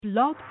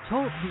Blog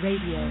Talk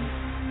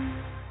Radio.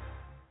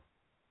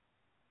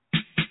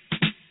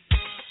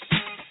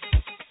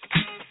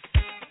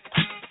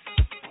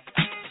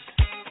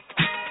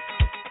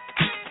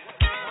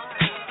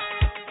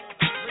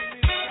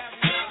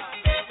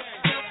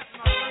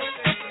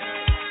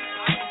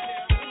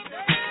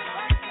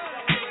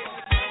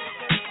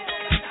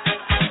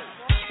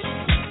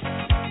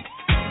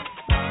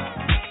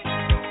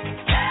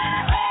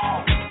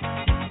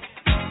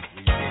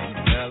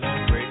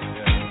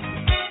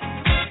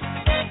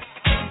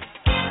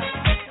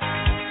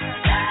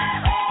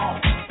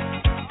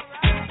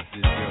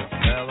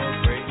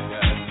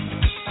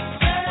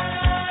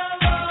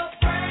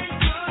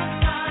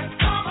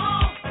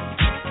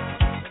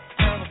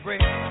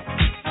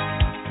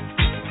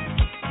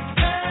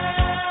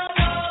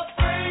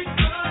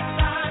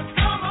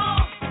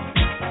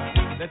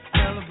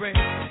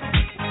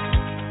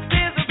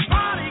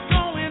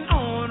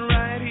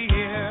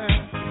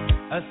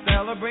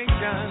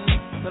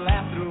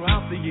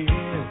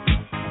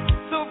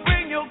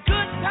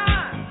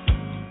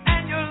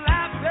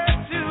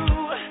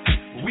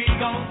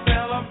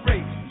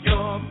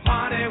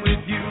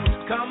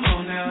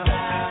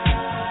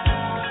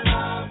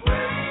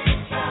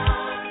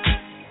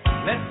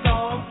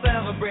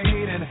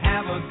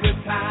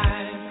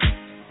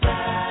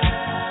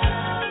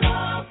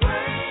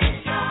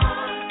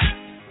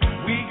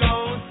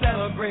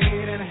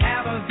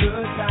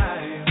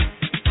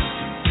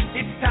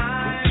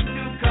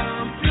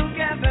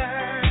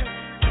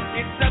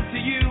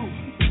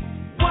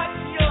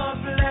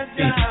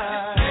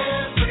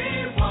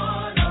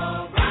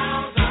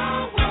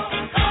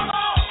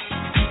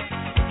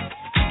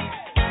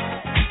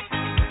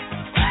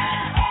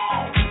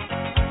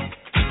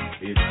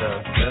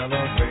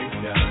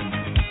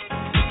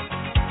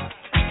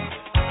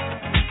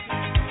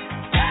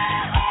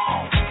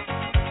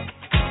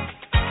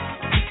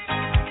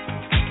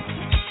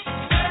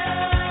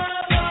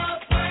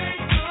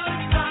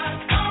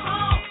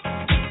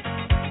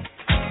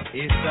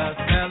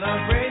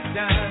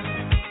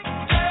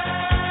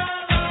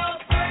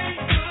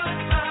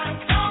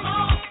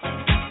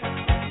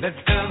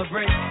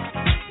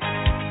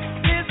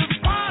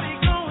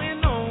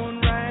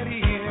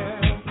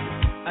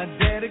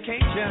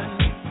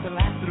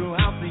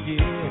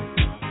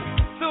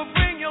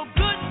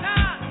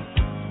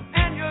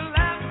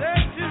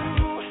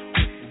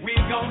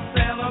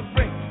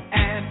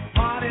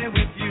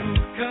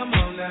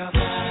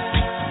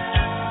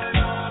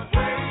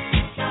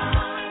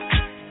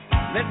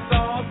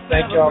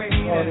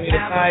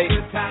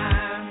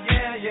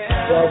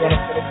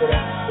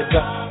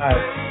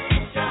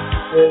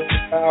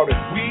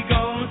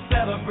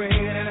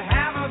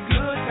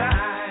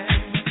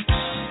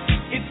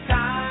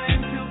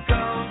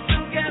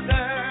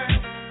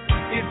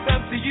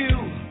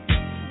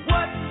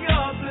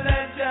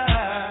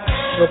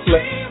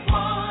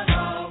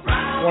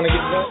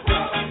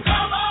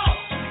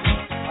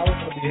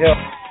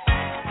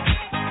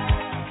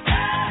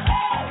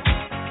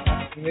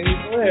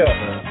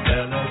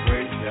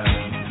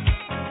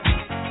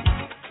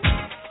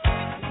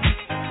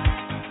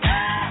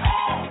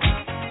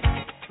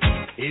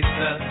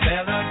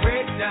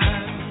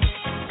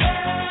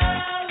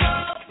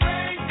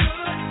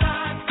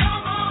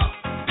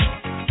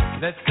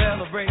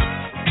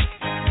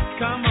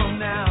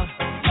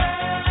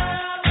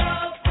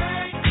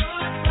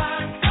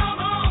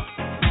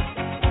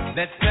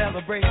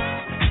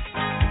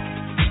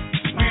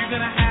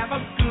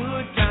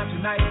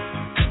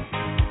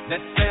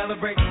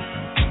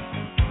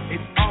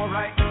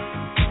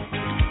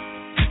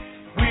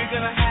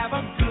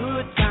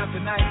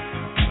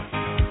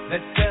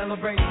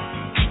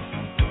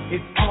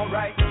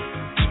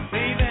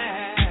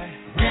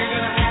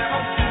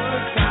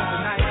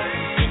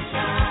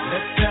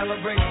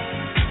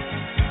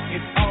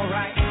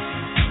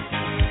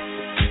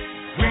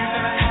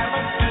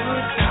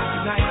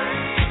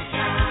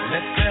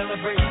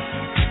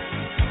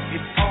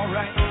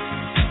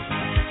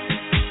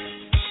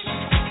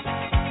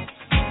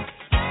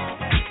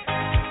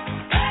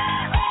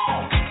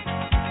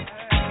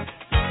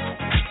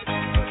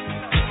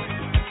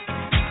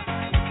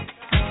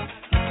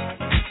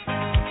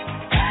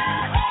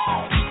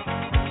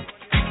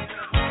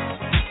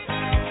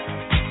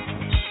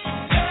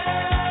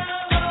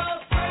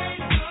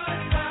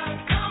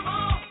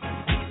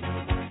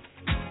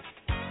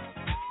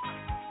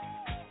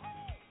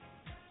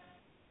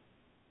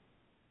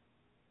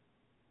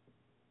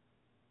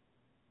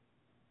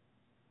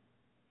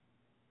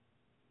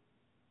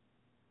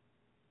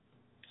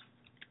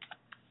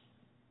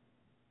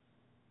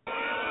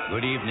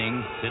 Good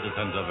evening,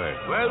 citizens of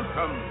Earth.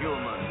 Welcome,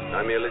 humans.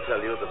 I merely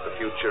tell you that the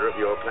future of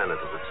your planet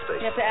is at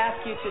stake. We have to ask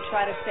you to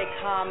try to stay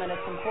calm, and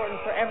it's important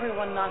for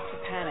everyone not to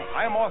panic.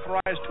 I am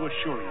authorized to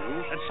assure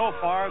you that so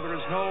far there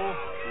is no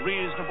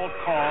reasonable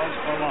cause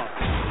for alarm.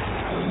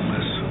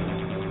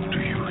 Listen. Do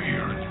you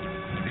hear it?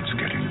 It's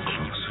getting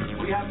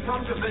closer. We have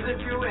come to visit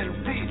you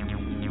in peace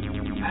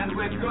and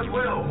with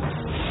goodwill.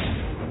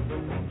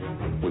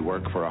 We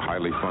work for a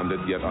highly funded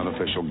yet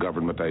unofficial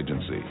government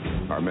agency.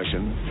 Our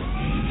mission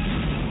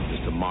is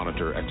to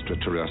monitor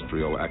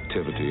extraterrestrial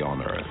activity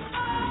on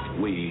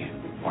Earth. We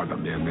are the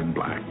men in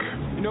black.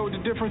 You know what the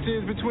difference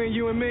is between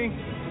you and me?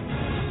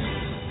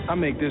 I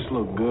make this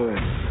look good.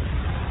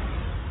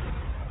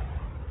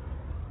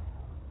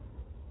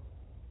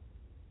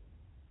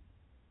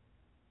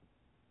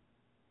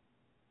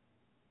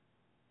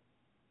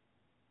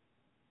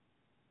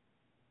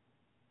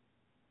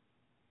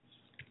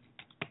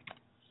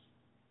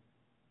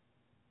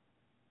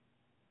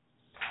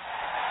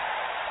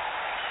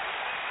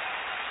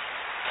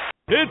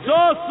 It's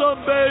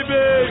awesome,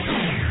 baby!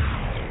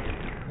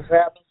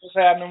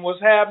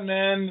 What's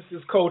happening? This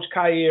is Coach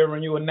Khayr,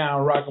 and you are now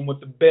rocking with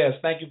the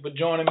best. Thank you for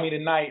joining me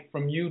tonight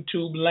from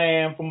YouTube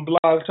land, from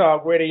Blog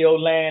Talk Radio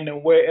land,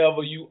 and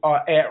wherever you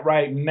are at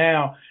right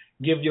now.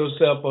 Give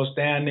yourself a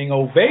standing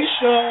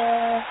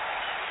ovation.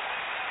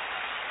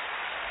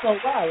 So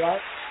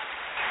right?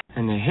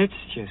 And the hits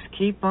just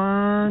keep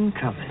on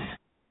coming.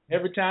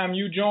 Every time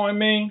you join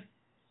me,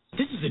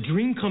 this is a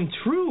dream come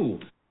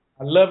true.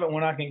 I love it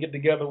when I can get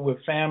together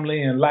with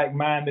family and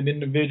like-minded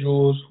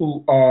individuals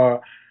who are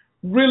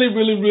really,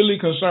 really, really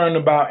concerned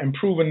about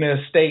improving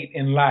their state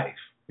in life,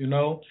 you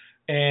know.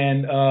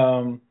 And,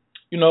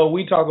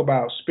 we talk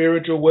about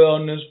spiritual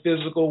wellness,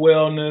 physical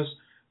wellness,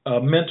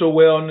 mental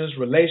wellness,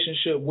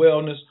 relationship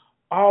wellness.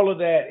 All of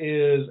that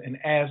is an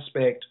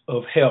aspect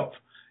of health.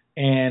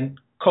 And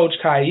Coach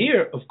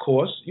Khayr, of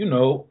course,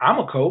 I'm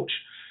a coach.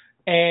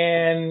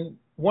 And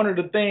one of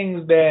the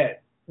things that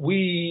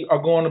we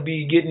are going to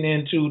be getting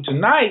into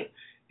tonight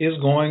is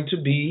going to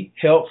be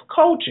health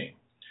coaching.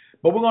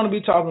 But we're going to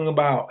be talking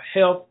about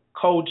health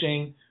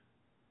coaching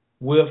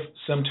with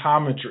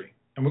symptometry.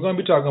 And we're going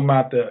to be talking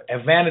about the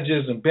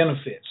advantages and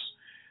benefits.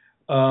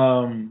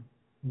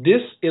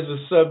 This is a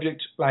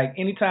subject, like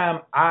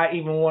anytime I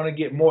even want to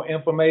get more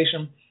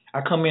information,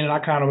 I come in and I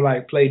kind of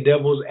like play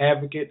devil's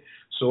advocate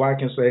so I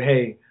can say,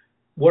 hey,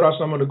 what are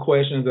some of the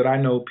questions that I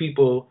know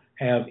people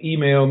have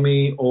emailed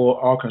me or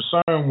are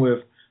concerned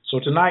with? So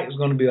tonight is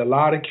going to be a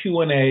lot of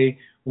Q&A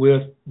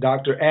with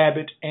Dr.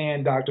 Abbott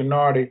and Dr.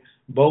 Nartey,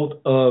 both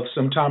of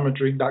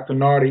Symptometry. Dr.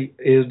 Nartey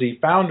is the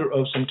founder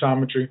of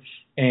Symptometry,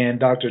 and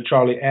Dr.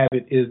 Charlie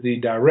Abbott is the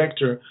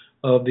director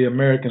of the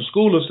American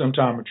School of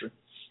Symptometry.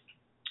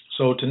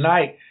 So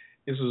tonight,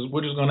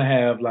 we're just going to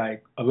have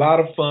like a lot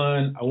of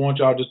fun. I want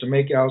y'all just to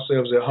make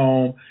yourselves at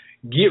home.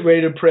 Get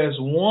ready to press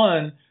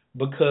 1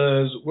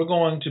 because we're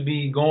going to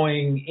be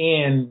going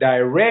in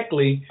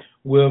directly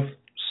with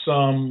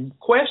some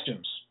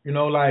questions.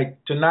 Like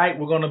tonight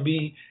we're gonna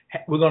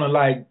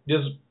like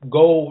just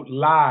go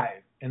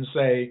live and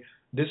say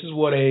this is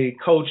what a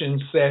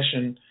coaching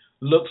session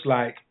looks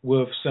like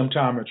with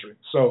symptometry.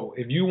 So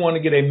if you want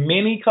to get a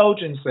mini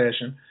coaching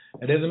session,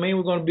 it doesn't mean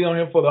we're going to be on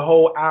here for the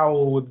whole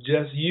hour with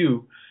just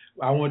you.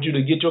 I want you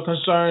to get your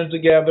concerns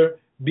together.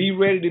 Be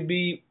ready to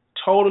be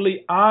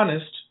totally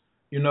honest.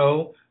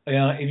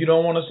 If you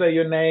don't want to say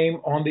your name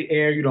on the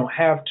air, you don't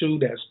have to.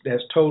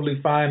 That's totally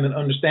fine and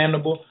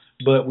understandable.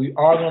 But we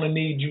are going to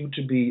need you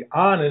to be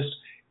honest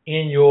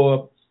in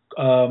your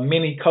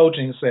mini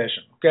coaching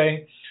session,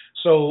 okay?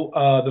 So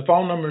the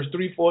phone number is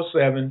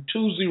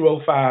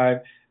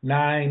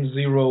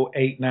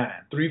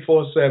 347-205-9089.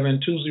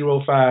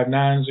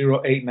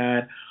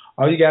 347-205-9089.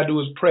 All you got to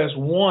do is press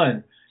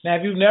 1. Now,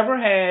 if you've never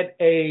had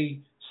a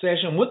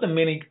session with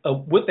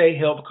a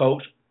health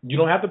coach, you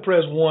don't have to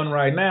press 1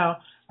 right now.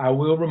 I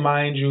will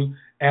remind you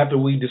after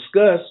we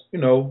discuss,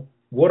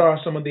 what are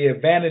some of the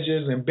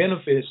advantages and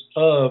benefits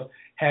of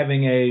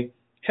having a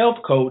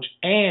health coach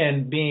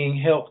and being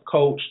health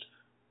coached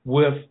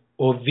with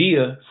or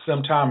via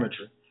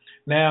symptometry?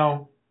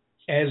 Now,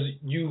 as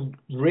you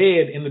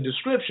read in the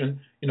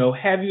description,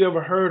 have you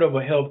ever heard of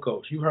a health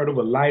coach? You've heard of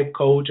a life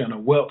coach and a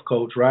wealth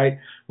coach, right?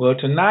 Well,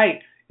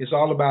 tonight it's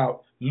all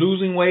about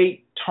losing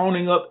weight,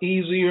 toning up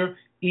easier,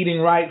 eating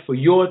right for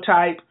your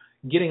type,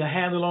 getting a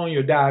handle on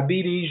your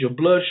diabetes, your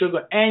blood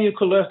sugar, and your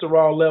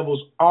cholesterol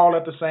levels all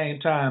at the same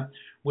time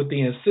with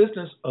the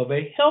assistance of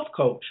a health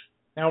coach.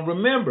 Now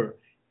remember,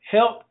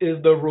 health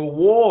is the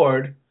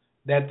reward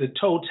that the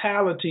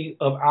totality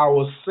of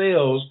our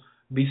cells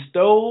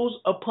bestows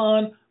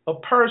upon a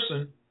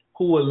person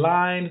who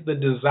aligns the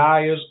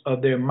desires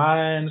of their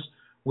minds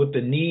with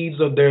the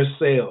needs of their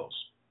cells.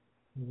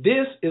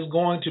 This is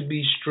going to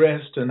be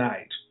stressed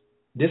tonight.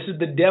 This is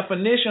the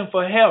definition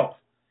for health.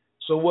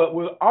 So what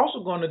we're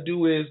also going to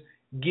do is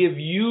give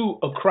you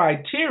a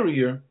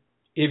criteria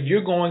if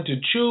you're going to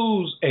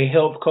choose a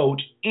health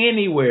coach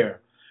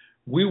anywhere.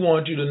 We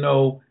want you to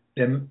know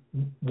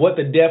what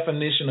the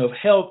definition of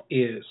health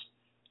is.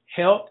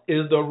 Health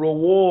is the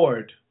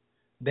reward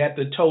that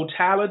the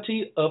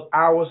totality of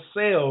our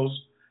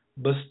cells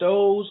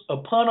bestows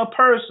upon a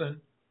person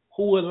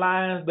who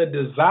aligns the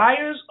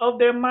desires of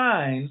their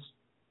minds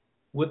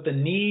with the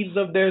needs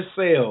of their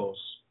cells.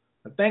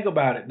 Now think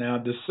about it now.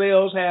 The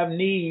cells have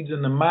needs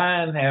and the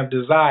mind have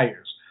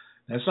desires.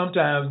 And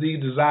sometimes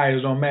these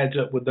desires don't match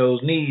up with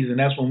those needs, and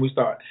that's when we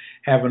start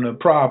having a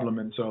problem.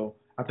 And so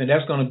I think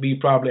that's going to be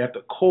probably at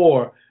the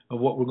core of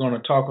what we're going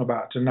to talk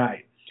about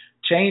tonight.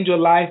 Change your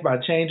life by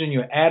changing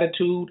your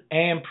attitude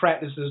and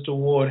practices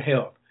toward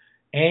health.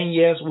 And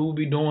yes, we will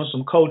be doing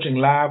some coaching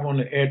live on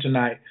the air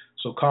tonight,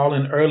 so call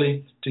in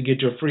early to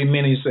get your free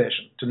mini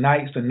session.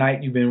 Tonight's the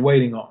night you've been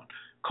waiting on.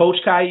 Coach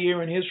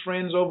Khayr and his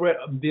friends over at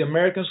the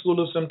American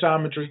School of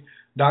Symptometry,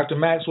 Dr.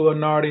 Maxwell,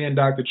 Nartey, and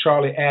Dr.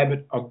 Charlie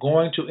Abbott are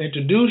going to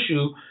introduce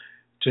you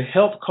to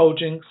Health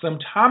Coaching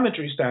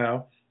Symptometry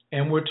Style,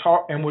 and we're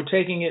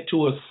taking it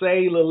to a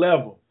cellular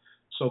level.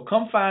 So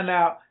come find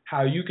out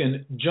how you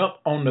can jump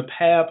on the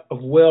path of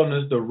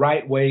wellness the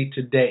right way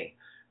today.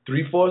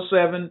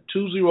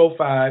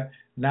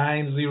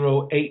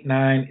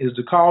 347-205-9089 is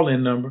the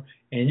call-in number,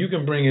 and you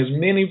can bring as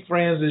many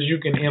friends as you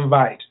can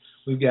invite.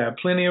 We've got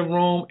plenty of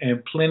room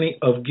and plenty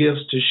of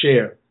gifts to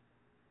share.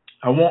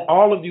 I want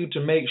all of you to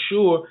make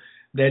sure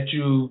that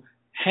you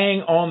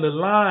hang on the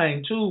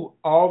line, too,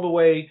 all the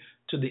way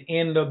to the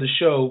end of the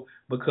show,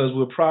 because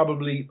we'll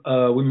probably,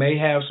 we may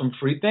have some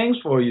free things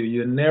for you.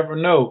 You never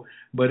know.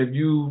 But if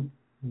you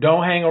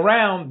don't hang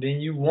around, then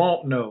you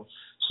won't know.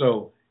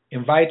 So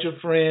invite your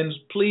friends.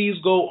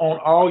 Please go on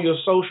all your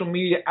social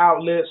media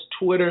outlets,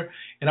 Twitter,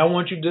 and I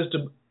want you just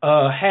to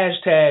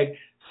hashtag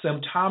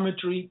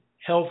Symptometry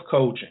Health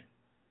Coaching.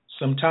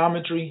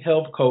 Symptometry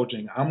Health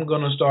Coaching. I'm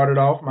going to start it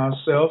off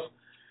myself.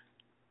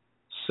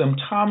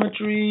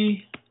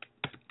 Symptometry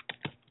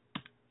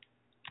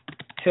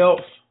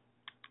Health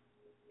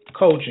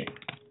Coaching.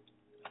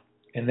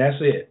 And that's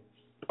it.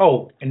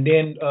 Oh, and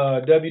then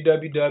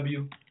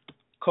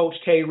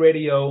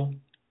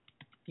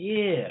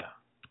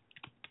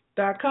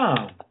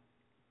www.coachkradio.com.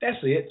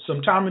 That's it.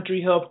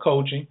 Symptometry Health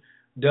Coaching.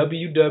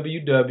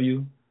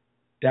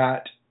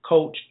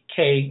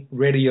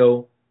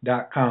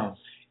 www.coachkradio.com.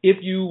 If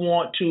you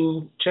want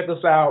to check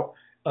us out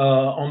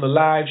on the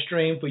live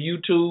stream for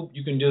YouTube,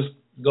 you can just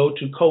go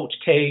to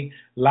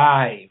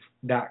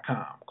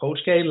coachklive.com.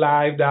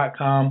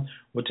 coachklive.com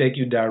will take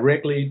you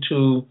directly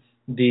to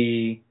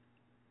the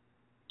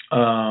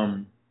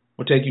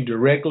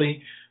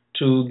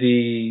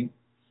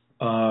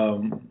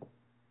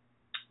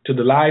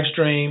live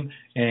stream,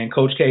 and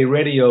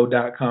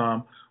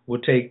coachkradio.com will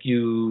take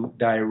you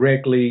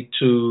directly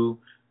to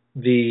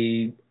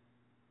the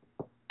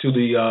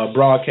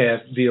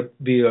broadcast via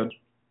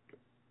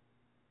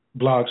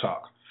Blog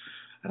Talk.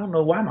 I don't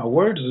know why my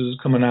words is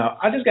coming out.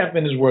 I just got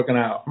finished working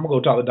out. I'm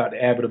going to go talk to Dr.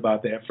 Abbott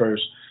about that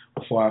first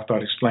before I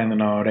start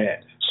explaining all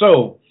that.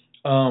 So,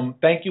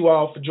 thank you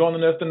all for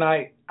joining us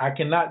tonight. I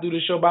cannot do the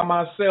show by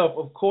myself.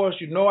 Of course,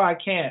 you know I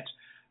can't.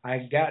 I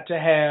got to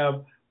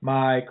have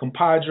my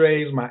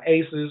compadres, my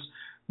aces,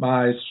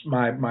 my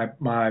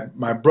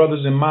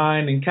brothers in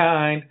mind and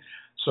kind.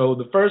 So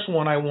the first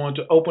one I want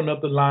to open up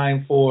the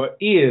line for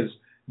is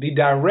the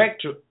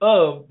director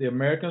of the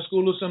American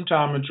School of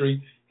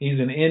Symptometry. He's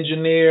an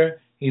engineer.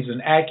 He's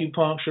an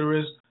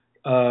acupuncturist.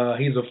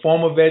 He's a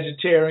former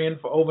vegetarian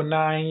for over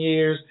 9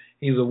 years.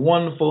 He's a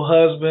wonderful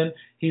husband.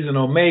 He's an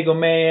Omega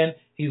man.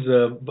 He's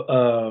a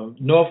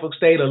Norfolk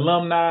State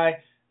alumni.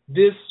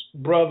 This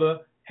brother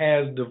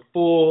has the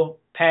full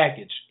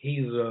package.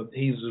 He's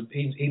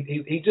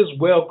just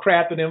well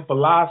crafted in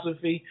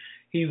philosophy.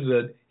 He's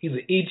an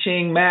I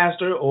Ching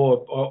master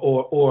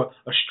or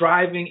a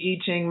striving I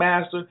Ching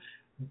master.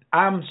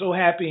 I'm so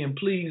happy and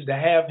pleased to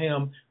have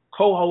him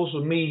co-host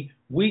with me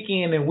week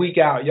in and week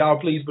out. Y'all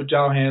please put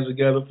y'all hands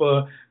together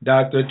for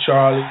Dr.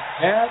 Charlie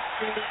Abbott.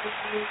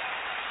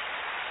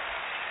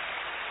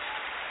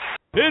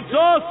 It's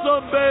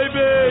awesome,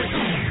 baby!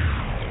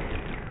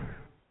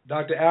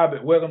 Dr.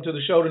 Abbott, welcome to the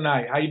show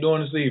tonight. How you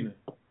doing this evening?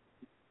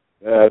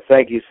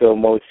 Thank you so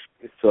much,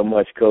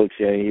 Coach.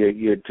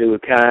 You're too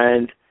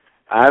kind.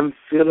 I'm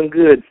feeling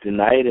good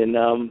tonight, and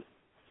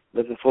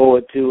looking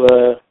forward to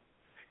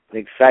an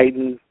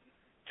exciting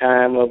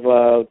time of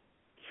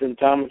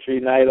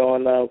symptometry night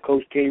on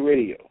Coach K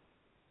Radio.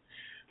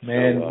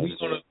 Man,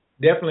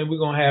 we're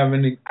gonna have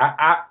any.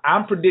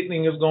 I'm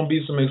predicting it's gonna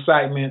be some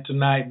excitement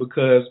tonight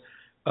because,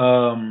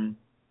 the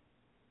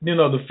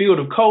field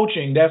of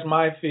coaching, that's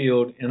my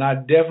field, and I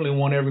definitely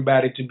want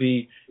everybody to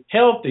be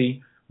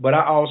healthy. But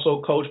I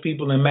also coach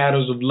people in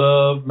matters of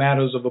love,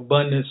 matters of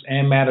abundance,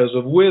 and matters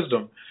of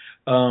wisdom.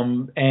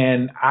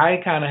 And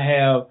I kind of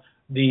have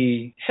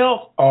the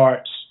health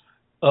arts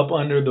up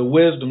under the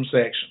wisdom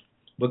section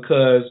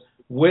because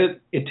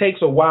it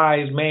takes a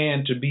wise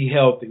man to be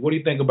healthy. What do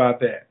you think about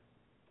that?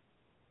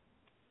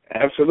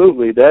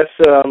 Absolutely. That's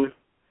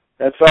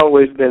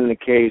always been the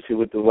case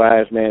with the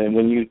wise man. And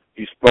when you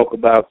spoke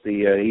about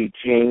the I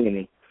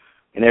Ching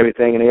and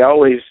everything, and they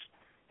always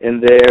in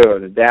there, or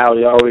the Tao,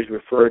 they always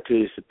refer to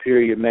the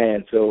superior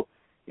man. So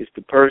it's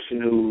the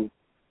person who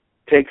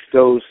takes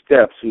those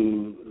steps,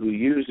 who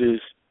uses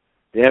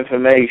the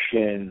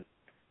information,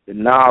 the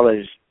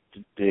knowledge,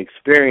 the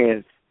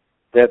experience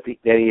that he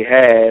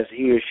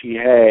or she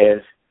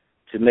has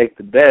to make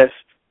the best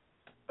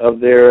of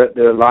their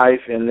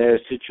life and their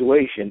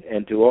situation,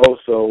 and to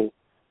also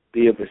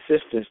be of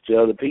assistance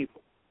to other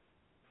people.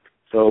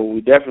 So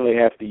we definitely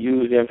have to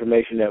use the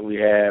information that we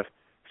have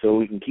so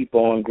we can keep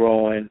on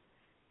growing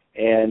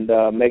and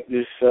make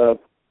this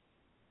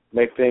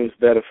make things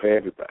better for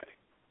everybody.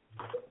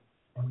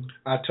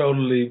 I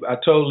totally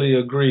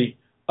agree.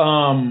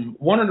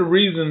 One of the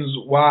reasons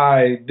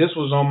why this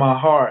was on my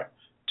heart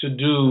to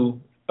do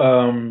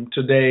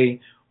today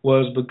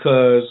was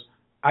because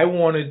I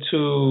wanted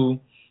to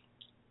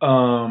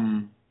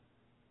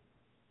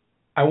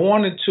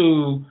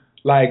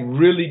like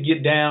really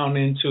get down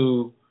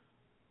into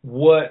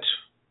what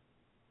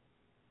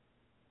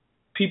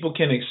people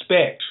can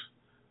expect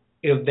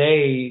if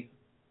they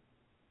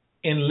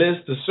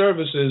enlist the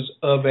services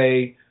of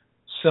a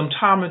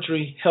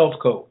symptometry health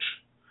coach.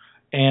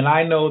 And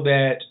I know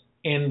that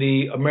in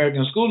the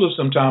American School of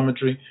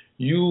Symptometry,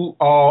 you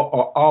all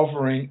are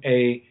offering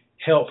a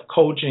health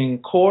coaching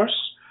course.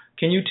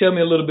 Can you tell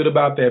me a little bit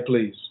about that,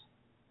 please?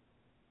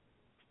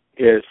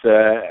 Yes,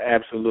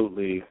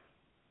 absolutely,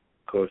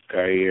 Coach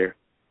Khayr.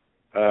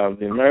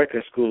 The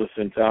American School of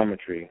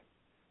Symptometry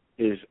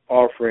is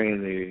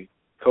offering the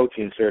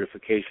coaching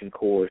certification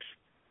course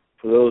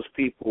for those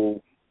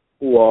people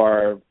who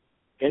are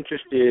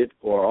interested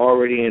or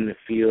already in the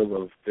field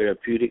of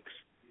therapeutics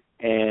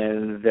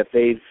and that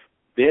they've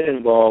been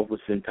involved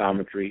with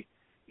symptometry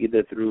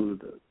either through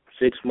the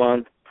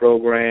 6-month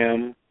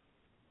program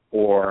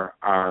or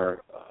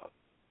our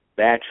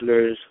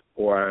bachelor's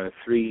or our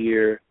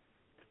 3-year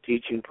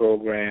teaching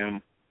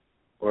program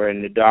or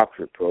in the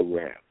doctorate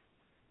program.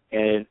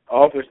 And it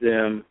offers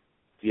them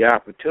the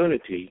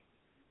opportunity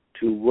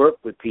to work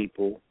with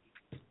people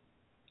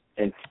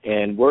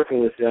and working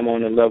with them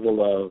on the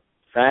level of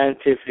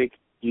scientific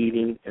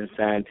eating and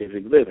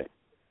scientific living.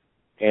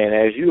 And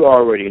as you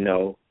already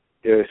know,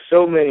 there are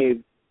so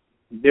many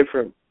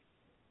different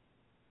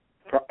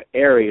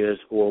areas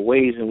or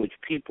ways in which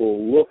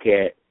people look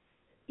at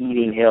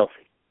eating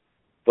healthy.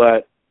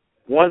 But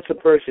once a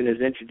person is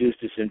introduced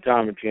to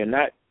symptometry,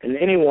 and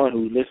anyone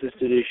who listens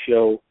to this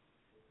show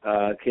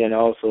can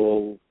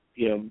also,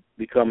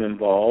 become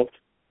involved.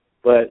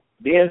 But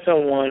being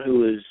someone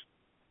who is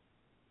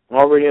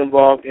already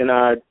involved in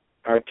our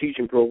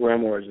teaching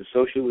program or is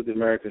associated with the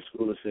American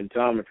School of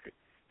Symptometry,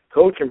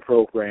 coaching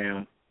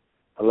program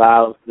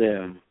allows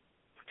them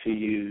to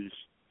use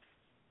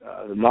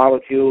the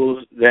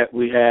molecules that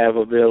we have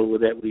available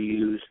that we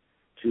use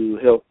to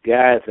help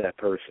guide that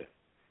person.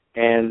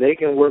 And they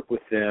can work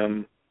with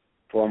them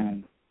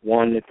from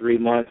 1 to 3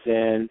 months,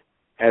 and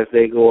as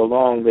they go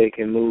along, they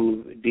can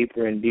move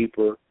deeper and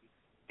deeper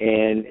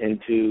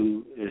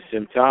into the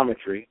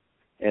symptometry,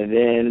 and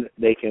then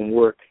they can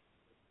work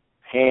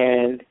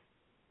hand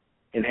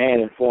in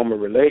hand and form a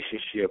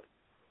relationship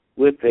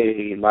with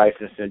a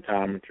licensed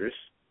symptometrist,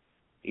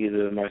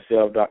 either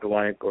myself, Dr.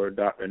 Wank, or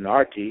Dr.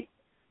 Nartey,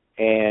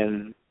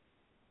 and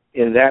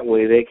in that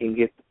way they can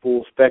get the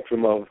full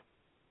spectrum of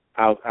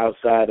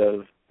outside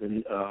of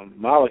the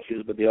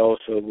molecules, but they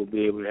also will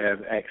be able to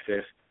have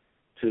access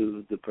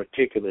to the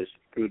particulars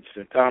through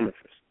the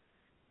symptometrist.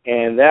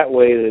 And that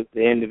way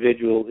the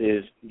individual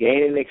is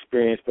gaining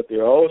experience, but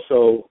they're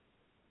also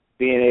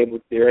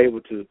they're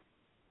able to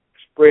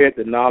spread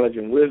the knowledge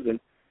and wisdom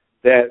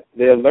that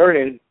they're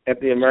learning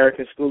at the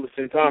American School of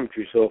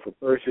Symptometry. So if a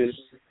person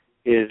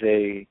is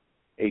a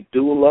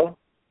doula,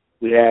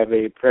 we have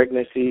a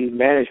pregnancy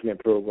management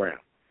program.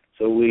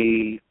 So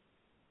we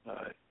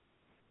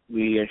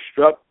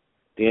instruct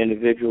the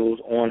individuals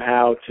on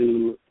how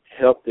to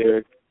help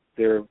their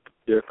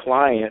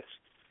clients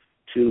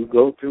to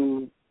go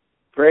through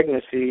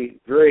pregnancy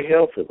very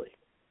healthily,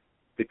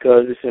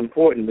 because it's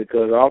important,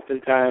 because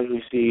oftentimes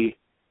we see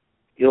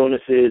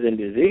illnesses and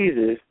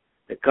diseases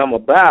that come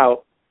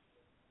about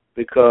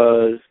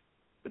because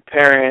the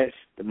parents,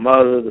 the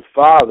mother, the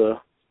father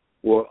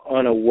were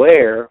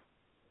unaware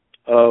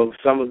of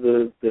some of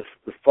the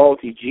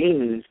faulty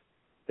genes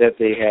that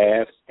they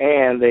have,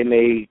 and they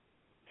may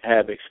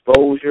have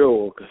exposure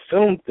or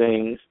consume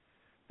things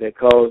that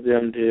cause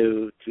them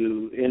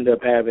to end up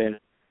having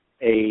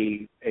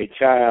a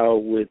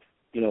child with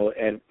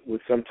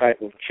with some type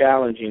of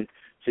challenging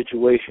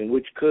situation,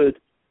 which could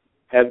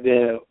have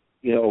been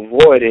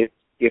avoided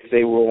if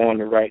they were on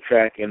the right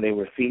track and they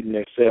were feeding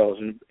their cells.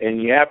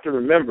 And you have to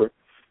remember,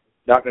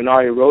 Dr.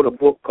 Nartey wrote a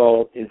book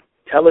called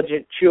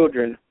Intelligent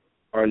Children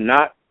Are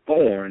Not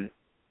Born,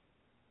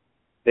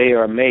 They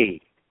Are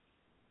Made.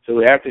 So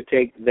we have to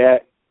take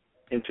that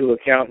into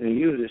account and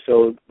use it.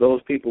 So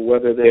those people,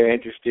 whether they're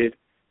interested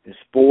in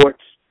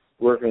sports,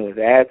 working with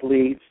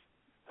athletes,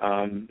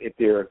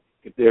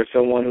 if they're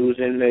someone who's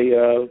in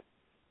the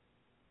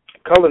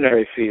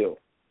culinary field,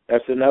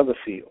 that's another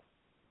field.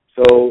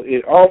 So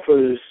it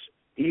offers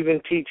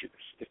even teachers,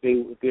 if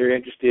they're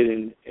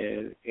interested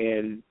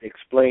in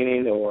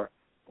explaining or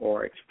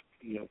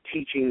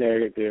teaching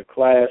their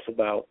class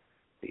about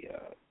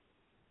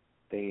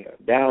the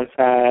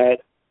downside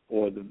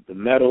or the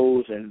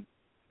metals and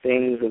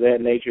things of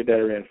that nature that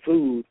are in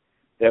food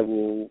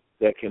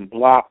that can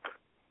block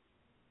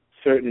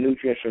certain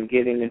nutrients from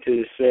getting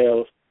into the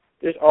cells.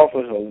 This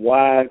offers a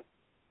wide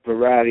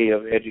variety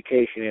of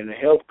education, and the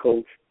health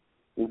coach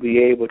will be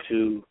able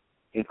to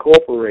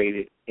incorporate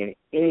it in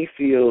any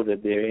field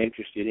that they're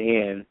interested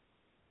in,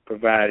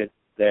 provided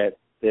that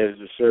there's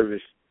a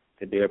service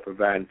that they're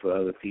providing for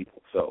other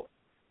people. So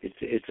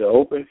it's an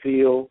open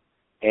field,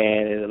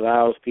 and it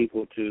allows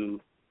people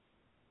to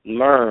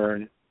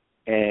learn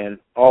and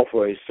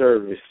offer a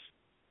service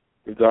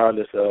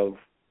regardless of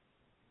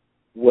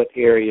what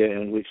area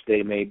in which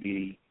they may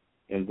be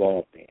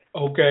involved in.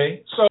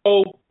 Okay,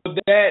 so with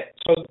that,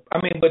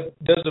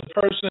 but does the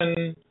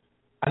person,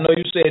 I know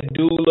you said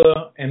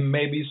doula and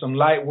maybe some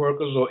light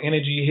workers or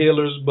energy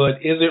healers,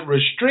 but is it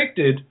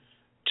restricted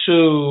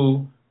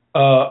to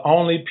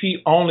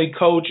only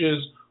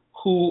coaches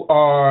who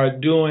are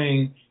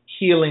doing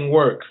healing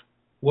work?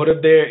 What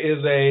if there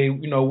is a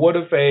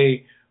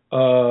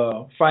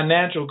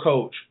financial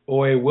coach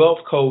or a wealth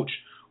coach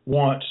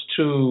wants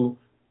to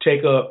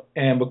take up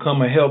and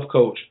become a health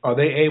coach? Are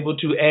they able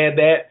to add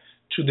that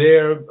to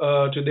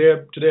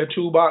their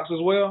toolbox as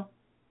well?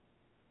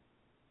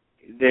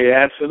 They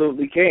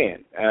absolutely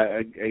can.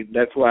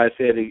 That's why I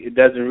said it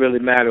doesn't really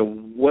matter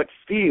what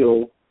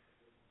field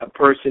a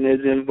person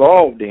is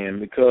involved in,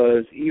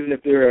 because even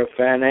if they're a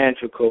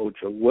financial coach,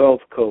 a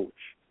wealth coach,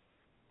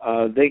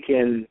 they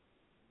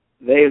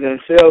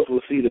themselves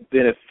will see the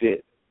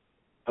benefit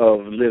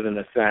of living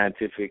a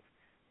scientific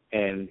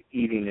and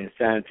eating and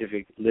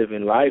scientific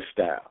living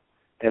lifestyle.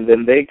 And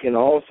then they can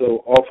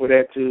also offer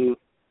that to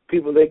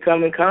people they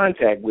come in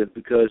contact with,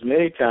 because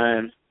many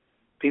times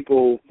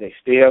people, they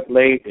stay up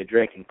late, they're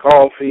drinking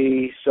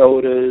coffee,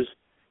 sodas,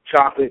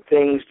 chocolate,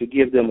 things to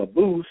give them a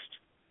boost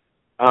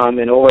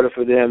in order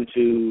for them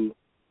to,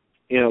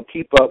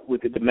 keep up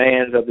with the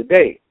demands of the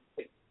day.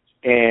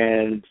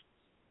 And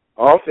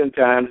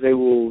oftentimes they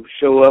will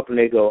show up and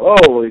they go,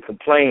 oh, they're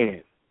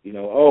complaining.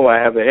 Oh, I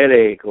have a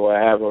headache, or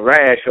I have a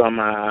rash on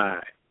my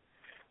eye,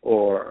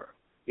 or,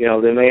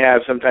 they may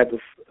have some type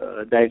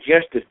of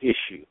digestive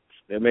issues.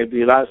 There may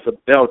be lots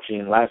of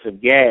belching, lots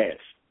of gas.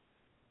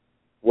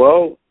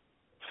 Well,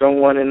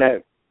 someone in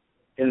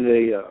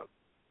the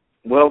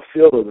wealth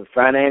field or the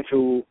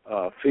financial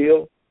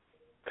field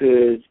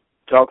could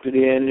talk to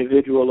the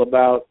individual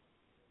about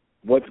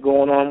what's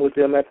going on with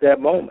them at that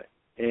moment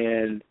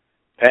and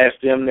pass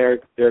them their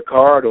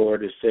card, or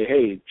to say,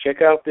 hey,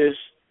 check out this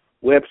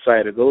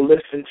website, or go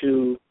listen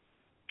to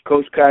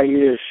Coach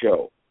Khayr's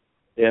show,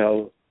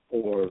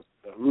 or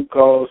Root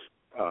Cause,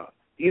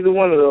 either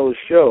one of those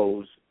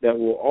shows that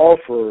will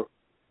offer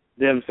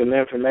them some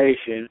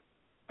information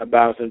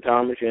about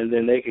symptometry, and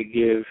then they could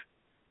give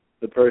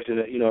the person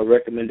a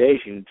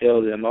recommendation,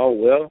 tell them, oh,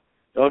 well,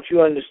 do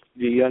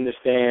you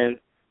understand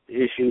the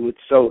issue with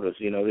sodas?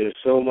 There's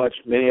so much,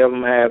 many of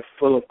them have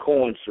full of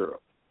corn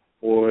syrup,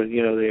 or,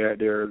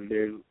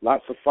 they're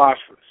lots of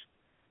phosphorus.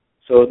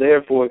 So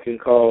therefore it can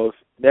cause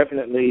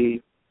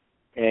definitely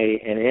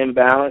an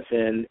imbalance,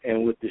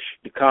 and with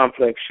the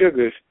complex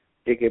sugars,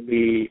 it could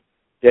be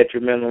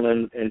detrimental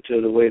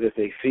into the way that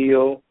they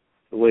feel,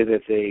 the way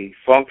that they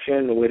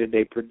function, the way that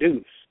they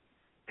produce.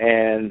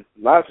 And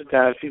lots of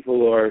times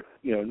people are,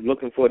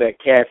 looking for that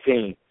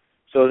caffeine.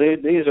 So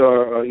these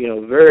are,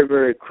 very,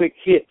 very quick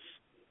hits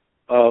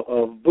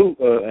and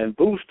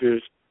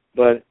boosters,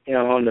 but,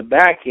 on the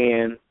back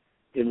end,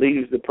 it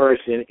leaves the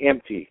person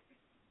empty.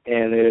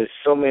 And there's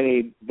so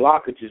many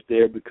blockages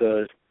there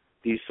because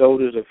these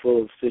sodas are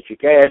full of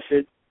citric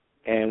acid,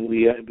 and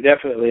we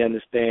definitely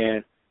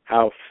understand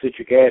how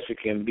citric acid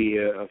can be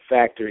a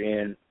factor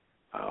in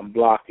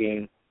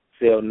blocking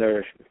cell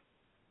nourishment.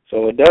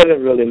 So it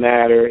doesn't really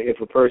matter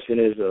if a person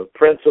is a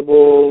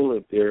principal,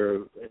 if they're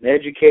an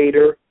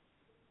educator.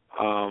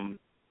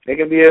 They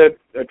can be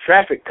a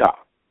traffic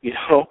cop,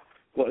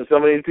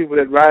 some of these people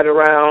that ride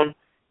around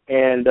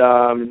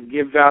and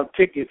give out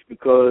tickets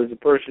because the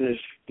person is,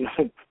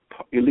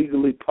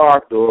 illegally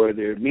parked or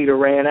their meter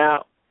ran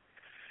out.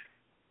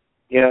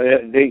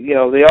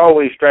 They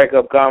always strike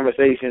up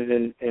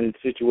conversations in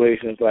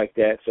situations like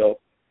that. So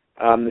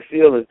the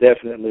field is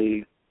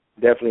definitely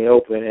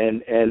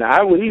open, and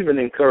I would even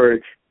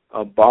encourage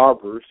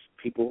barbers,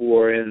 people who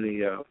are in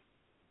the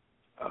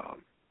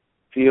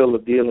field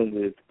of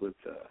dealing with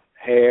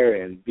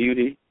hair and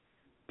beauty,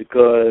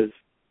 because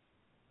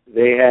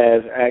they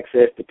have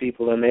access to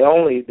people, and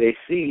they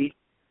see,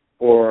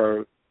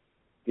 or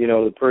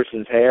the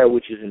person's hair,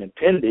 which is an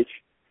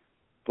appendage,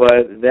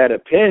 but that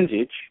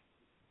appendage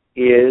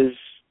is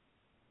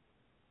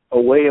a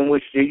way in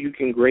which you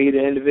can grade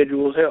an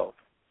individual's health,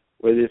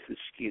 whether it's the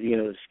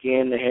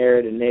skin, the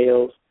hair, the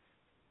nails.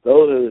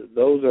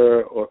 Those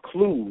are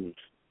clues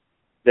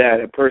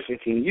that a person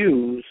can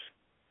use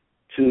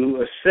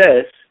to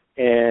assess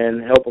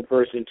and help a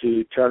person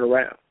to turn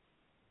around.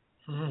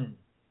 Mm-hmm.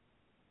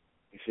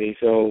 You see,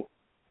 so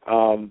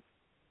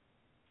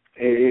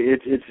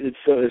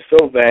it's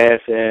so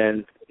vast,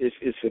 and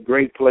it's a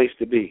great place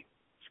to be.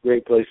 It's a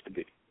great place to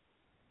be.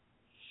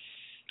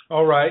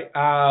 All right.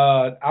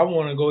 I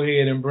want to go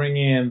ahead and bring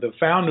in the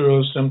founder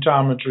of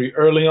Symptometry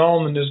early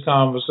on in this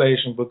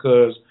conversation,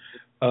 because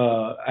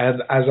as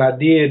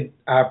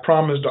I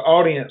promised the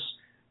audience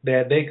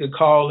that they could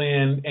call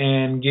in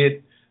and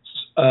get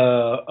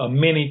a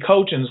mini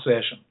coaching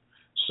session.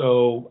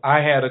 So I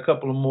had a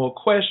couple of more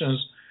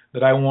questions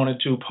that I wanted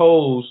to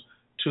pose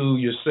to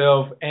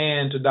yourself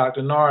and to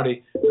Dr.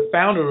 Nartey, the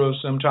founder of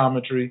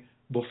Symptometry,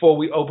 before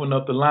we open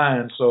up the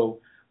line. So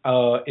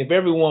if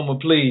everyone would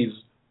please,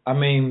 I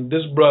mean,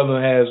 this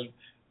brother has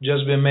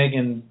just been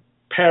making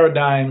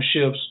paradigm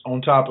shifts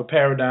on top of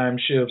paradigm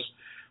shifts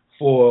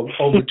for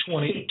over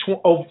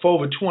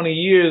 20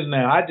 years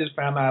now. I just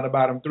found out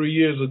about him 3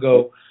 years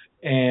ago,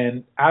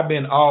 and I've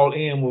been all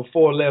in with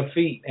 4 left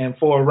feet and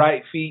 4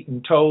 right feet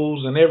and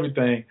toes and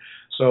everything.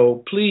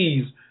 So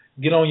please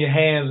get on your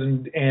hands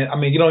and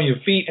get on your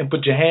feet and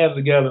put your hands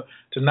together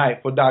tonight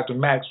for Dr.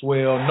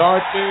 Maxwell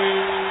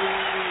Nartey.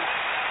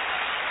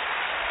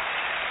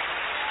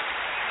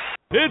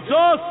 It's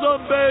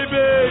awesome,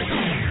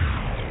 baby!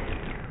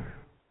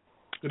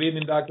 Good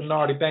evening, Dr.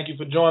 Nartey. Thank you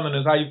for joining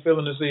us. How you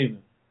feeling this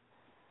evening?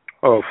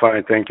 Oh,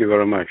 fine. Thank you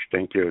very much.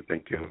 Thank you.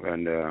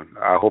 And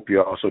I hope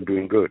you're also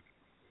doing good.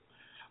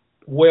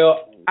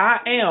 Well, I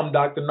am,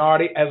 Dr.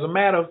 Nartey. As a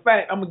matter of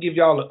fact, I'm going to give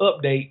y'all an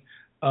update.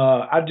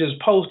 I just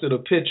posted a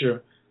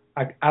picture.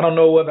 I don't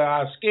know whether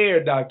I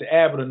scared Dr.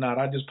 Abbott or not.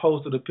 I just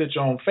posted a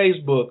picture on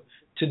Facebook.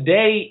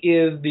 Today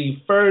is the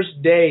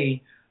first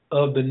day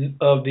of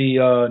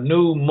the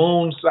new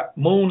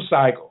moon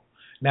cycle.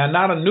 Now,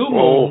 not a new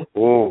moon.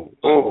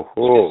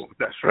 Oh,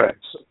 that's right.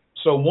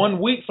 So 1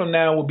 week from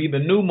now will be the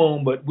new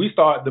moon, but we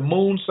start the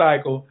moon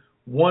cycle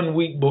 1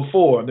 week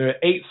before. There are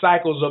 8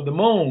 cycles of the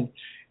moon,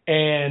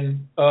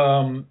 and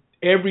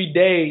every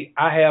day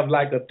I have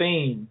like a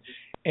theme.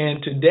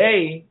 And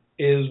today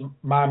is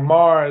my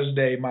Mars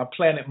day, my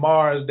planet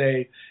Mars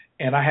day,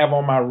 and I have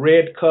on my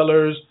red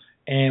colors.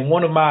 And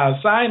one of my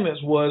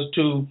assignments was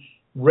to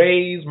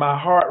raise my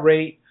heart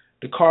rate,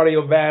 the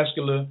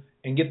cardiovascular,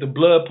 and get the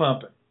blood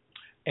pumping.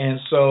 And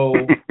so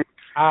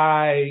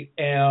I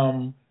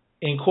am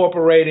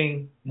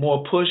incorporating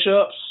more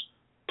push-ups,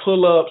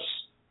 pull-ups,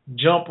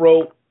 jump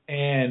rope,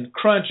 and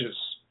crunches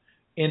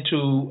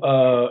into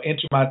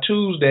my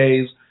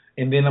Tuesdays,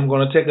 and then I'm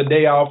going to take a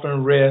day off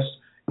and rest,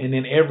 and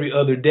then every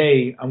other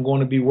day I'm going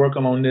to be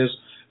working on this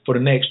for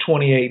the next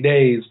 28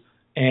 days.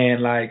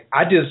 And like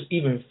I just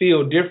even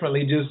feel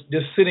differently just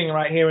sitting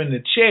right here in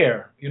the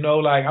chair,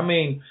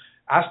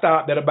 I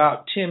stopped at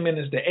about 10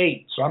 minutes to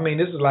 8. So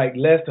this is like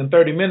less than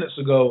 30 minutes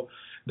ago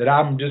that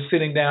I'm just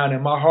sitting down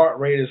and my heart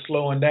rate is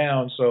slowing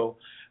down. So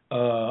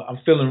I'm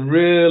feeling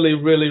really,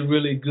 really,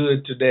 really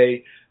good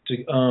today to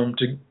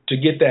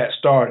get that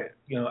started.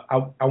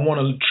 I want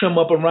to trim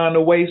up around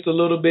the waist a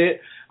little bit.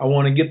 I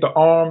want to get the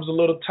arms a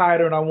little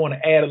tighter, and I want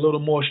to add a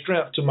little more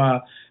strength to my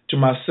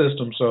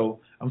system. So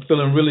I'm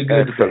feeling really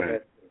good today.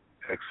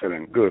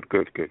 Excellent. Good.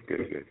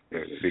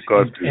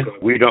 Because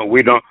we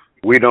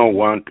don't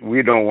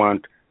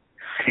want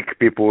sick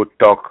people to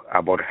talk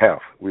about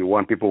health. We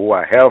want people who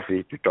are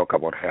healthy to talk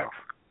about health.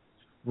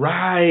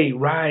 Right.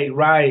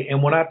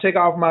 And when I take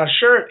off my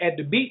shirt at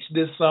the beach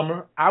this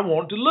summer, I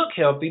want to look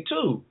healthy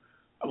too.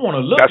 I want to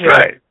look healthy.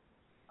 That's right.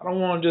 I don't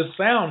want to just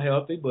sound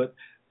healthy, but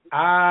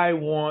I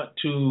want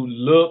to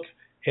look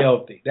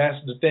healthy.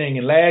 That's the thing.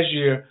 And last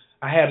year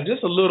I had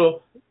just a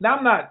little. Now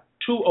I'm not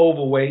too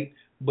overweight,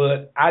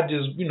 but I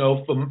just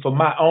for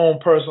my own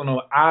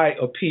personal eye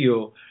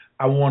appeal,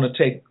 I want to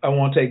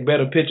take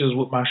better pictures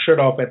with my shirt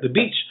off at the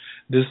beach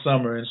this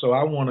summer, and so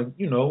I want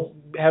to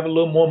have a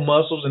little more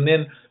muscles. And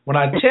then when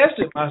I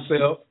tested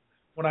myself,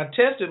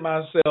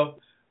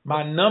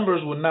 my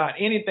numbers were not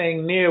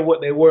anything near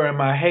what they were in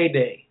my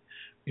heyday.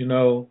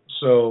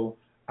 So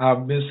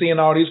I've been seeing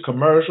all these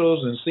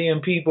commercials and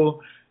seeing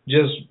people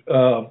just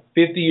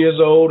 50 years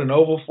old and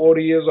over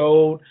 40 years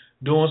old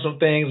doing some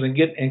things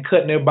and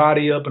cutting their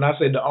body up. And I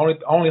said the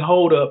only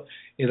hold up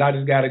is I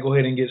just got to go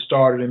ahead and get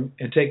started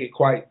and take it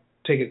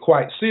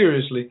quite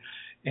seriously.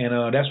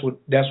 And that's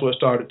what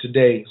started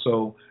today.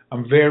 So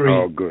I'm very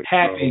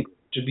happy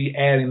to be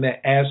adding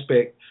that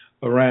aspect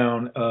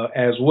around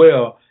as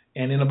well.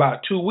 And in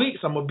about 2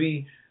 weeks, I'm gonna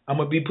be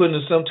putting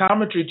a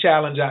symptometry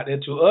challenge out there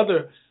to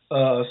other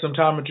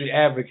symptometry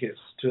advocates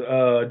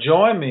to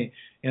join me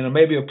in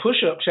maybe a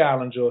push-up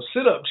challenge or a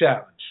sit-up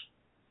challenge.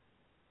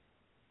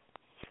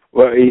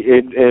 Well,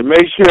 and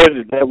make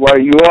sure that while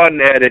you're on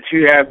there, that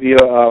you have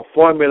your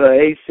Formula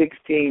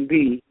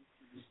A16B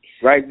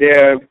right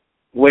there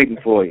waiting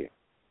for you.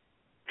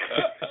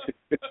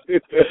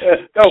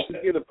 Don't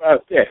forget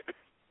about that.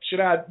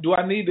 Do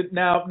I need it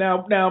now?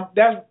 Now,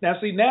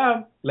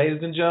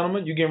 ladies and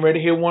gentlemen, you're getting ready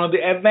to hear one of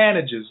the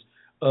advantages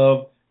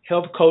of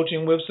health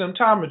coaching with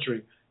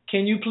symptometry.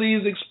 Can you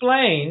please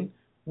explain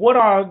what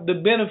are the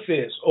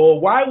benefits, or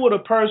why would a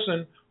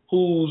person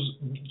who's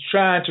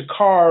trying to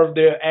carve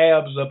their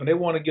abs up and they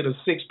want to get a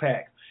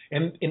six-pack,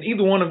 and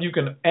either one of you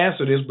can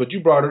answer this, but you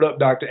brought it up,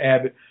 Dr.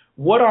 Abbott,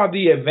 what are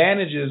the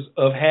advantages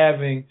of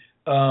having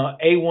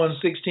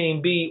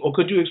A116B, or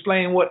could you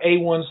explain what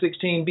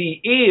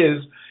A116B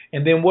is,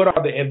 and then what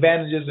are the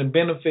advantages and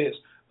benefits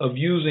of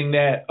using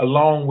that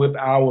along with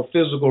our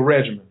physical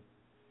regimen?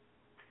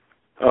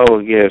 Oh,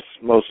 yes,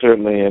 most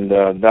certainly. And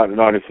Dr.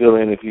 Nartey, fill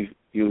in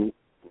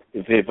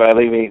if I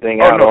leave anything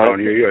out. No,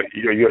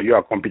 you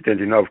are competent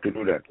enough to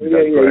do that.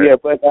 Yeah.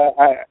 But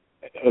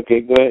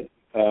okay, go ahead.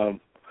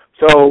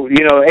 So,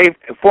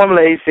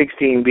 formula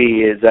A16B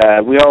is,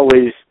 we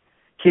always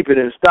keep it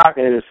in stock,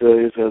 and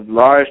it's a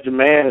large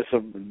demand. It's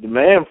a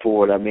demand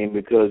for it,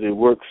 because it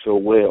works so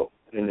well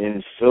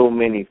in so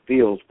many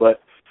fields.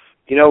 But,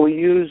 we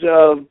use, these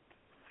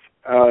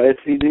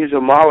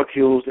are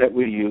molecules that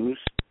we use,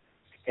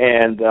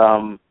 and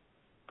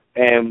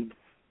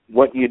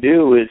what you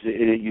do is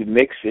you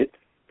mix it,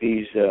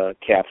 these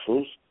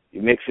capsules,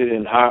 you mix it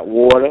in hot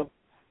water,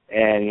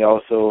 and you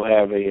also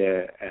have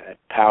a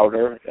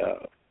powder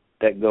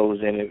that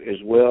goes in it as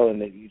well,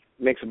 and then you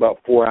mix about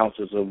 4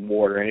 ounces of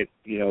water in it.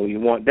 You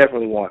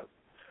definitely want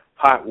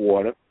hot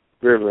water,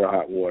 very, very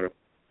hot water,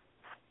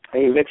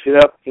 and you mix it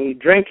up and you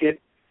drink it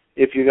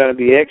if you're going to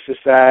be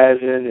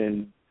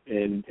exercising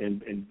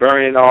and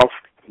burning off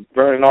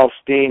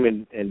steam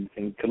and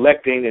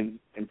collecting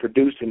and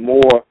producing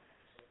more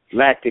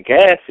lactic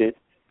acid.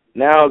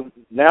 Now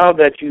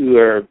that you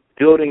are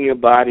building your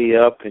body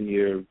up and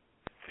you're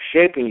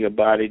shaping your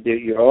body,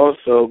 you're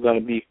also going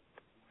to be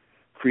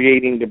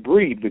creating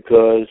debris,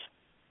 because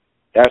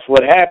that's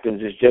what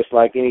happens. It's just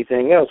like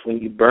anything else. When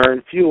you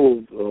burn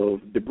fuel,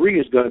 debris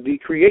is going to be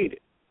created.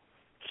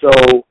 So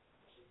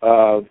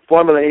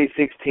formula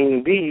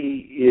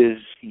A16B is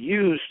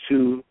used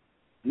to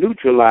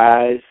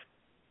neutralize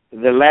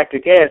the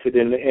lactic acid,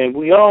 and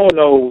we all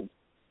know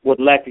what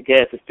lactic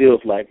acid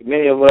feels like.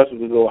 Many of us,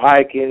 we go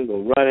hiking,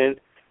 go running,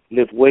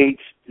 lift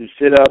weights, do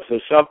sit-ups,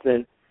 or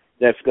something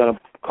that's going to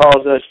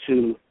cause us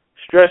to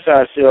stress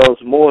ourselves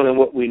more than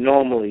what we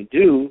normally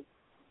do.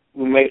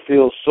 We may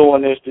feel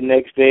soreness the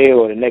next day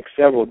or the next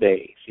several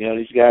days.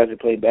 These guys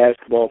that play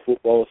basketball,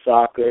 football,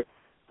 soccer,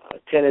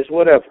 tennis,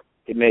 whatever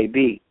it may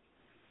be.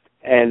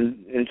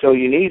 And so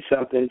you need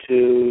something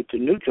to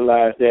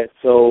neutralize that,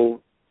 so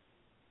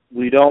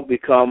we don't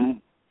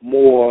become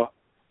more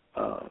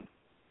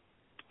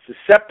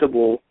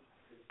susceptible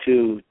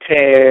to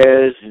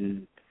tears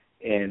and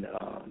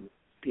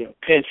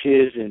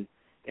pinches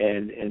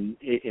and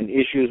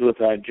issues with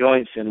our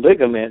joints and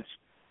ligaments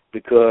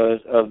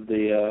because of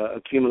the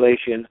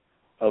accumulation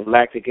of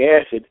lactic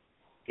acid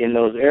in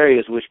those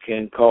areas, which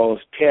can cause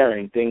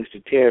tearing, things to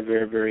tear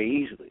very, very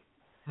easily.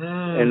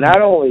 And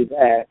not only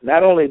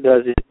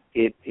does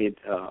it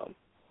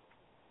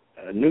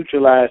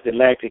neutralize the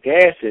lactic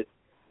acid,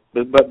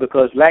 but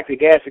because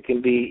lactic acid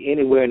can be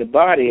anywhere in the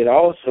body, it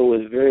also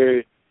is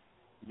very,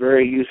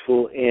 very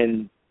useful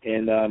in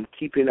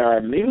keeping our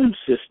immune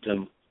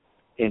system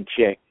in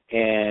check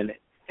and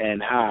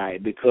high,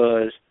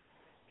 because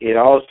it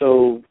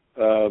also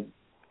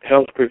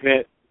helps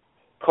prevent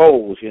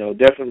colds.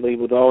 Definitely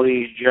with all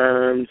these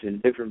germs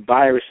and different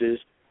viruses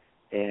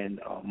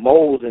and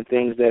molds and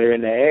things that are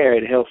in the air,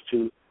 it helps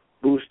to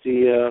boost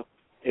the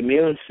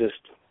immune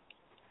system.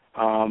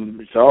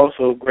 It's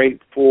also great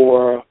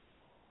for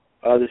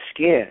the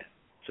skin.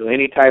 So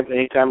anytime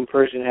a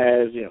person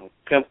has,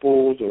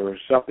 pimples or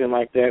something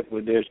like that,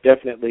 where there's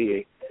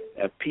definitely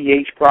a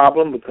pH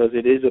problem, because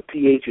it is a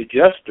pH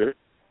adjuster,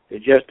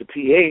 adjust the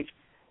pH,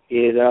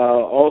 it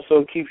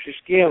also keeps your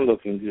skin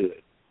looking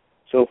good.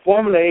 So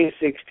formula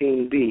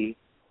A16B,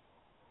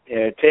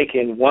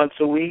 taken once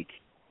a week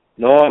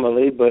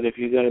normally, but if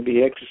you're going to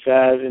be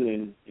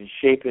exercising and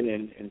shaping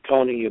and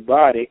toning your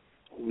body, it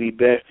would be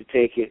best to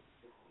take it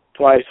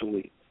twice a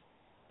week.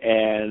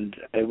 And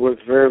it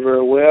works very,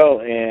 very well,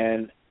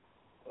 and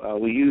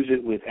we use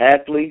it with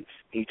athletes.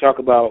 You talk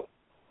about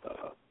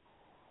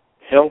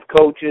health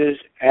coaches,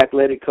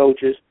 athletic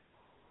coaches.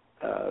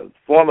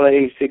 Formula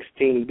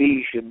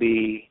A16B should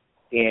be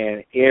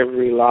in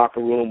every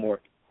locker room or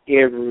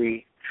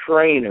every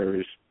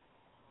trainer's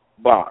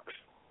box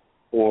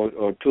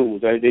or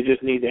tools. They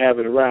just need to have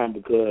it around,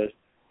 because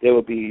there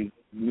will be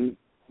many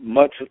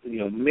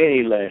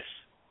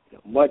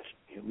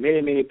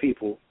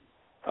people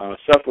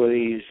suffer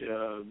these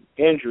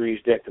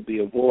injuries that could be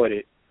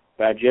avoided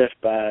by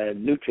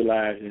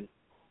neutralizing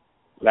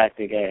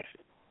lactic acid.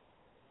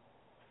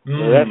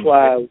 So that's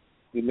why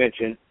we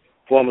mentioned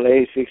formula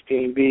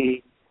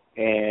A16B,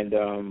 and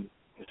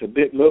it's a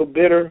little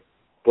bitter,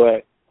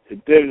 but the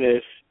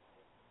bitterness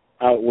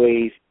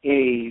outweighs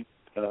any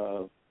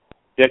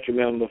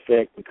detrimental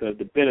effect, because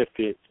the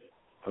benefits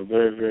are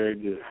very, very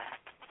good.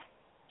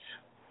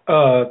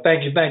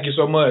 Thank you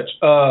so much.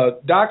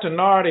 Dr.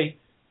 Nartey,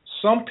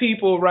 some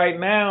people right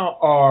now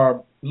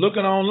are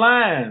looking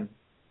online,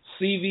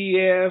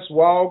 CVS,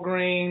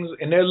 Walgreens,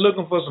 and they're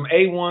looking for some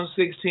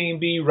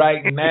A116B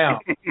right now.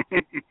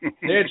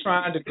 They're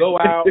trying to go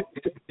out,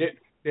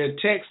 they're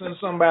texting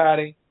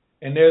somebody,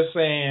 and they're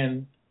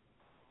saying,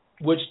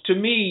 which to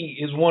me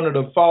is one of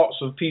the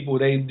faults of people.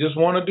 They just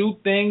want to do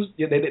things.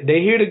 They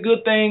hear the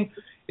good thing.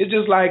 It's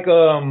just like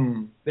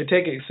they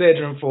take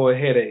Excedrin for a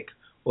headache.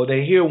 Or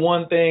they hear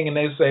one thing and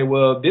they say,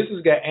 well, this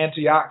has got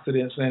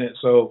antioxidants in it,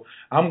 so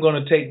I'm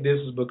going to take this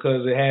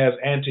because it has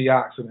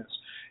antioxidants.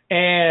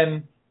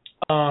 And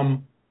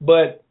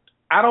but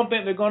I don't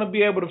think they're going to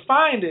be able to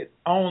find it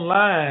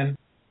online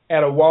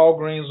at a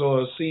Walgreens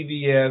or a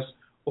CVS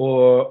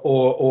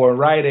or a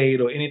Rite Aid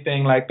or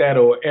anything like that,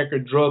 or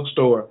Eckerd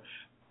drugstore.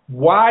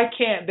 Why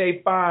can't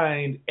they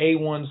find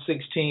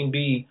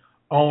A116B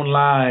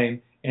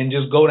online and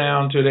just go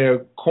down to their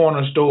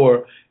corner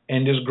store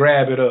and just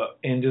grab it up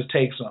and just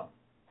take some?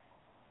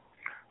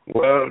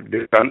 Well,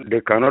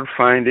 they cannot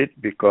find it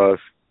because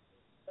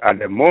at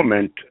the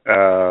moment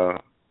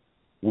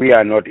we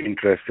are not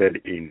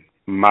interested in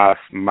mass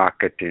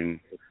marketing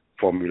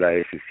Formula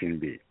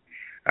A16B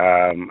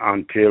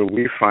until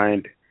we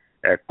find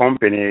a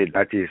company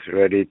that is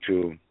ready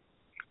to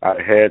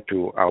adhere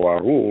to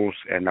our rules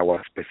and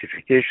our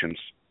specifications.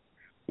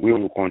 We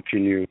will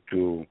continue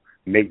to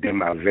make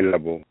them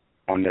available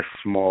on a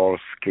small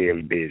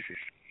scale basis.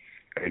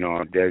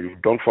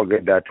 Don't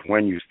forget that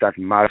when you start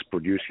mass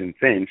producing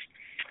things,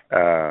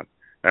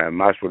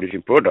 mass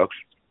producing products,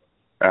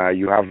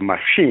 you have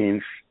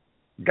machines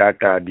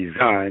that are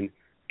designed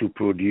to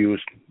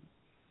produce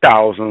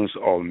thousands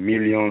or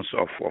millions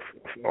of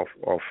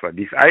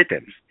these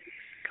items.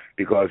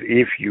 Because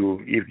if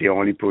they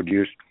only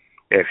produce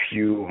a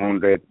few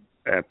hundred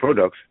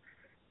products,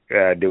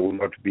 they will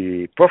not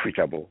be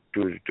profitable.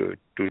 It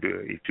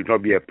will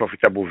not be a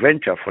profitable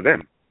venture for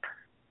them.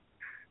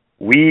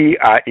 We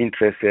are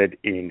interested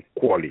in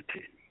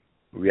quality.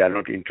 We are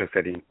not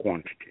interested in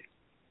quantity.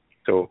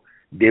 So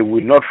they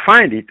will not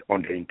find it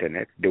on the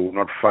internet. They will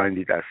not find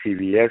it at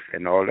CVS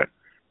and all that,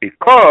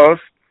 because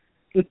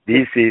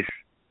this is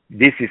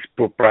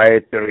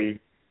proprietary.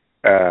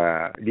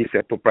 This is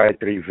a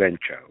proprietary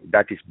venture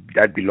that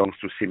belongs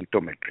to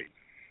Symptometry.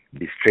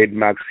 This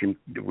trademark,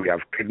 we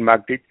have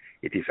trademarked it.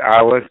 It is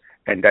ours,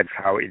 and that's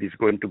how it is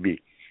going to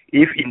be.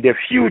 If in the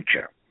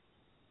future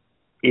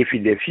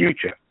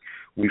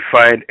we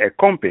find a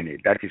company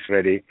that is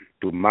ready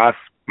to mass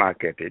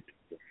market it,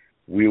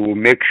 we will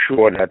make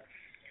sure that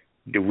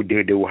they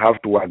will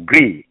have to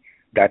agree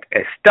that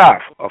a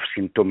staff of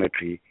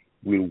Symptometry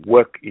will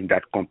work in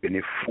that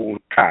company full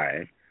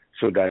time,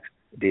 so that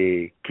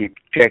they keep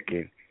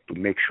checking to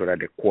make sure that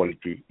the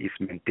quality is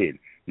maintained.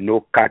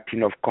 No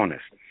cutting of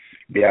corners.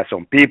 There are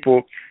some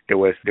people. There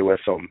were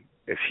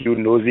a few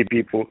nosy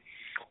people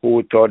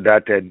who thought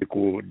that they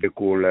could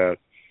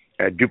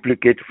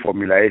duplicate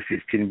Formula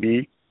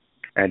A16B,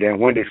 and then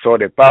when they saw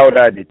the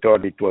powder, they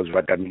thought it was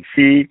vitamin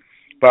C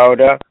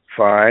powder.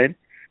 Fine,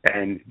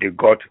 and they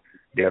got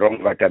the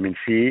wrong vitamin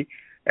C,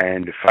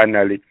 and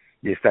finally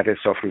they started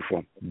suffering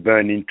from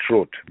burning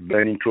throat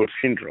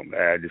syndrome.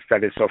 They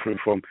started suffering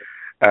from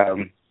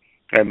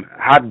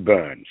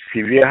heartburn,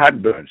 severe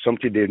heartburn,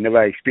 something they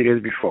never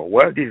experienced before.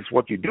 Well, this is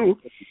what you do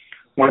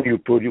when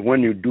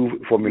you do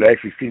Formula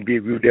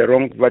A16B with the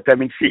wrong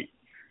vitamin C.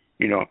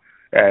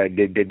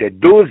 The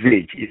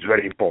dosage is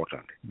very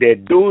important. The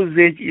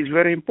dosage is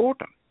very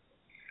important.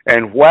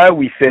 And why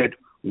we said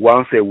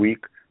once a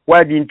week,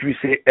 why didn't we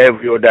say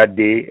every other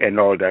day and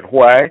all that?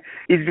 Why?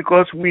 It's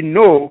because we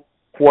know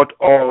what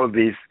all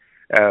this,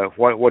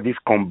 what these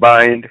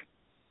combined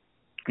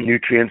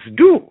nutrients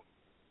do.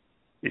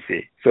 You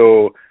see,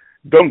 so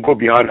don't go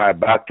behind our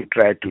back to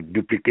try to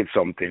duplicate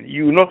something.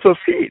 You will not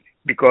succeed,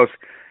 because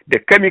the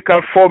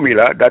chemical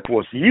formula that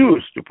was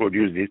used to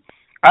produce this,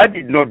 I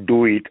did not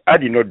do it. I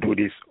did not do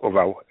this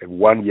over a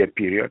 1 year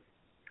period.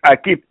 I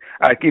keep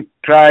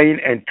trying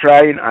and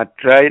trying and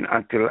trying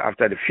until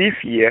after the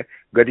 5th year,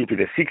 getting to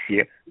the 6th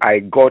year,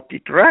 I got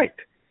it right.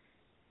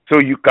 So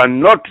you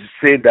cannot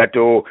say that,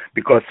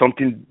 because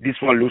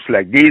this one looks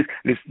like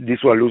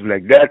this one looks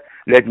like that,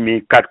 let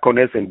me cut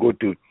corners and go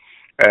to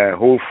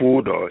Whole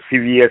Food or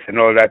CVS and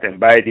all that and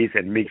buy this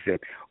and mix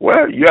it.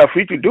 Well, you are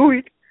free to do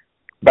it,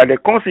 but the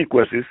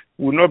consequences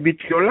will not be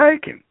to your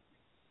liking.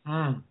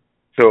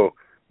 So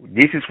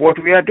this is what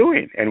we are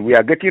doing, and we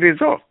are getting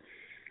results.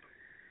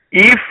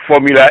 If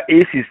Formula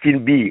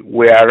A16B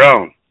were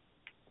around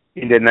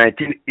in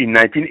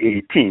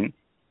 1918,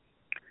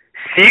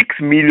 6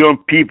 million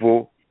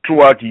people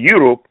throughout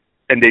Europe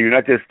and the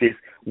United States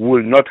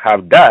will not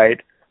have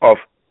died of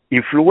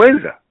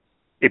influenza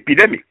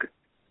epidemic.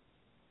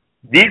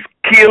 This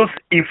kills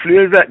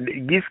influenza.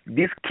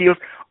 This kills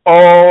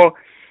all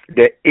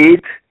the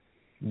 8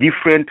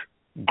 different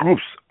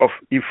groups of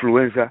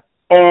influenza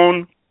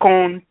on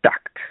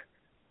contact.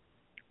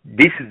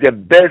 This is the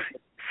best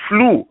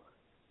flu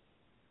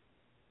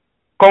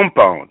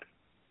compound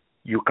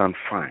you can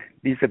find.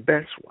 This is the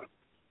best one,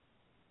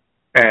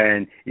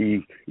 and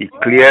it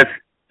clears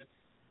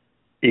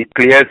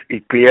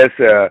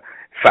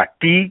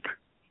fatigue.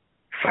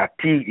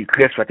 It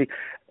clears fatigue.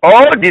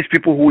 All these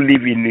people who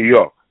live in New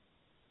York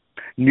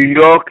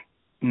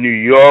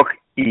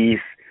is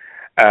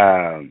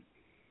a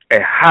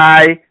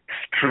high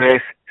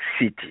stress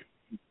city,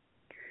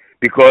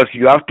 because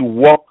you have to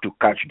walk to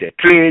catch the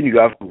train, you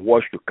have to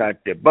watch to catch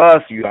the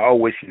bus, you are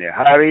always in a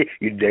hurry,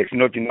 there's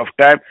not enough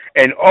time,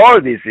 and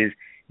all this is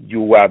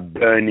you are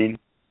burning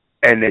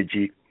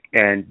energy,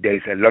 and there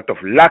is a lot of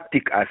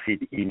lactic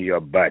acid in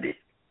your body.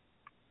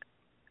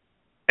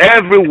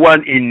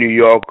 Everyone in New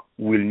York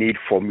will need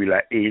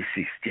Formula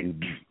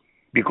A16B,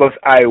 because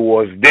I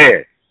was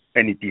there,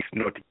 and it is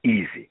not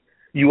easy.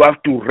 You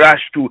have to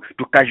rush to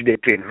catch the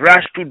train,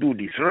 rush to do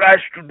this,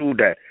 rush to do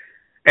that,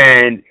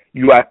 and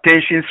your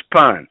attention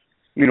span,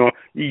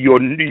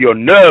 your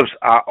nerves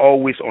are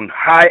always on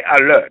high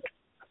alert.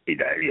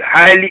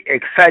 highly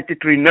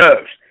excitatory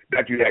nerves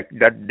that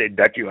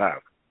you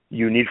have.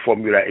 You need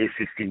formula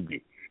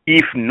A16B.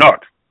 If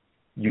not,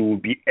 you will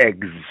be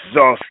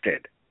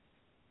exhausted.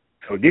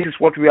 So this is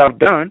what we have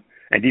done,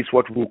 and this is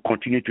what we will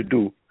continue to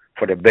do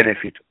for the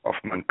benefit of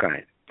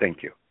mankind.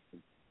 Thank you.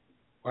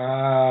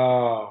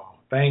 Wow.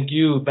 Thank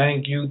you,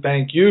 thank you,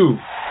 thank you.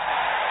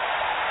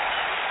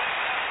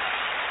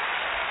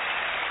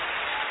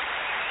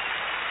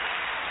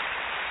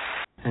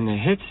 And the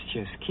hits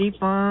just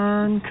keep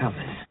on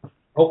coming.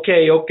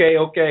 Okay.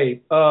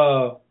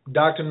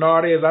 Dr.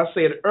 Nartey, as I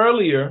said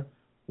earlier,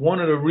 one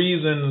of the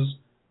reasons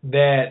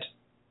that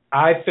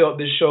I felt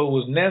this show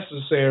was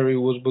necessary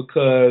was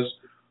because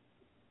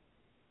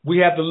we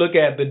have to look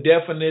at the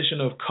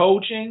definition of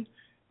coaching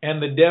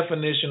and the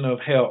definition of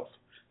health.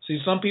 See,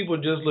 some people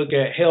just look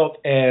at health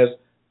as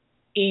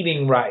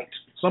eating right.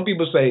 Some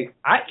people say,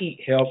 I eat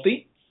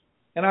healthy.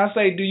 And I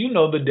say, do you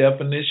know the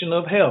definition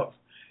of health?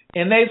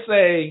 And they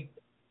say,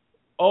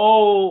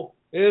 oh,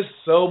 there's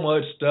so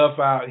much stuff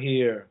out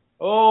here.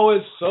 Oh,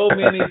 it's so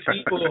many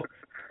people.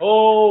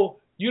 Oh,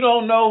 you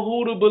don't know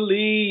who to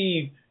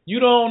believe. You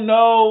don't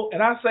know.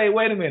 And I say,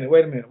 wait a minute.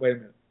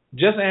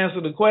 Just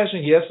answer the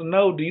question, yes or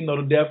no. Do you know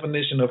the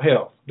definition of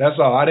health? That's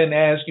all. I didn't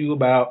ask you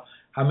about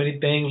how many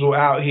things were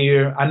out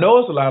here. I know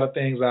it's a lot of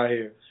things out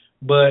here.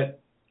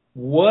 But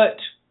what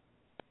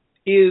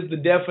is the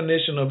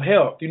definition of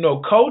health? You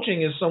know,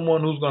 coaching is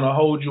someone who's going to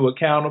hold you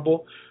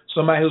accountable,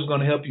 somebody who's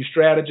going to help you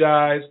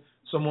strategize,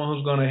 someone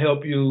who's going to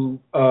help you,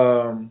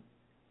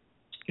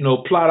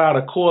 plot out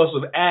a course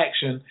of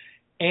action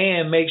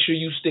and make sure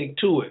you stick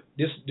to it.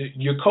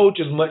 Your coach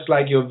is much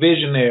like your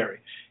visionary.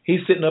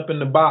 He's sitting up in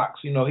the box.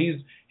 You know,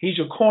 he's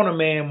your corner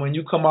man when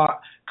you come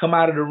out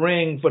of the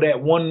ring for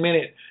that 1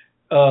 minute.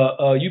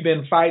 You've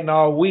been fighting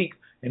all week,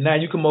 and now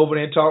you come over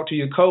there and talk to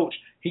your coach.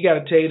 He got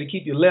to tell you to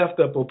keep your left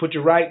up or put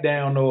your right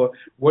down or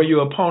where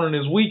your opponent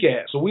is weak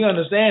at. So we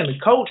understand the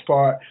coach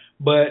part,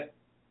 but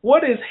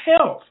what is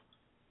health?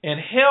 And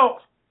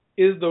health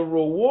is the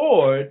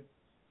reward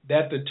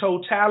that the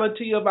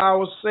totality of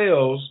our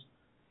cells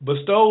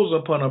bestows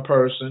upon a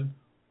person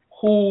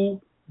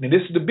who, and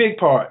this is the big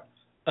part,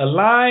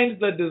 aligns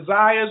the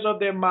desires of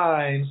their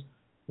minds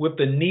with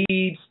the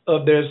needs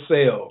of their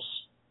cells.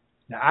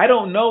 Now, I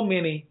don't know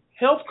many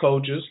health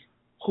coaches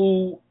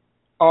who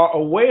are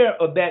aware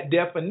of that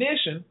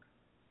definition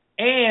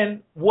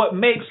and what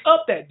makes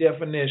up that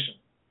definition.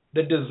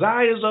 The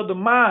desires of the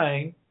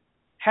mind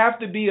have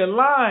to be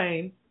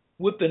aligned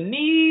with the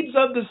needs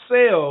of the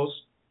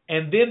cells,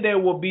 and then there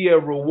will be a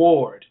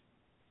reward.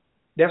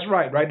 That's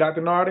right,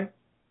 Dr. Nartey?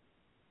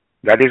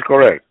 That is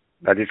correct.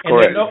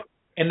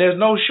 And there's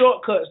no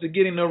shortcuts to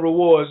getting the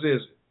rewards,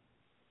 is it?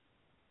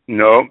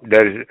 No,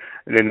 there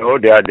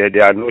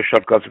are no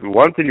shortcuts.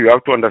 One thing you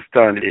have to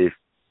understand is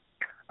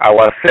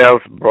our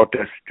cells brought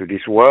us to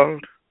this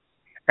world,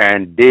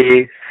 and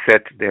they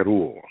set the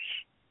rules.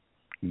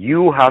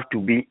 You have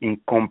to be in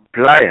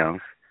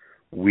compliance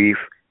with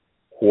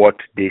what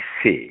they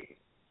say.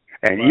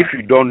 And right. If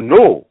you don't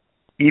know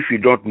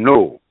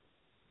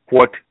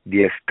what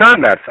their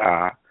standards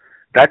are,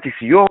 that is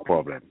your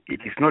problem.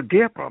 It is not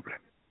their problem.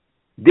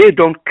 They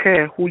don't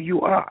care who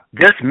you are.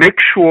 Just make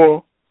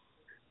sure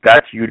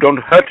that you don't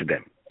hurt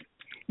them.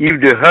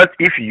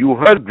 If you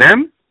hurt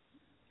them,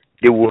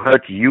 they will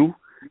hurt you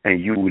and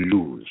you will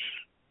lose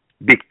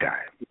big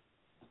time.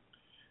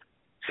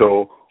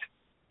 So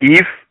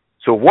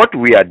what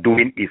we are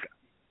doing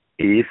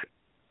is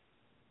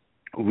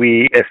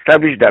we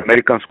established the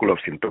American School of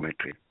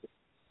Symptometry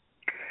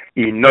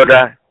in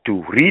order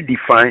to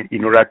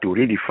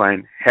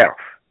redefine health.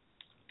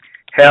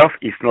 Health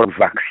is not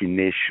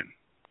vaccination.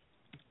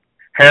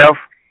 Health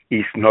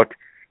is not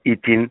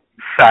eating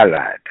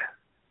salad.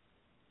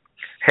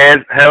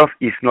 Health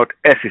is not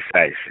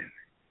exercising.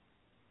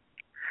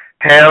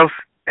 Health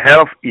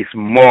is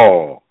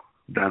more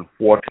than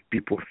what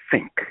people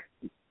think.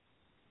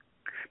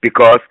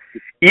 Because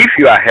if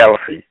you are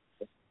healthy,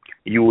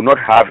 you will not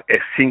have a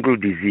single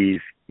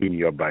disease in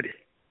your body.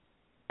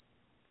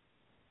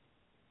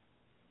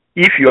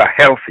 If you are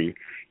healthy,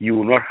 you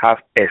will not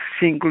have a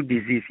single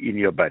disease in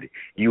your body.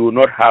 You will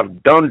not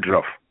have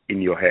dandruff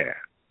in your hair.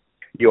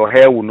 Your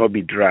hair will not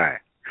be dry.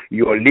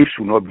 Your lips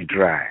will not be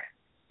dry.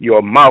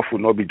 Your mouth will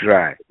not be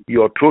dry.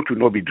 Your throat will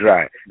not be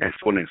dry, and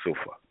so on and so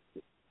forth.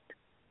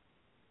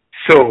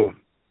 So,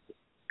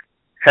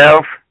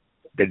 health,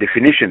 the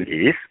definition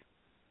is,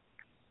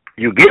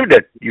 you gave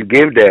the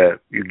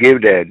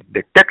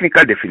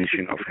technical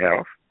definition of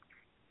health,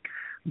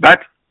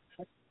 but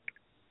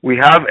we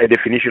have a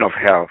definition of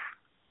health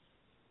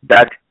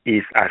that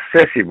is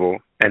accessible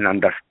and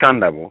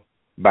understandable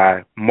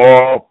by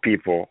more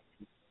people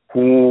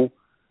who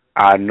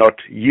are not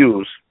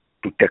used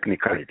to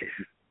technicalities.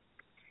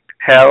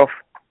 Health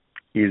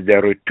is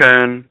the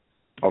return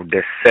of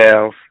the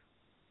cells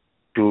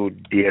to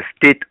the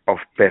state of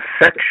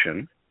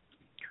perfection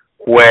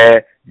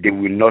where they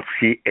will not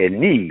see a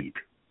need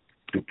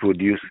to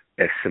produce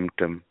a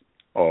symptom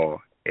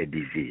or a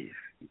disease.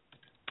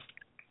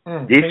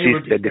 This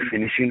is the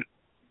definition.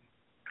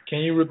 Can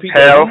you repeat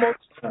health, that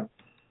one more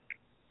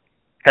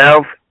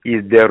Health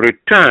is the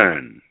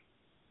return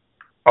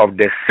of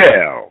the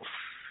cells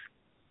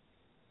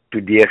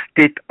to the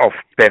state of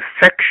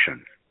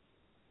perfection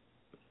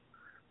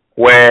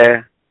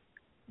where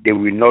they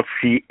will not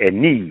see a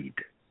need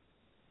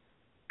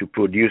to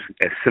produce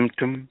a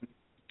symptom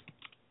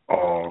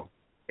or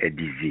a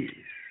disease.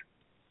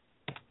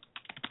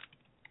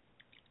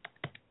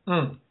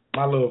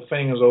 My little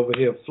fingers over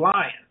here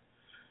flying.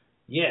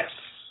 Yes.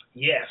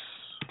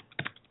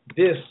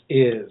 This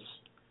is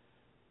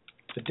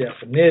the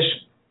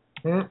definition.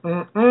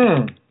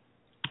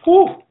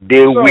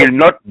 They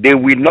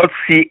will not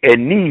see a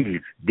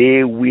need.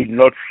 They will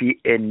not see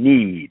a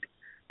need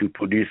to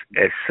produce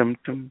a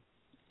symptom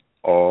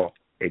or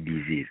a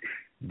disease.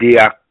 They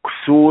are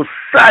so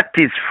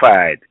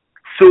satisfied,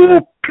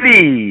 so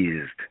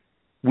pleased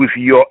with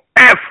your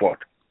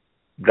effort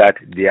that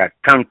they are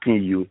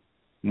thanking you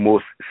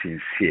most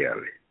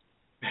sincerely.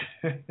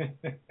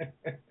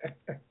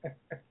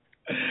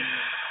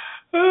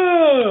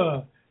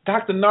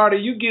 Dr.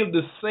 Nartey, you give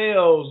the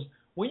cells,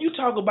 when you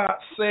talk about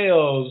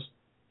cells,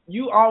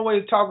 you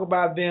always talk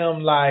about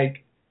them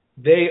like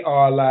they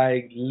are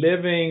like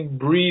living,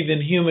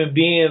 breathing human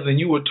beings, and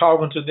you were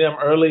talking to them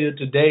earlier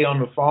today on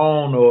the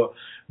phone, or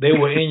they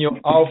were in your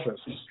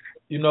office,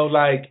 you know,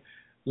 like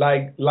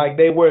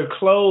they wear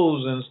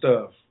clothes and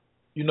stuff.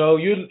 You know,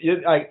 you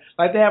like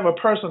they have a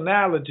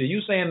personality.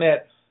 You saying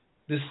that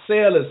the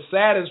cell is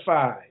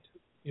satisfied,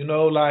 you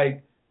know,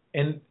 like,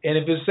 and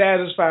if it's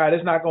satisfied,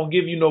 it's not gonna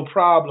give you no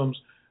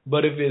problems.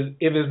 But if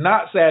it's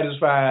not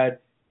satisfied,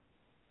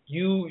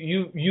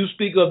 you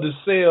speak of the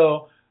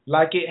cell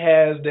like it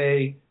has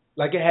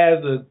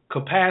the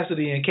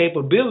capacity and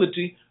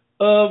capability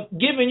of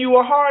giving you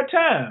a hard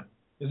time.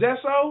 Is that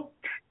so?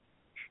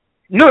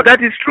 No,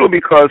 that is true,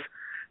 because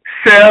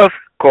cells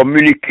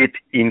communicate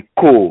in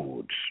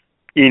codes,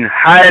 in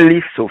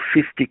highly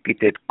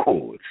sophisticated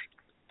codes.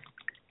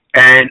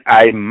 And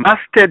I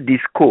mastered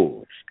these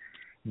codes.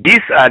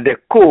 These are the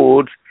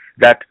codes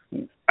that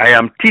I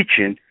am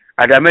teaching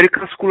at the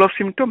American School of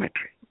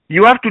Symptometry.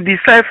 You have to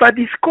decipher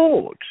these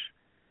codes.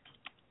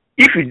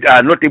 If you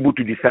are not able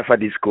to decipher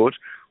these codes,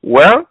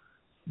 well,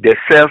 the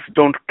cells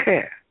don't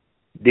care.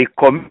 They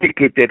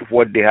communicated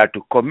what they had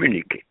to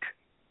communicate.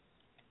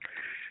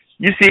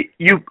 You see,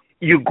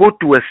 you go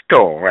to a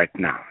store right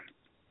now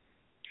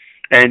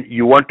and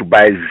you want to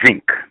buy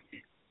zinc.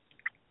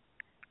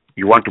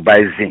 You want to buy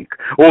zinc.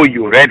 Oh,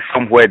 you read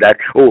somewhere that,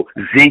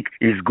 zinc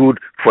is good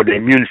for the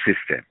immune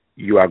system.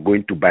 You are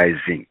going to buy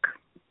zinc.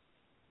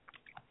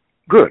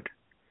 Good.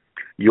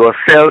 Your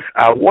cells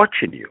are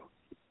watching you.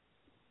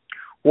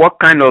 What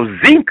kind of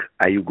zinc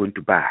are you going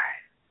to buy?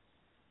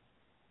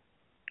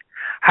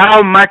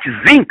 How much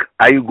zinc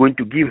are you going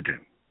to give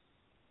them?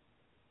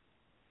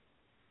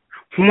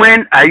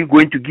 When are you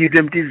going to give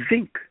them this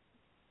zinc?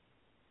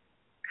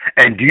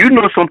 And do you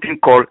know something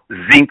called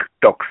zinc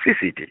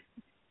toxicity?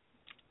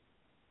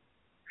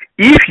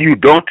 If you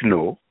don't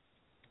know,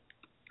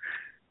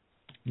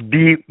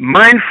 be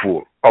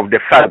mindful of the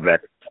fact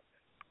that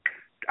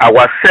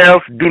our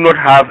cells do not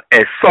have a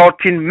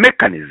sorting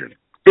mechanism.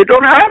 They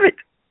don't have it.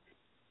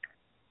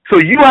 So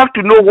you have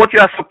to know what you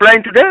are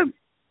supplying to them.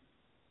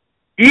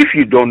 If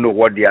you don't know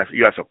what you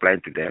are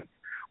supplying to them,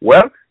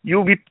 well,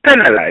 you'll be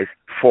penalized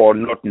for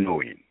not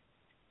knowing.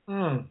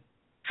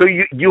 So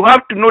you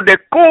have to know the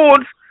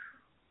codes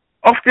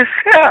of the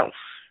cells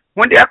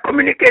when they are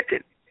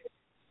communicating.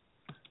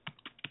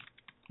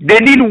 They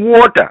need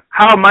water.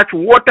 How much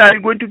water are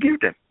you going to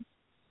give them?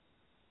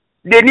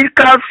 They need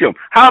calcium.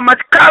 How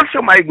much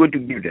calcium are you going to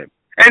give them?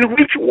 And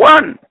which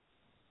one?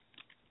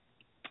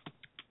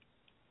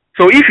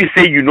 So if you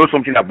say you know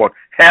something about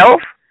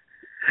health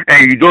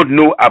and you don't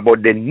know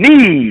about the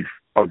needs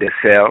of the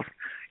cells,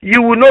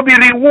 you will not be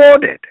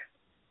rewarded.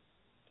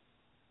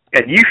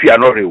 And if you are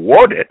not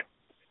rewarded,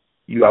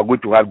 you are going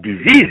to have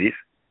diseases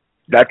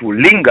that will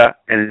linger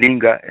and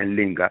linger and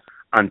linger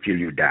until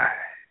you die.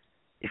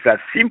 It's as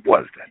simple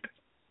as that.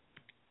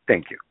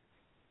 Thank you.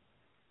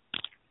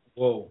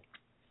 Whoa.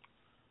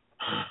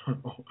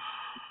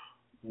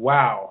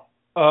 Wow.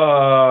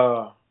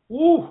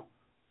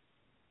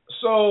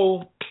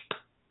 So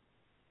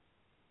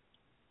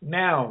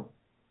now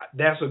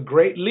that's a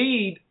great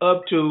lead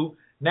up to,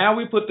 now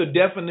we put the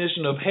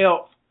definition of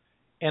health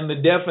and the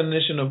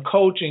definition of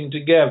coaching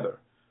together.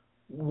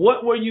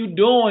 What were you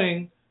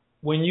doing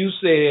when you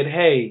said,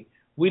 hey,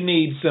 we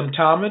need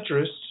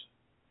symptometrists,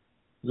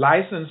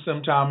 licensed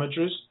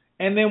symptometrists,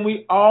 and then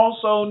we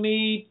also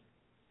need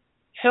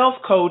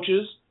health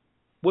coaches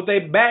with a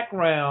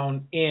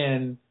background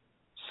in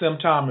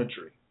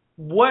symptometry?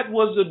 What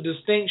was the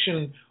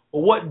distinction,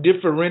 or what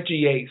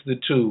differentiates the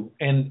two?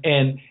 And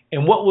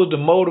what was the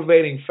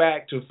motivating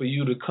factor for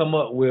you to come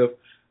up with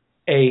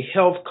a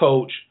health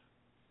coach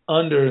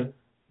under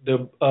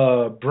the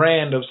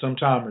brand of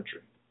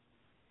symptometry?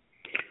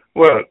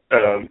 Well,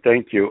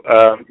 thank you.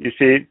 You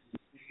see,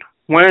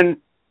 when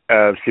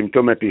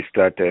symptometry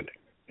started,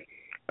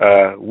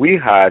 we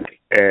had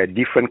a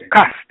different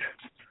cast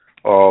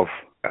of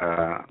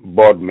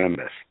board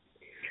members.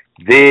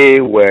 They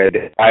were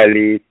the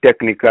highly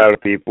technical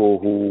people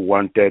who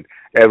wanted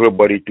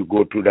everybody to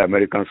go through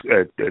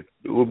the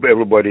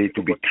everybody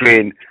to be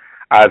trained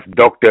as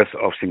doctors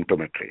of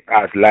symptometry,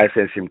 as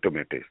licensed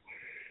symptometrists.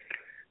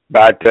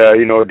 But,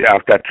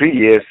 after 3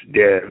 years,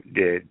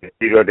 the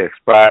period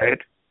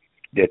expired,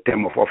 the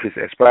term of office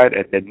expired,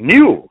 and the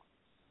new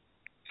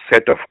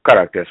set of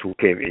characters who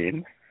came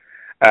in,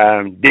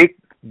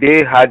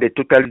 they had a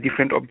totally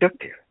different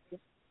objective.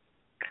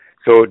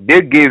 So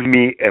they gave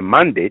me a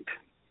mandate,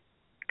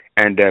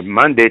 and the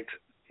mandate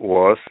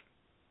was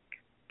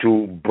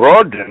to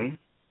broaden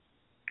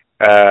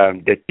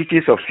the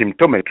teachings of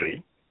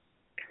symptometry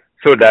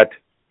so that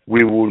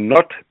we will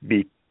not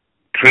be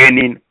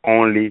training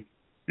only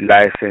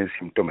licensed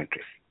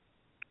symptometrists.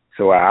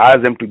 So I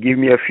asked them to give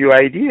me a few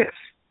ideas,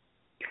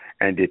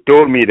 and they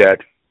told me that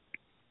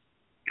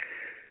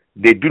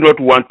they do not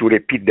want to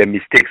repeat the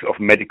mistakes of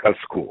medical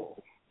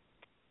school,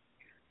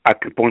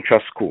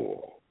 acupuncture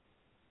school,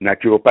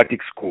 naturopathic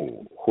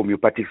school,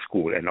 homeopathic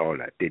school, and all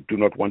that. They do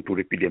not want to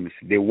repeat them.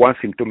 They want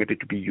symptometry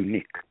to be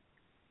unique.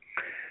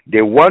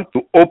 They want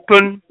to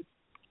open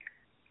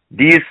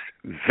these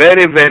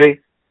very,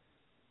 very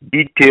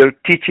detailed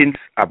teachings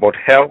about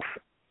health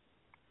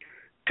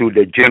to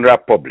the general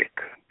public.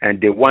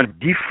 And they want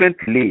different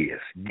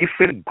layers,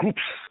 different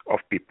groups of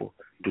people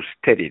to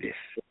study this.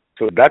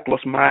 So that was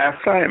my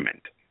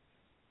assignment.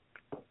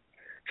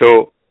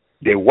 So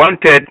they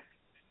wanted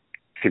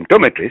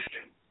symptometrists.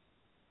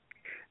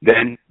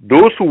 Then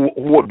those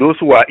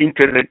who are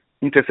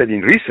interested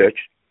in research,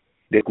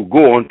 they could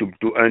go on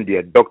to earn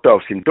their Doctor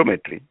of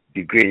Symptometry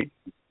degree.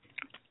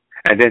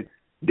 And then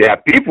there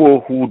are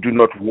people who do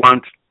not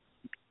want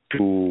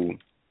to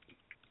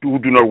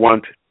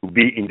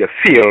be in the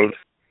field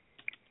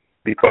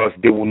because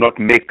they will not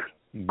make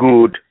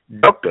good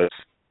doctors.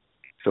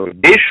 So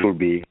they should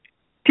be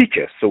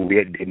teachers. So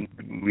we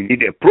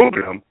need a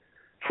program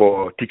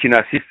for teaching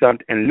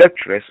assistants and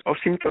lecturers of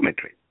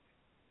symptometry.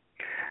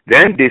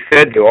 Then they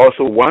said they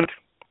also want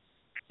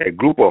a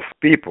group of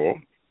people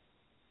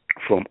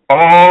from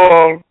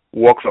all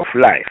walks of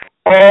life.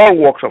 All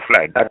walks of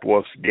life, that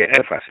was their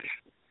emphasis,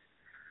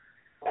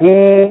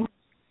 who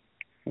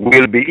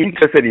will be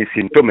interested in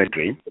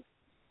symptometry,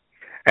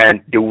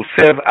 and they will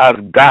serve as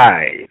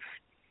guides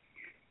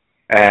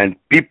and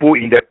people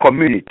in the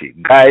community,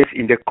 guys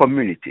in the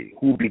community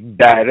who will be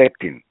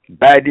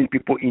guiding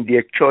people in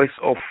their choice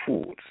of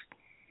foods,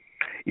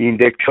 in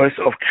their choice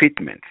of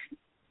treatments.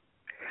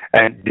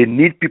 And they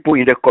need people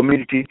in the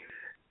community,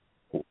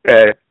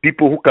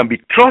 people who can be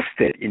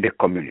trusted in the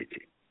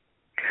community.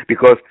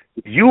 Because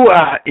you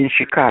are in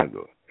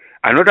Chicago,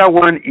 another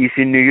one is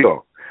in New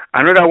York,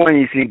 another one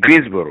is in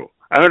Greensboro,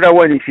 another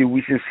one is in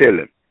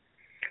Winston-Salem.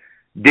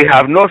 They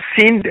have not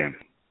seen them,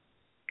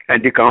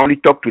 and they can only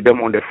talk to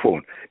them on the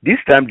phone. This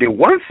time they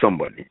want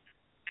somebody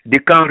they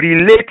can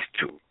relate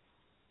to,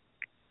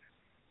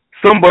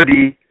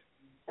 somebody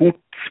who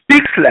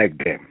speaks like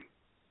them,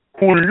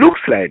 who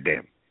looks like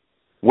them,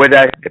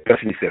 whether the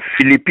person is a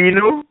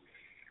Filipino,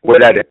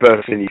 whether the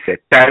person is a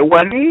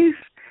Taiwanese,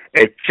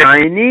 a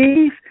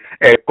Chinese,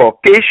 a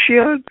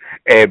Caucasian,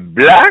 a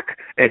black,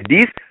 and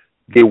this,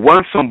 they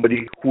want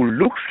somebody who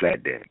looks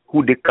like them,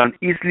 who they can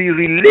easily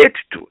relate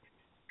to,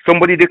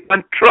 somebody they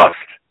can trust.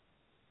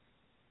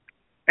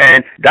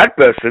 And that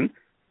person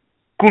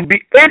could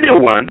be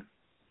anyone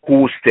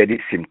who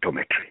studies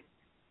symptometry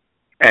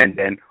and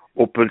then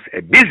opens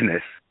a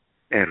business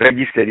and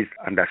registers it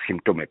under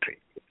symptometry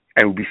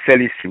and will be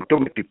selling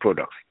symptometry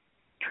products.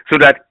 So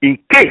that in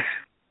case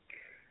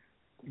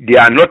they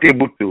are not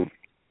able to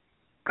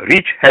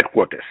reach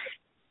headquarters,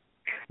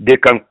 they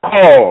can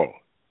call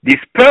this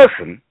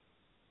person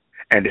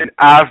and then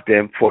ask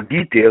them for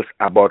details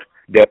about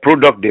their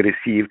product they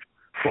received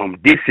from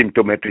this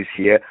symptometrist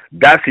here,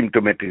 that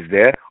symptometrist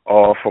there,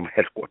 or from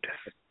headquarters.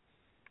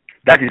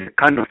 That is the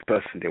kind of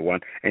person they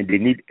want, and they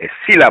need a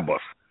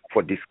syllabus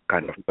for this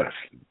kind of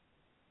person.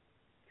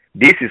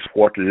 This is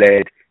what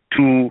led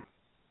to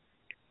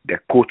the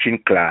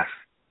coaching class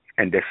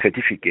and the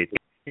certificate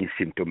in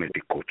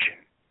symptometry coaching.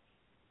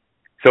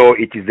 So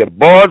it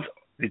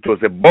was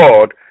the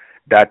board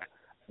that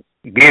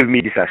gave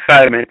me this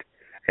assignment,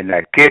 and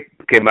I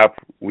came up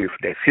with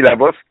the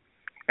syllabus,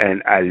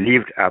 and I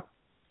lived up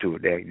to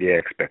their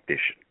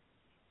expectation.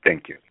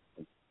 Thank you.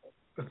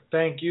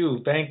 Thank you.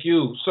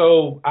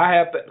 So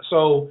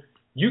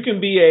you can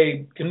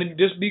be can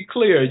just be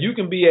clear, you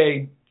can be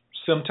a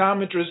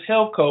symptometrist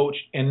health coach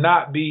and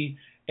not be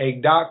a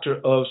doctor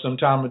of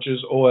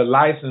symptometrist or a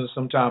licensed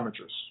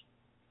symptometrist.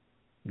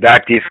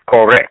 That is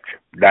correct.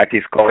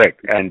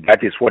 And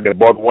that is what the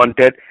board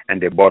wanted,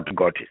 and the board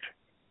got it.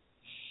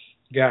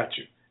 Got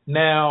you.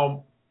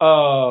 Now,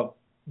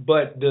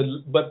 but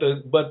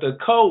the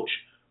coach,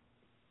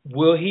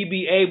 will he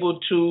be able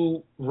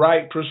to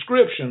write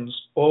prescriptions,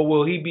 or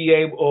will he be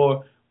able,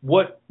 or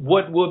what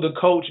will the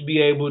coach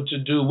be able to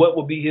do? What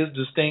will be his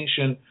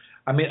distinction?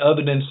 I mean,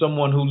 other than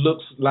someone who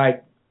looks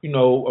like,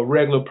 a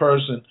regular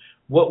person,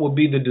 what will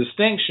be the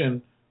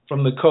distinction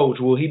from the coach?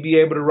 Will he be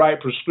able to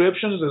write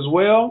prescriptions as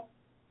well?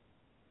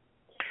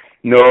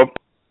 No,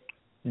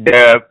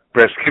 the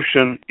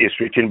prescription is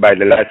written by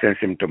the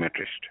licensed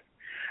symptometrist.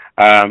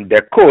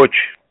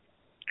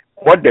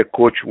 What the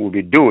coach will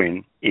be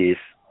doing is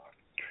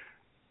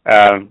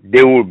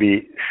they will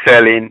be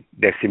selling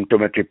the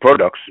symptometry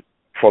products,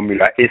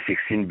 Formula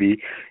A16B.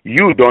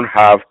 You don't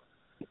have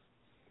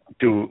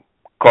to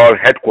call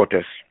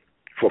headquarters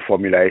for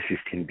Formula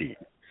A16B.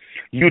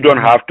 You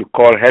don't have to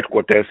call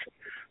headquarters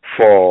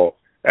for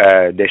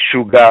the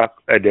sugar,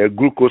 the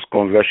glucose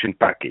conversion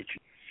package.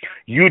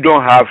 You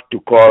don't have to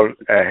call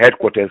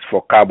headquarters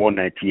for carbon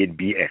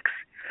 98BX.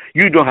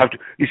 You don't have to.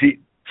 You see,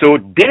 so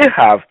they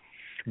have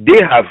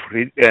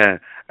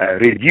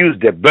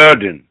reduced the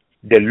burden,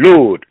 the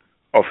load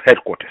of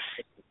headquarters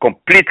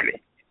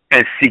completely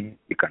and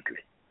significantly.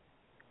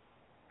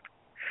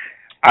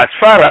 As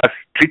far as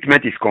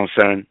treatment is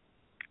concerned,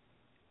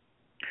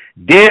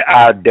 they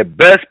are the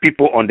best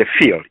people on the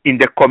field, in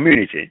the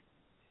community,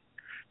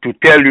 to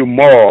tell you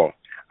more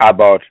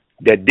about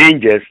the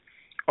dangers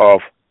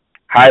of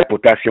high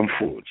potassium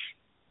foods,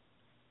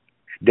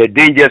 the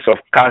dangers of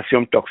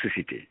calcium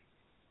toxicity,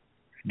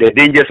 the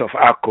dangers of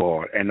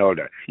alcohol and all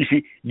that. You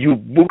see, you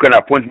book an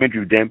appointment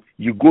with them,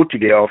 you go to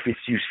their office,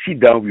 you sit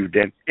down with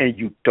them, and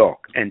you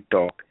talk and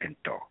talk and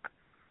talk.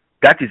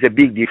 That is a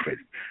big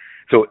difference.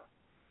 So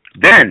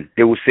then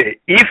they will say,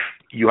 if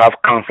you have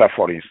cancer,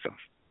 for instance,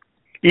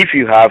 if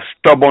you have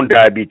stubborn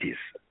diabetes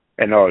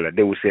and all that,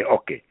 they will say,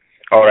 okay,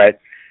 all right,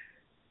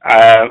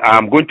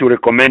 I'm going to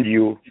recommend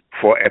you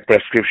for a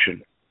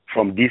prescription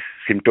from this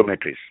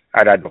symptometrist,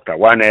 either Dr.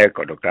 Wanek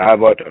or Dr.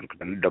 Abbott or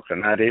Dr.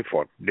 Nartey,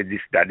 for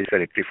this are the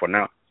three for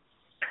now.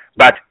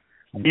 But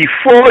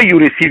before you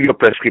receive your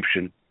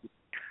prescription,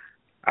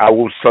 I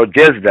would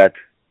suggest that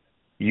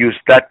you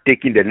start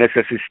taking the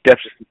necessary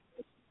steps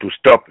to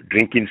stop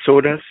drinking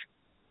sodas,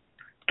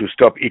 to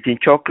stop eating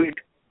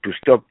chocolate, to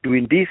stop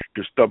doing this,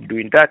 to stop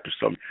doing that, to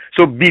stop.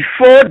 So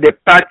before the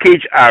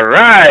package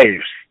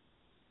arrives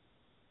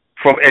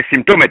from a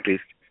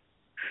symptometrist,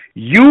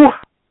 your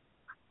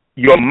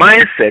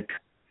mindset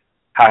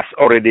has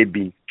already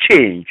been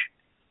changed,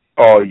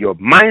 or your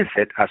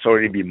mindset has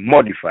already been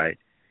modified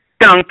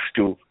thanks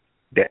to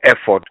the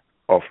effort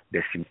of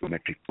the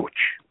symptometric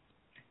coach.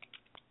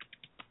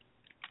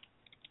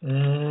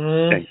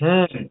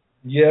 Mm-hmm.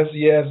 Yes.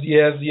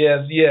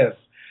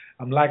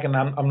 I'm liking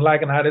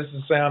how this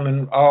is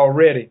sounding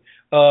already.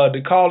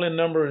 The call-in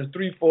number is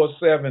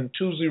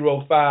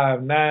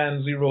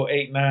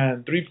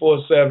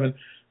 347-205-9089.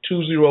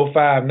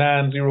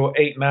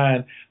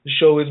 347-205-9089. The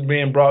show is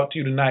being brought to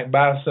you tonight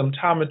by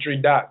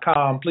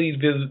symptometry.com. Please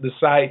visit the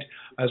site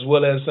as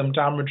well as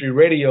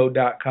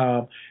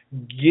symptometryradio.com.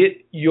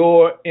 Get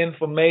your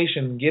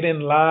information. Get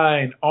in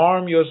line.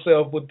 Arm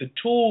yourself with the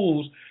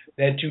tools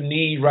that you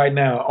need right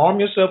now. Arm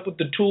yourself with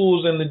the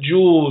tools and the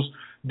jewels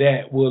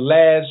that will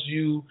last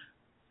you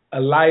a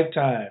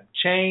lifetime.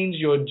 Change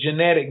your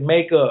genetic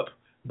makeup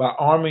by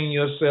arming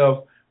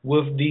yourself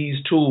with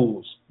these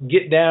tools.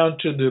 Get down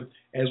to the,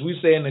 as we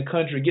say in the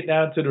country, get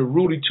down to the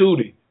rooty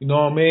tooty. You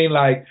know what I mean?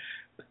 Like,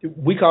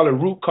 we call it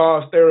root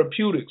cause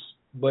therapeutics,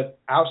 but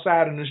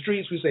outside in the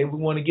streets we say we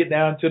want to get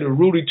down to the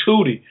rooty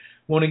tooty.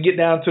 We want to get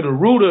down to the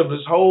root of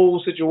this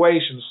whole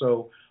situation.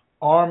 So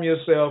arm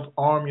yourself,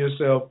 arm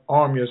yourself,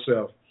 arm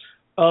yourself.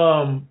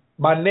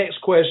 My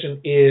next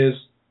question is,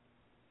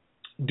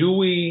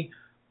 maybe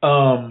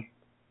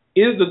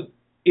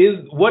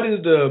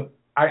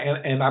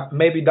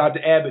Dr.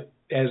 Abbott,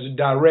 as the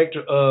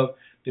director of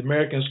the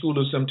American School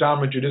of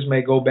Symptometry, this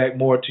may go back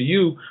more to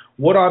you.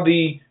 What are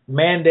the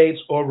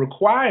mandates or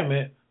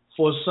requirement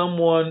for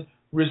someone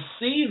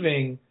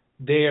receiving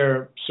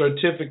their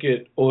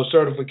certificate or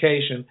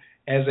certification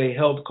as a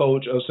health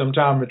coach of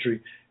symptometry?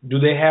 Do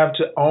they have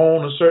to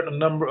own a certain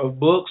number of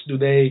books? Do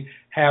they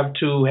have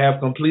to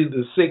have completed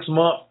the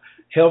 6-month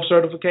health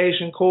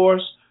certification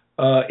course?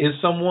 Is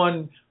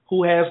someone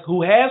who has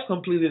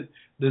completed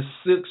the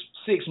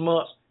 6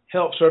 months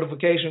health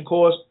certification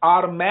course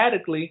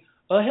automatically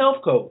a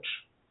health coach?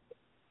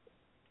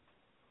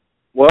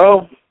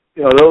 Well,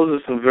 those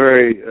are some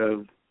very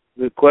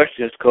good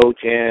questions,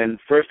 Coach. And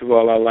first of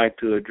all, I'd like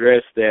to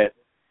address that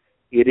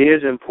it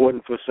is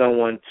important for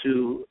someone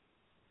to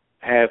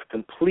have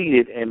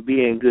completed and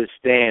be in good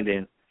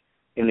standing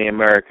in the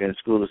American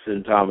School of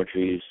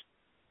Symptometry's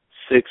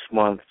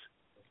 6-month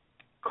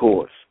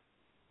course.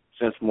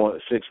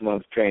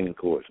 6-month training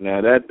course.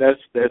 Now that's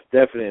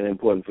definitely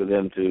important for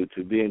them to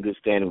be in good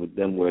standing with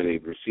them, where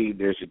they've received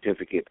their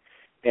certificate,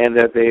 and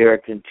that they are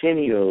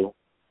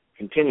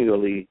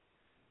continually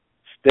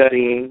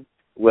studying,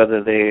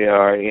 whether they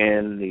are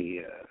in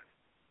the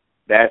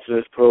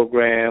bachelor's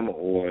program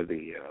or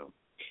the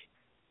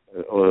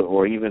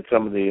or even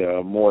some of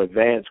the more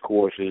advanced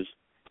courses.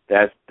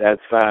 That's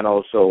fine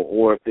also.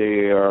 Or if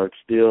they are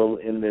still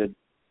in the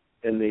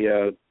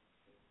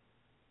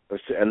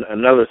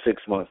another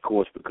 6-month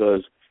course,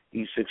 because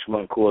each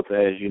 6-month course,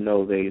 as you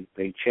know, they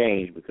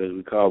change because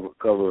we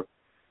cover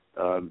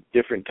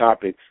different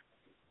topics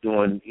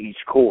during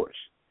each course.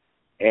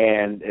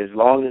 And as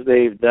long as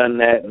they've done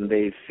that and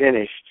they've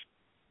finished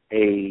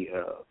a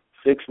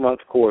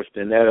 6-month course,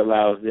 then that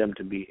allows them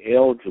to be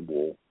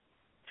eligible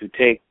to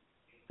take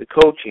the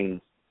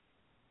coaching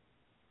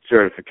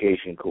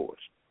certification course,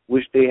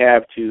 which they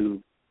have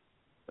to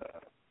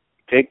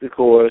take the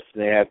course,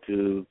 they have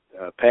to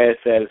pass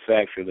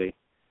satisfactorily,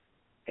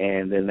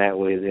 and then that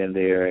way then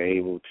they are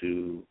able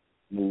to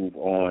move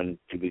on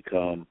to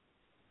become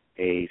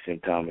a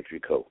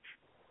symptometry coach.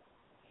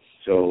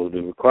 So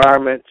the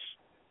requirements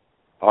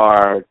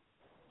are,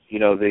 you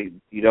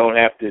don't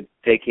have to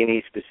take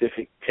any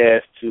specific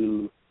test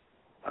to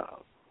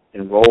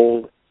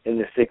enroll in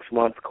the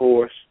 6-month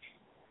course,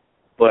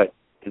 but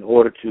in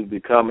order to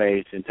become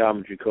a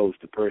symptometry coach,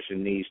 the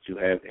person needs to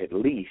have at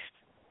least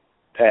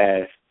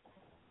passed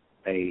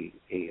a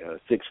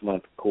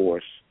 6-month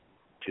course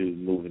to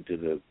move into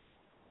the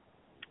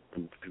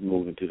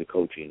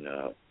coaching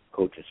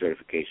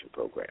certification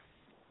program.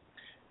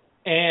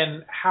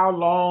 And how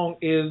long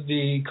is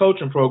the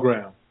coaching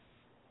program?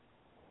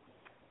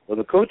 Well,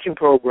 the coaching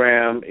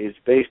program is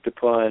based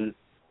upon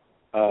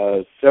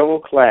several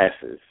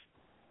classes,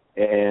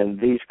 and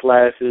these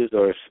classes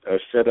are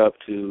set up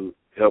to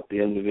help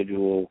the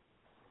individual,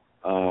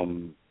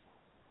 find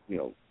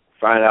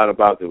out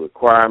about the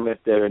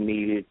requirements that are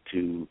needed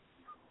to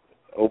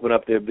open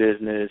up their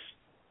business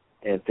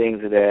and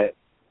things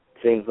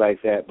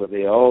like that. But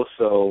they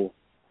also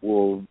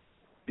will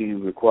be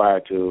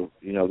required to,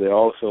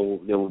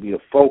 there will be a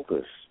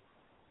focus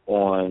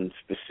on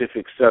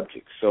specific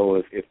subjects. So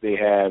if they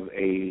have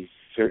a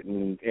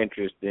certain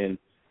interest in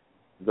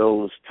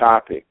those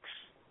topics,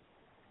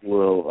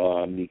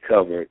 will be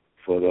covered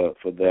for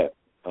that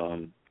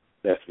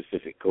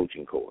specific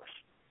coaching course.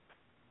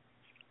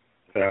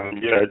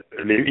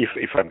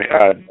 If I may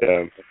add,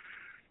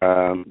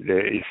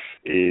 there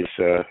is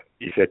a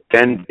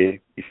 10-day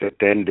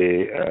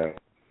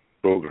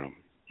program.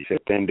 It's a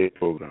 10-day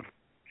program.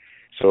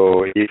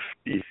 So if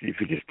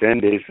it is 10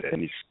 days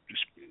and it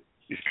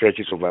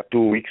stretches over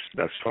 2 weeks,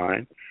 that's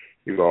fine.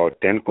 If you are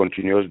 10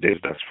 continuous days,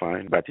 that's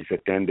fine. But it's a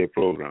 10-day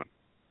program.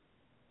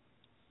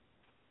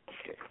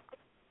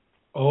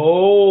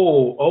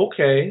 Oh,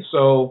 okay.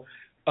 So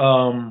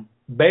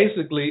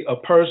basically, a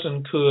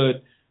person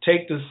could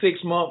take the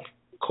 6-month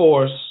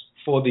course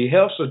for the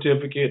health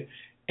certificate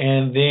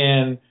and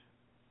then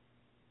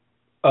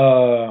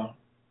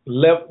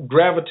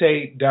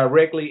gravitate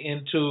directly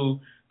into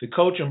the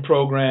coaching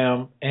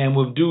program, and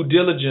with due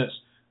diligence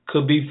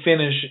could be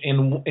finished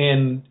in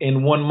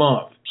 1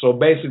 month. So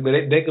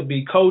basically, they could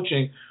be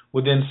coaching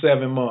within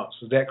 7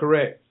 months. Is that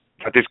correct?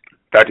 That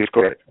is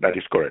correct. That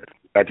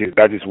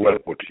is well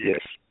put.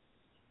 Yes.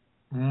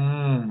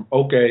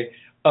 Okay.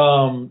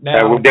 Now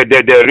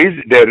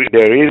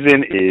the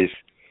reason is,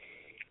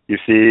 you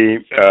see,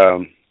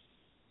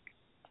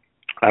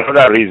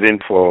 another reason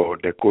for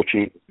the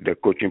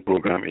coaching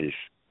program is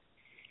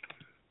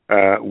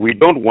we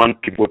don't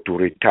want people to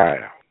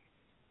retire.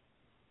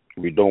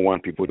 We don't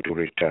want people to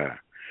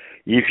retire.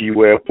 If you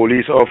were a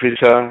police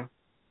officer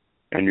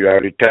and you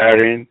are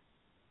retiring,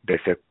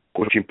 there's a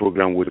coaching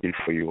program waiting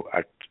for you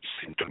at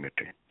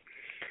Symptometry.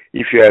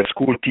 If you are a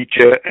school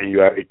teacher and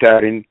you are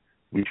retiring,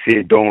 we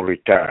say don't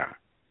retire.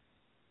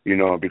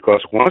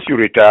 Because once you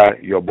retire,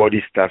 your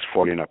body starts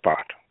falling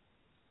apart.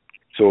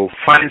 So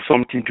find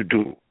something to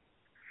do.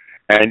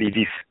 And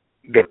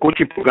the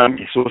coaching program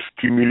is so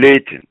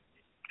stimulating,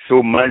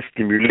 so mind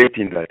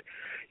stimulating that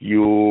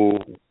you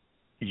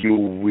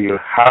will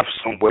have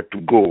somewhere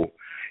to go.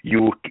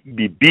 You will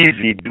be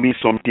busy doing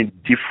something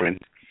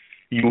different.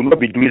 You will not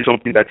be doing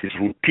something that is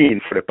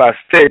routine for the past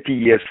 30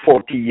 years,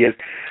 40 years,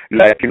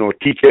 like,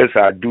 teachers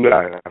are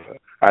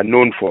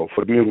known for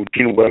doing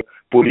routine work.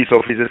 Police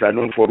officers are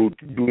known for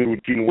doing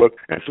routine work,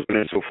 and so on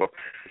and so forth.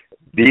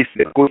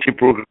 The coaching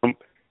program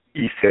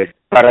is a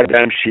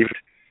paradigm shift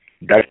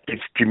that is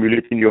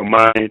stimulating your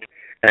mind,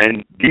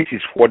 and this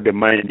is what the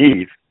mind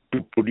needs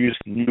to produce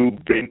new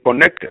brain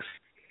connectors.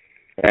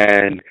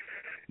 And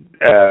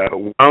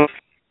once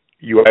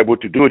you are able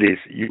to do this,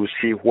 you will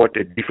see what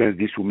a difference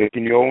this will make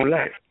in your own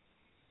life.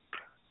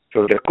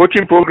 So the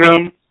coaching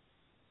program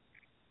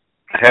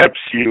helps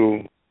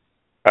you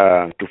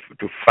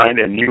to find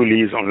a new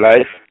lease on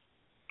life,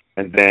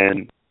 and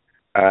then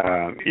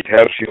it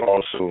helps you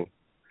also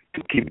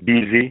to keep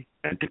busy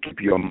and to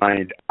keep your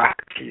mind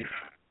active.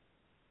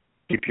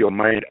 Keep your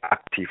mind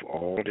active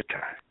all the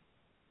time.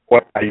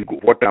 What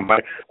am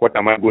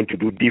I going to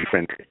do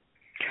differently?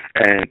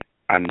 And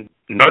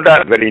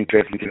another very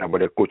interesting thing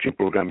about the coaching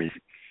program is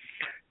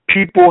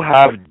people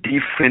have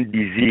different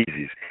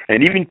diseases,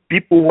 and even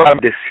people who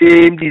have the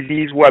same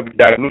disease, who have been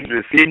diagnosed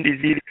with the same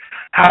disease,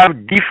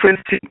 have different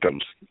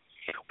symptoms.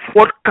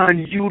 What can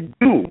you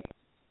do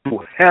to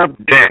help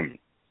them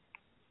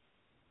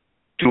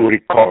to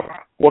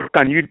recover? What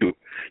can you do?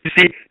 You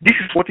see, this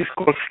is what is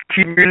called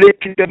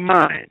stimulating the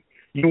mind.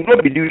 You will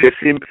not be doing the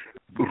same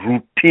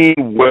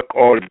routine work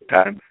all the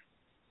time.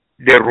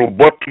 The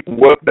robotic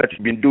work that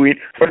you've been doing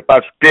for the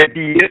past 30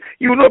 years,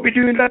 you will not be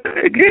doing that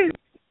again.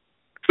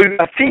 So you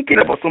are thinking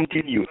about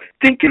something new,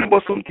 thinking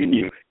about something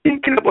new,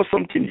 thinking about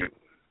something new.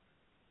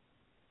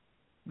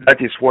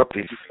 That is what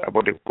is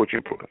about the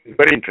coaching program.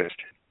 Very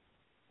interesting.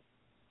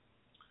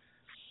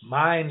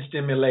 mind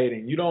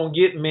stimulating. You don't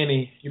get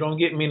many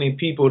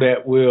people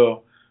that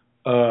will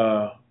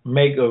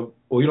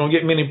you don't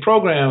get many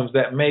programs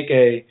that make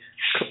a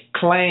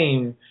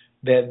claim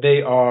that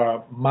they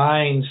are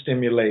mind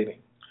stimulating.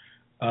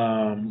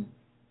 I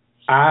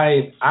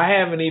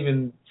haven't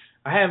even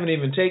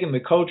taken the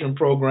coaching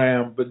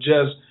program, but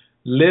just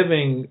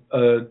living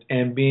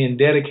and being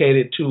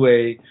dedicated to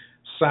a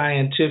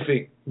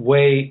scientific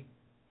way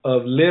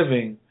of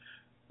living,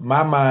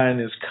 my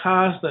mind is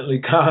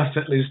constantly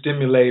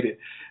stimulated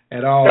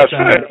at all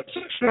times,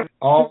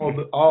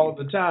 all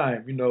the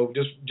time. You know,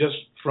 just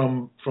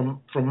from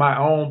my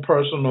own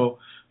personal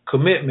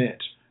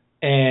commitment,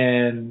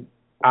 and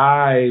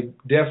I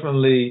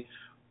definitely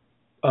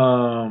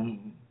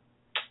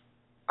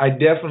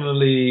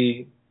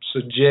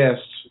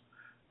suggest,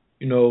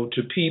 you know,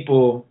 to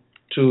people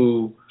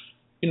to,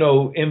 you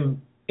know,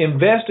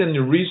 invest in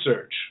the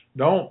research.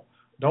 Don't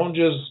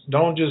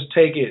just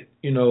take it,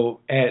 you know,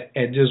 at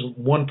just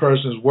one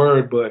person's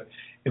word, but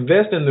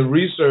invest in the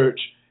research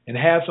and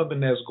have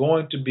something that's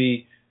going to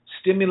be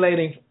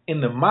stimulating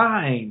in the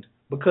mind,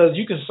 because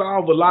you can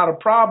solve a lot of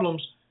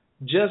problems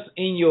just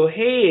in your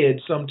head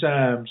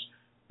sometimes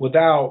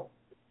without,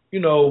 you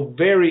know,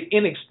 very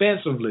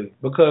inexpensively.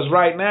 Because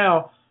right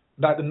now,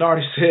 Dr.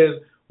 Nartey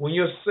says, when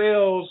your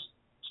cells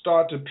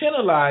start to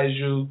penalize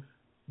you,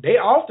 they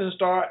often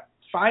start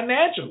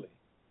financially.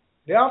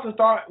 They often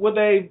start with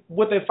a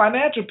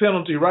financial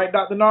penalty, right,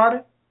 Dr.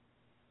 Nartey?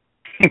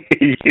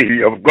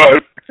 Of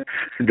course,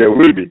 there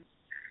will be.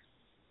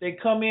 They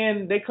come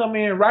in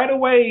right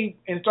away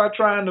and start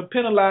trying to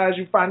penalize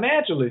you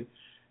financially,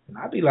 and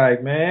I'd be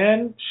like,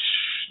 man,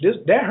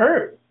 that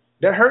hurt.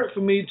 That hurt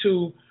for me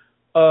to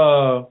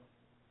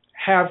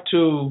have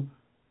to.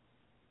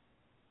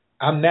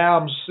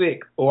 I'm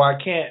sick, or I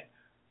can't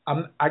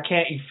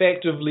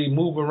effectively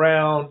move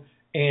around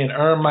and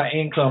earn my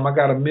income. I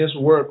got to miss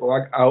work,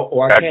 or I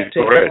can't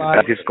take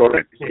that is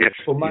correct. Yes.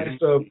 For my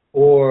stuff,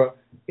 or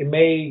it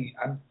may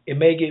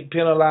get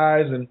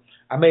penalized, and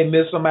I may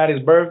miss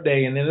somebody's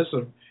birthday, and then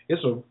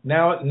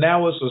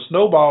now it's a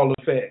snowball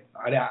effect.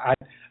 I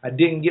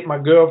didn't get my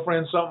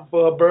girlfriend something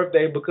for her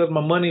birthday because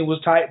my money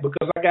was tight,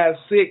 because I got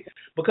sick,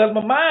 because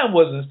my mind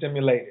wasn't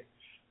stimulated.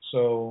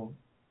 So,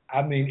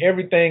 I mean,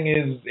 everything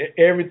is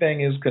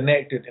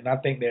connected, and I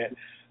think that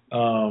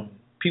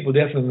people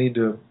definitely need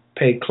to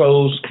pay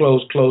close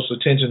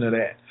attention to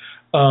that.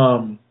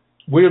 I'm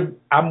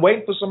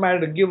waiting for somebody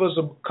to give us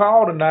a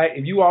call tonight.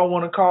 If you all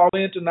want to call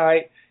in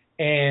tonight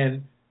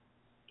and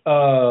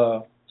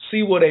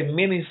see what a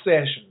mini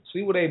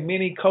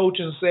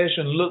coaching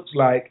session looks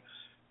like,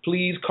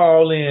 please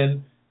call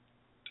in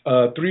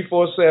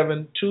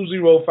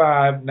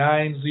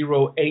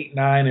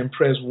 347-205-9089 and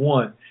press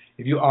 1.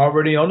 If you're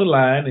already on the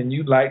line and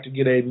you'd like to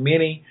get a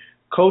mini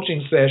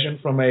coaching session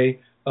from a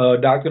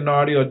Dr.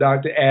 Nartey or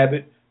Dr.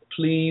 Abbott,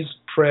 please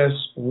press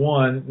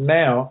 1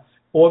 now.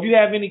 Or if you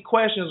have any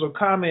questions or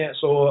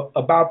comments or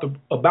about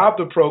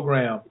the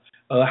program,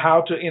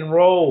 how to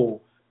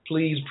enroll,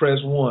 please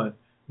press 1.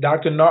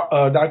 Dr.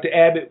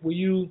 Abbott, will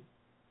you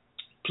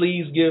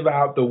please give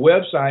out the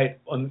website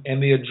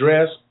and the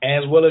address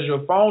as well as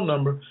your phone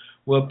number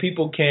where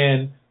people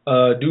can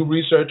do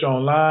research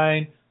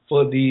online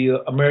for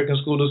the American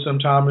School of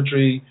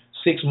Symptometry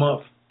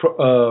 6-month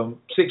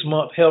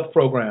health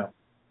program?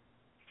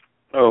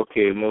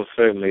 Okay, most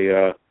certainly.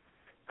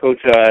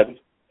 Coach,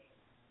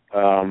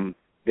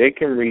 they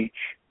can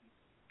reach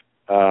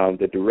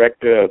the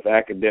Director of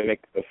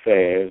Academic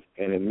Affairs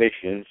and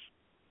Admissions,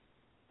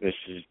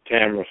 Mrs.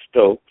 Tamara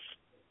Stokes,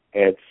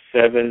 at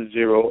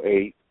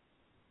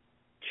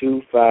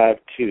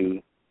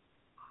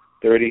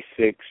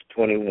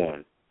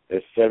 708-252-3621.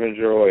 That's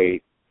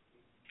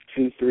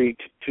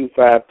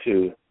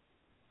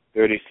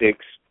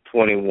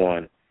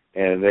 708-252-3621.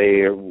 And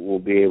they will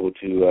be able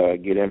to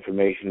get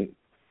information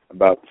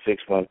about the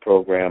 6-month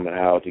program and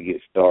how to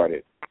get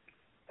started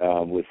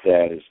with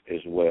that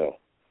as well.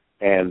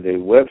 And the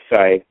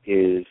website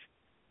is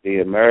the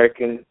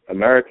American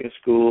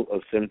School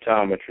of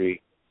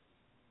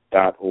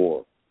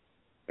Symptometry.org.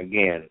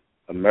 Again,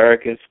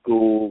 American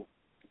School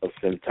of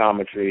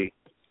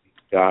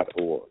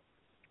Symptometry.org.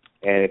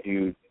 And if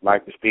you'd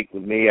like to speak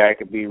with me, I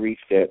could be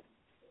reached at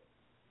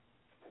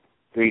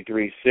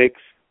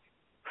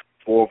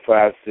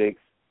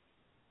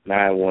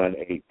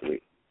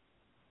 336-456-9183.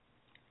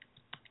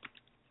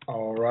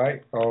 All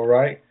right.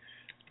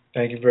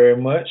 Thank you very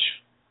much.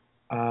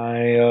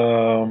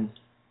 And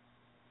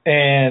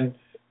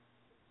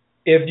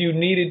if you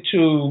needed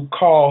to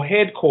call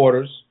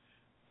headquarters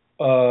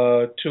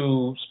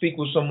to speak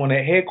with someone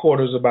at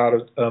headquarters about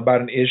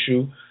an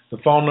issue, the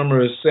phone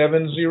number is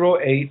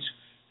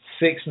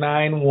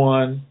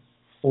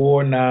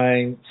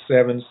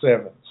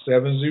 708-691-4977.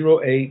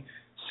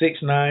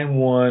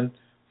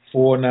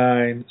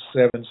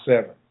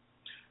 708-691-4977.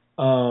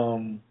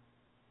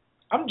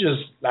 I'm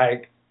just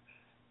like,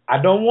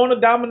 I don't want to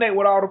dominate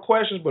with all the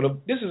questions, but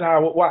this is how I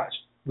would watch.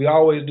 We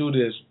always do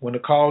this. When the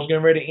call's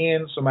getting ready to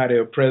end, somebody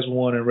will press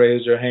 1 and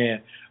raise their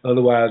hand.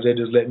 Otherwise, they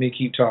just let me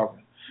keep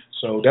talking.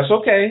 So that's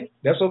okay.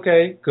 That's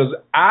okay, because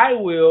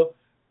I'll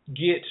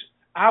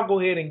go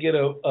ahead and get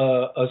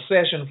a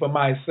session for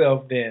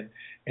myself then,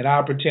 and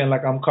I'll pretend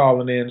like I'm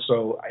calling in.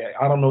 So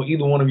I don't know,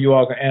 either one of you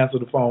all can answer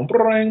the phone.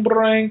 Bring,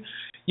 bring.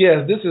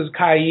 Yes, this is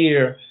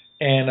Khayr,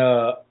 and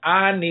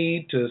I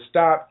need to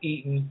stop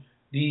eating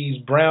these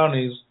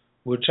brownies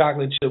with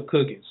chocolate chip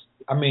cookies.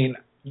 I mean,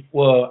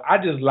 well, I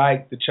just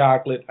like the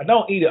chocolate. I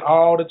don't eat it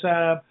all the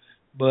time,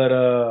 but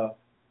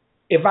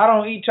if I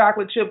don't eat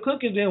chocolate chip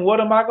cookies, then what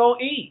am I going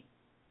to eat?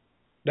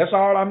 That's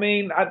all I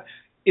mean.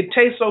 It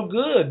tastes so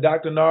good,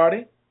 Dr.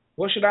 Nartey.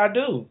 What should I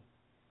do?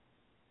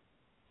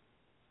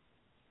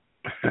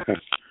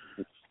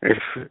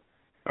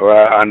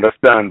 Well, I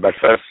understand, but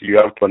first you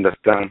have to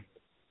understand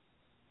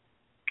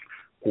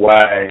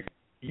why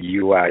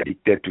you are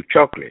addicted to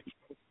chocolate.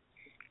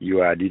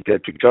 You are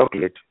addicted to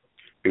chocolate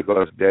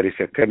because there is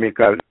a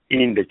chemical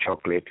in the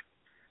chocolate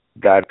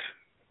that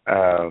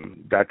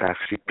has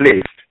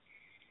replaced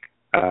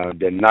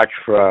the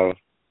natural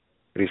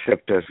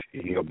receptors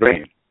in your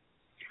brain.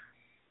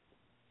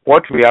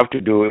 What we have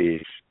to do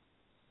is,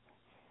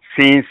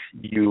 since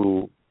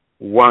you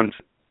want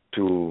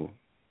to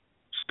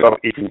stop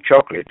eating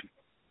chocolate,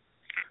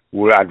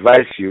 we'll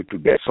advise you to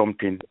get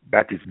something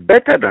that is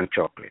better than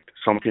chocolate,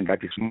 something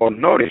that is more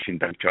nourishing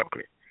than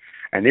chocolate.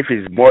 And if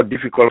it's more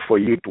difficult for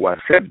you to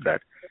accept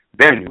that,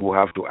 then you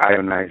have to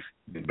ionize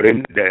the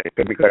brain, the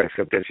chemical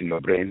receptors in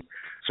your brain,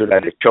 so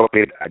that the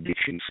chocolate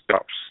addiction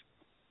stops.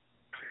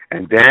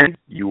 And then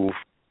you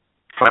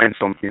find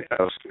something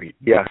else to eat.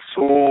 There are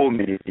so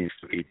many things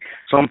to eat.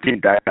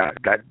 Something that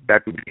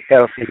will be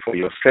healthy for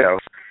your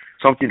cells,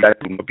 something that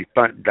will not be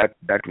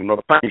that will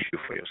not punish you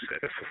for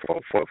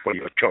yourself, for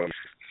your choices.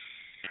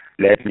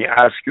 Let me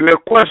ask you a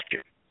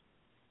question.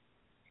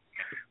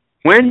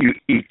 When you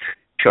eat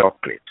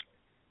chocolate,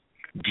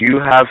 do you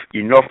have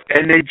enough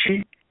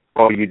energy,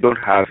 or you don't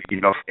have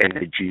enough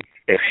energy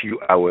a few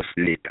hours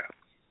later?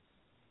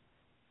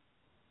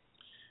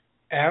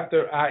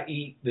 After I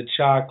eat the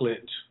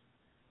chocolate,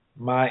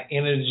 my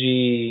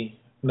energy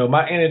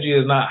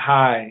is not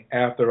high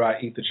after I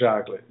eat the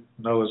chocolate.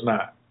 No, it's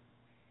not.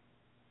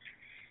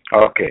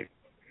 Okay.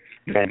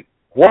 Then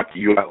what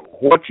you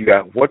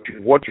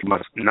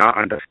must now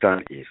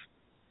understand is,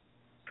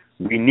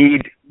 we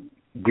need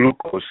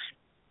glucose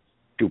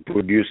to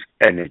produce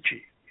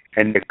energy.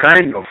 And the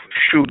kind of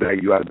sugar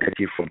you are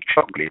getting from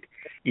chocolate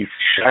is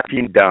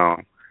shutting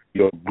down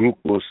your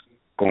glucose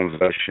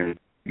conversion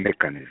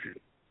mechanism.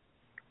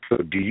 So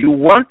do you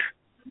want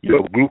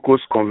your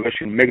glucose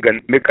conversion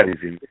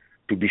mechanism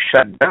to be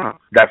shut down?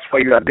 That's why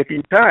you are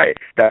getting tired.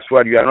 That's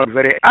why you are not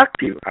very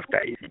active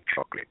after eating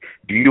chocolate.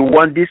 Do you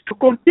want this to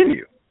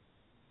continue?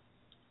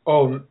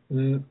 Oh,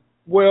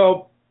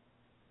 well,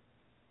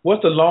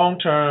 what's the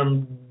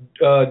long-term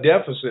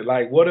deficit?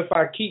 Like, what if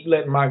I keep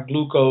letting my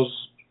glucose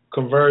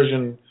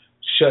conversion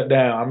shut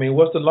down? I mean,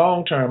 what's the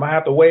long-term? I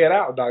have to weigh it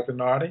out, Dr.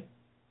 Nartey.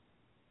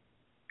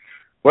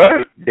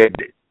 Well,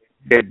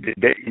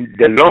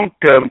 the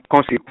long-term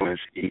consequence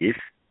is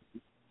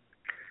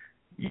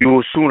you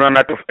will soon run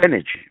out of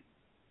energy,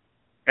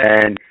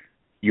 and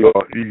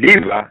your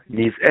liver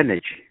needs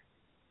energy,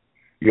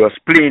 your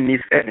spleen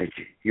needs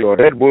energy, your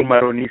red bone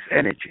marrow needs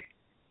energy.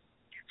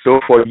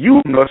 So for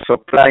you not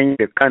supplying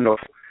the kind of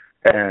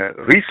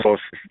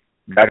resources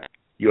that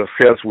your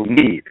cells will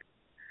need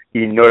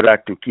in order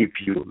to keep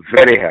you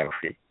very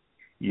healthy,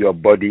 your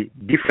body,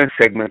 different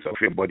segments of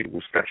your body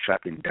will start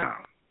shutting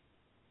down.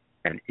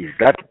 And is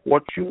that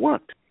what you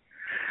want?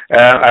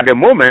 At the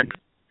moment,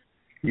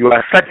 you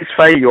are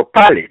satisfying your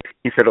palate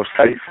instead of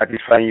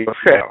satisfying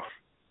yourself.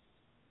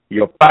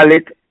 Your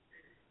palate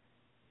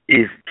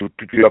is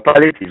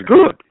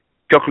good.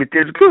 Chocolate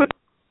is good.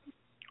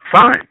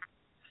 Fine.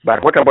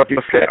 But what about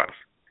your cells?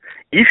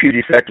 If you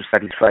decide to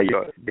satisfy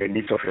the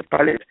needs of your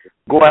palate,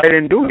 go ahead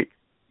and do it.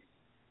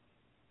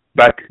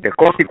 But the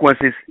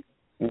consequences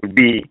will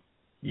be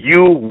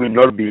you will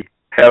not be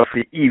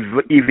healthy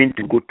even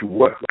to go to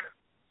work.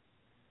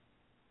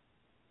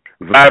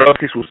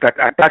 Viruses will start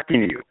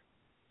attacking you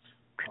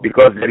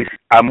because there is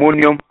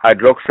ammonium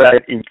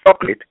hydroxide in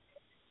chocolate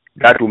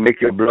that will make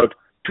your blood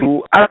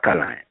too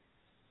alkaline.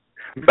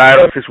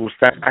 Viruses will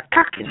start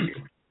attacking you.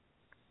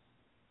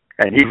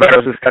 And if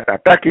viruses start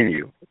attacking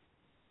you,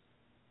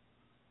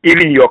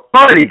 even your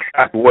colleagues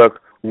at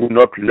work will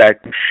not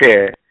like to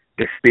share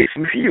the space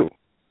with you.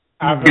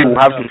 They will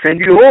have to send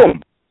you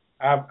home.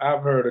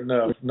 I've heard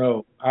enough.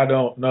 No, I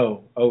don't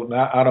know. Oh, no,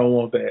 I don't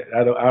want that.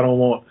 I don't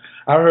want.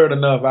 I've heard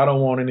enough. I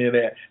don't want any of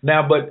that.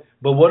 Now, but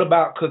what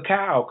about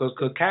cacao? Because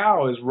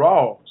cacao is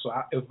raw. So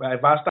if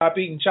I stop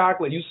eating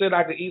chocolate, you said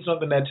I could eat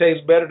something that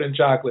tastes better than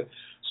chocolate.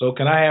 So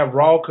can I have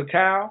raw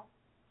cacao?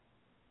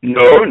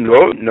 No.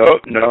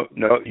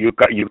 You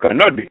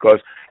cannot, because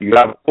you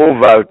have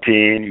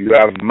Ovaltine, you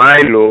have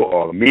Milo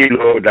or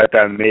Milo that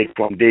are made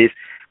from these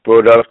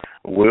products.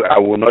 I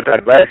will not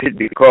advise it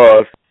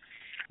because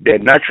the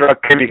natural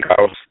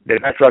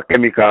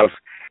chemicals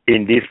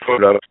in these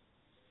products,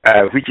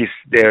 which is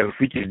the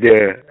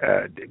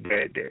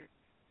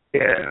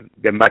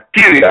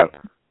material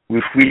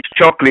with which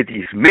chocolate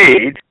is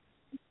made,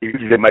 if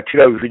the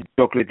material with which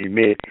chocolate is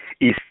made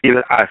is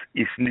still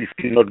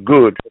not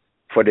good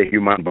for the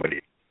human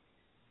body.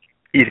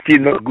 It's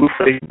still not good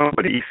for the human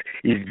body.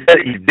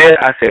 It's there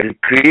as a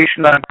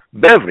recreational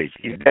beverage.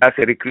 It's there as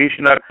a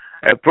recreational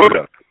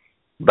product.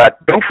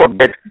 But don't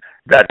forget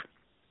that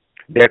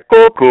the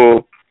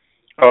cocoa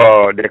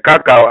or the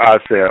cacao,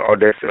 as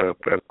others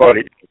call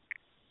it,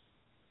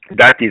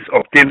 that is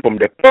obtained from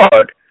the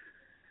pod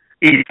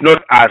is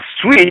not as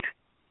sweet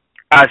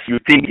as you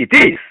think it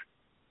is.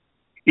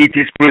 It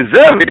is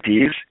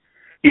preservatives.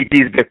 It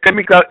is the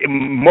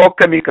more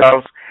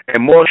chemicals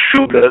and more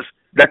sugars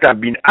that have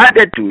been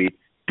added to it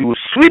to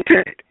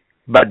sweeten it.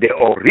 But the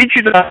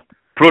original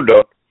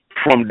product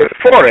from the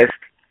forest,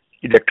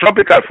 the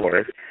tropical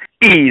forest,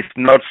 is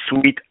not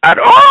sweet at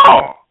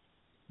all.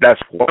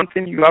 That's one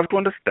thing you have to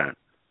understand.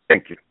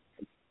 Thank you.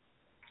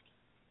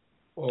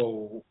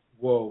 Oh,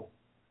 whoa.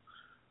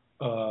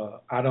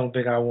 I don't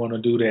think I want to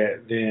do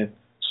that then.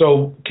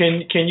 So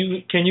can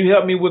you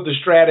help me with the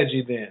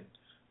strategy then?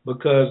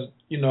 Because,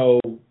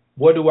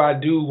 what do I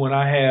do when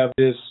I have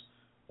this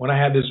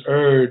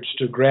urge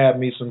to grab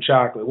me some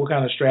chocolate? What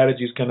kind of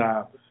strategies can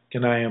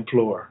I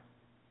employ?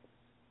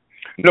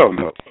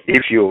 No.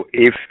 If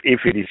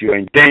it is your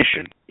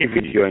intention,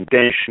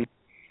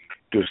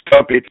 to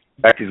stop it,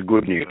 that is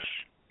good news.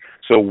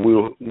 So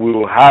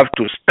we'll have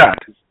to start.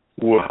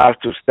 We'll have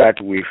to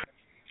start with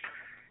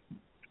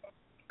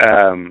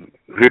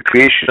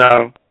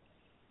recreational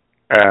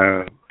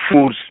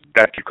foods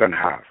that you can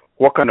have.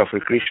 What kind of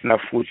recreational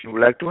foods you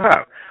would like to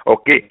have?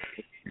 Okay,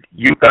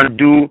 you can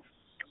do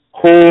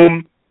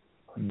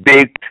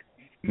home-baked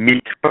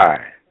meat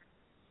pie.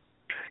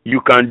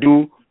 You can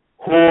do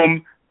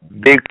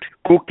home-baked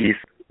cookies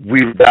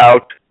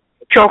without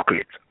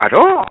chocolate at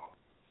all.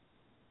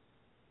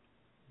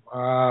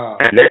 Wow.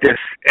 And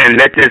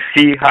let us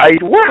see how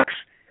it works.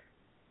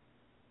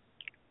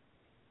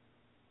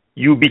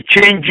 You'll be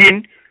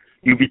changing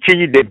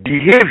the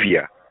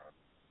behavior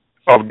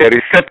of the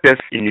receptors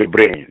in your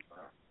brain.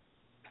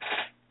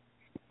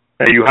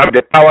 And you have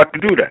the power to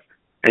do that.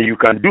 And you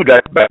can do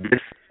that by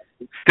just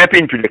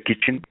stepping into the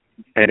kitchen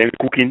and then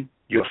cooking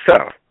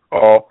yourself,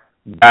 or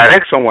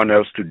direct someone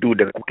else to do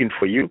the cooking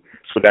for you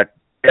so that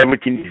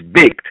everything is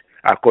baked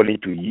according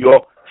to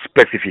your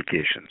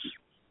specifications.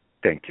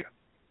 Thank you.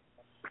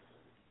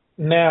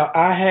 Now,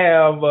 I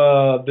have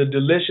the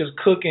Delicious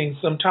Cooking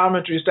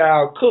Symptometry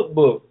Style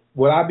cookbook.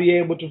 Will I be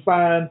able to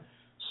find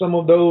some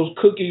of those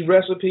cookie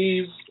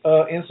recipes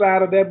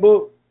inside of that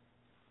book?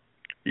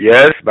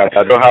 Yes, but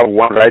I don't have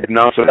one right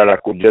now, so that I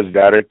could just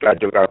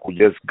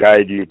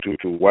guide you to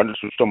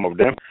some of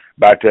them.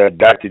 But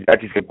that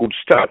is a good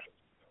start.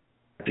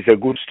 It's a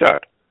good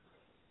start.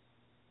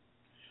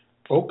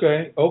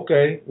 Okay.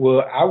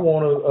 Well, I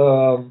want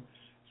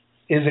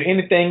to. Is there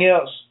anything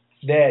else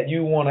that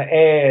you want to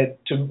add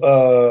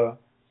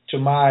to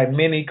my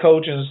mini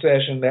coaching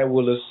session that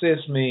will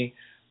assist me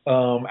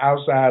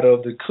outside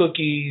of the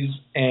cookies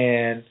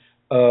and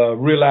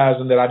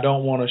realizing that I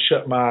don't want to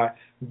shut my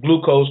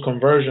glucose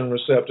conversion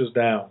receptors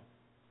down?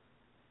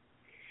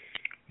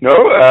 No.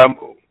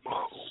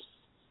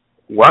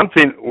 One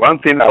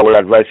thing I will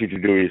advise you to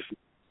do is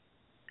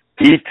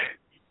eat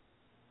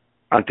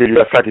until you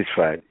are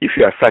satisfied. If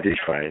you are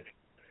satisfied,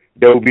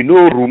 there will be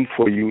no room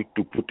for you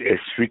to put a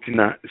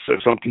sweetener,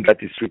 something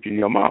that is sweet in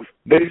your mouth.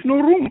 There is no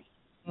room.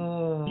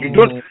 You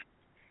don't.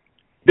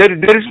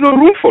 There is no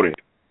room for it.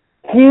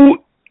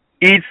 Who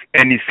eats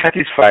and is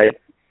satisfied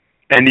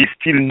and is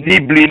still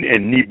nibbling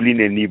and nibbling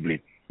and nibbling?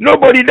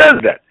 Nobody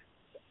does that.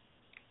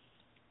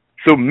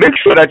 So make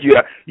sure that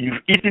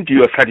you've eaten to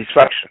your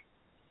satisfaction.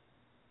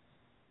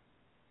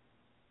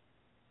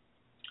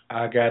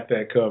 I got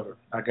that covered.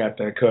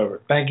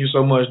 Thank you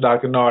so much,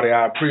 Dr. Nartey.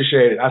 I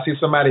appreciate it. I see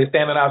somebody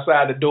standing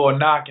outside the door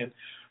knocking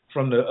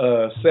from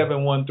the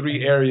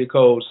 713 area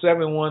code,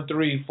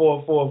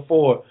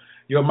 713-444.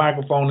 Your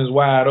microphone is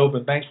wide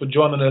open. Thanks for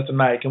joining us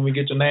tonight. Can we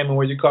get your name and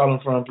where you're calling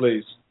from,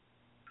 please?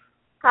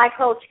 Hi,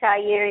 Coach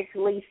Khayr. It's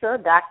Lisa,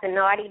 Dr.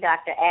 Nartey,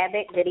 Dr.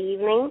 Abbott. Good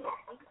evening.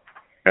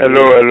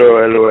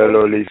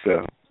 Hello,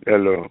 Lisa.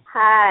 Hello.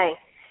 Hi.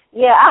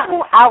 Yeah,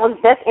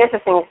 that's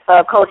interesting,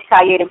 Coach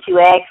Khayr, that you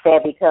asked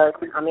that, because,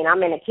 I'm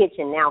in the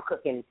kitchen now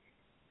cooking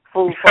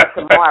food for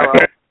tomorrow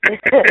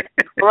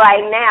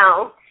right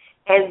now.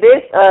 And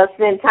this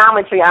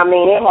symptometry,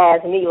 it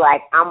has me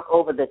like I'm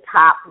over the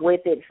top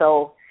with it.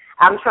 So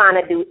I'm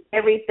trying to do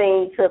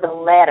everything to the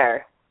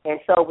letter. And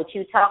so with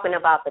you talking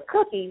about the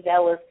cookies, that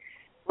was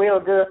real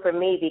good for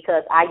me,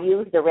 because I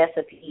used the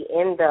recipe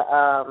in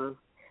the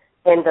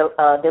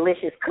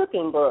Delicious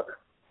Cooking book.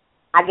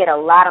 I get a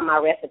lot of my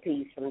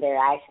recipes from there.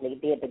 I actually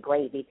did the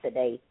gravy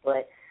today.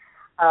 But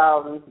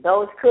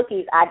those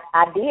cookies,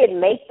 I did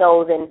make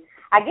those. And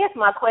I guess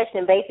my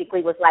question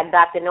basically was like,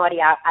 Dr.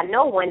 Nartey, I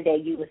know one day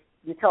you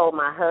told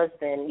my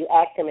husband, you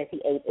asked him if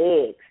he ate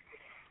eggs.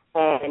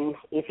 And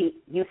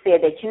you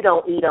said that you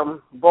don't eat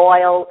them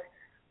boiled,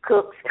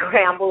 cooked,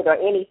 scrambled, or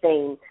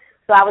anything.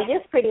 So I was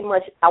just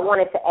I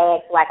wanted to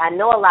ask, like, I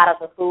know a lot of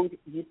the food,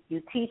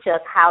 you teach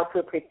us how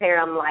to prepare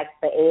them, like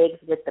the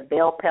eggs with the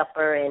bell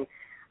pepper and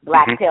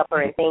black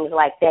pepper and things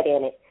like that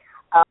in it.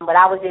 But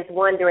I was just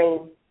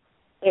wondering,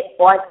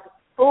 are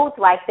foods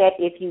like that,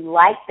 if you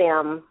like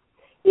them,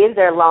 is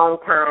there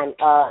long-time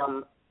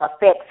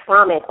effects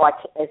from it, or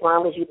as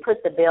long as you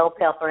put the bell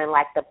pepper and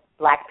like the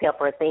black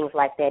pepper, things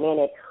like that in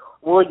it,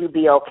 will you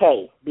be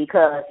okay?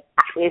 Because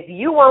if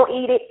you won't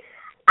eat it,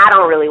 I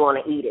don't really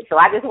want to eat it. So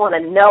I just want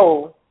to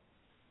know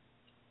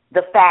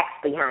the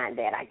facts behind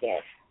that, I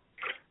guess.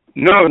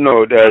 No.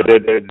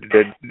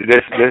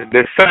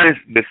 The science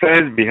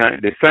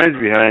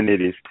behind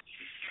it is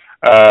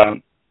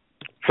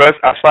first,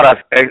 as far as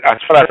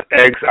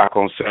eggs are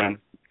concerned.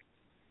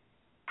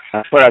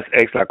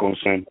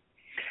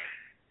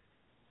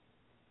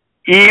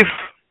 If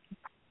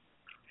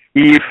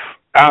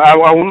I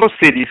will not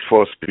say this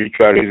for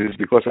spiritual reasons,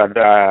 because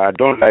I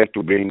don't like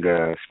to bring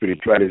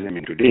spiritualism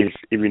into this,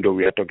 even though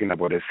we are talking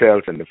about the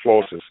cells and the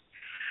forces.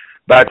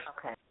 But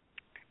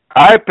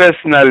I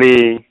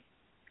personally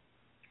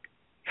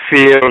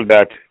feel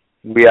that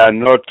we are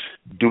not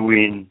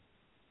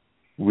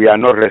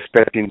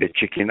respecting the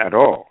chicken at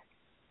all.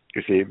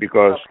 You see,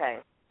 because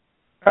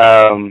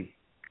I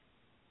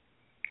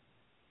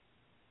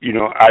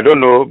don't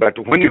know, but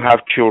when you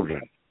have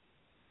children,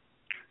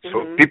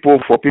 so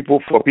for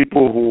people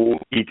who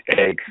eat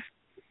eggs,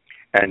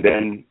 and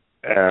then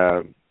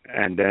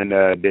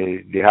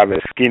they have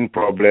a skin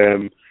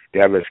problem,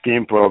 they have a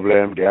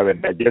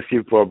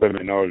digestive problem,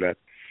 and all that.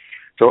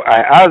 So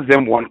I asked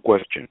them one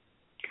question: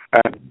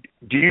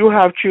 do you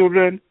have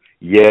children?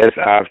 Yes,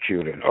 I have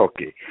children.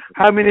 Okay.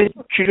 How many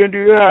children do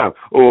you have?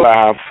 Oh,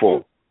 I have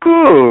 4.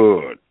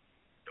 Good.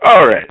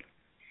 All right.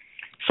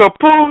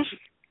 Suppose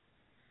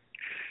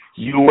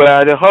you were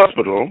at the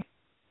hospital,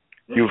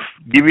 you've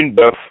given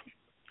birth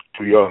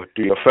to your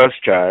first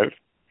child,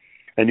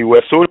 and you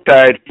were so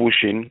tired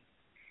pushing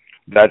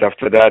that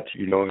after that,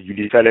 you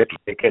decided to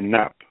take a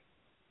nap.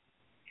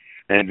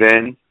 And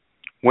then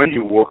when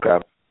you woke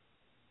up,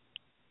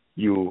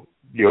 your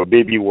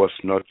baby was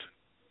not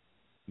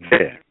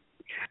there.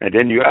 And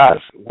then you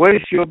ask, where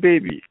is your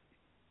baby?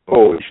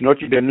 Oh, it's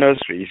not in the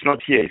nursery. It's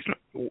not here.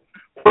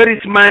 Where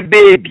is my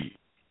baby?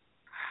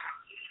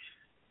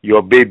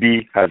 Your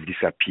baby has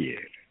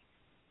disappeared.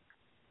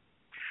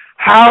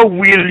 How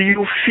will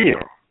you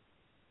feel?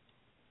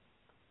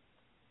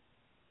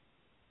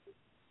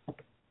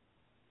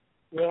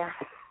 Yeah.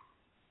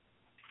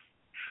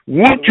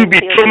 Won't you be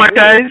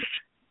traumatized?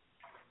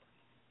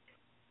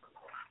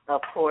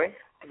 Of course,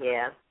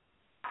 yeah.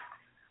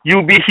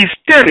 You'll be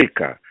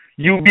hysterical.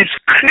 You'll be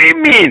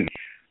screaming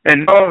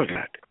and all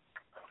that.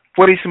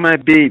 Where is my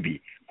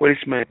baby? Where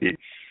is my baby?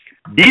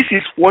 This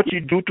is what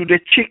you do to the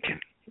chicken.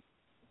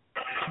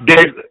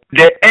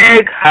 The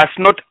egg has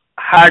not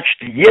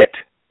hatched yet,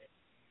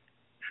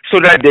 so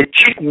that the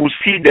chick will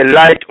see the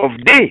light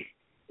of day.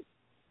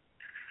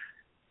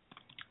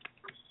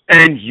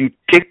 And you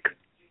take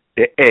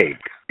the egg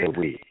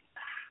away.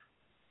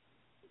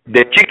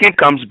 The chicken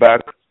comes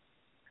back.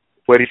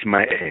 Where is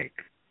my egg?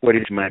 Where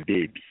is my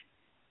baby?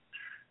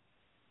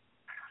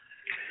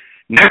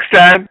 Next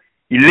time,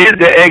 he lays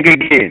the egg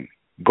again.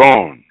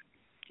 Gone.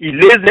 He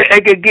lays the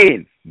egg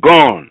again.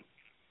 Gone.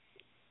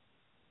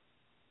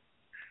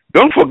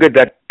 Don't forget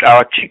that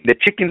the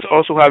chickens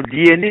also have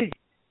DNA.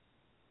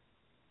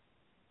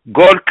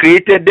 God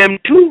created them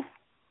too.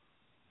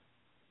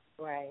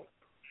 Right.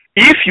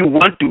 If you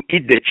want to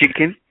eat the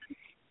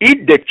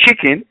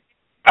chicken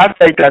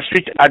after it has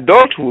reached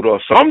adulthood or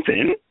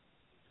something,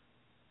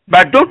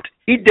 but don't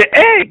eat the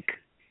egg.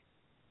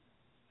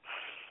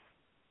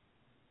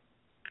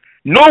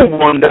 No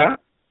wonder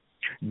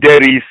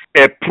there is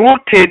a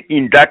protein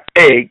in that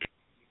egg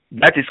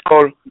that is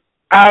called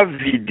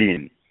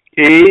avidin.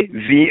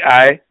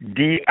 AVIDIN.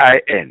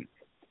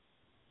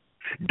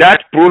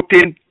 That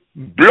protein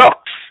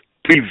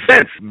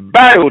prevents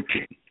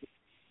biotin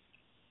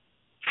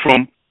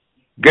from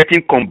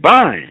getting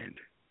combined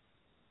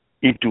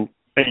into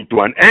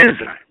an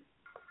enzyme.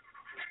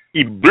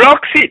 It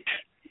blocks it,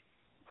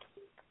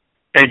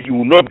 and you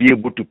will not be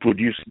able to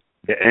produce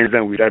the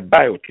enzyme without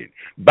biotin.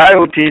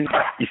 Biotin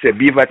is a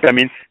B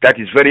vitamin that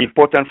is very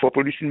important for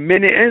producing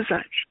many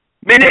enzymes.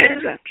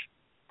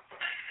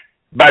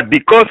 But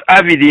because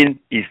avidin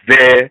is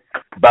there,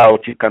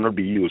 biotin cannot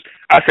be used.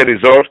 As a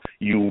result,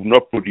 you will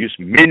not produce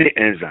many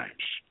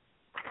enzymes.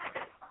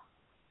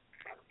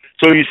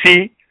 So you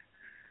see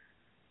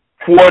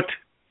what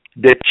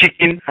the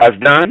chicken has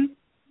done,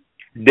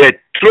 the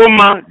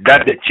trauma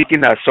that the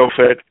chicken has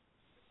suffered,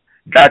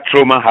 that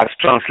trauma has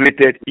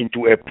translated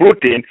into a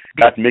protein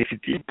that makes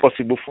it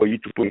impossible for you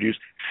to produce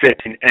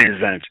certain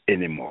enzymes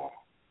anymore.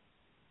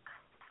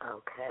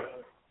 Okay.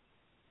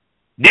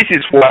 This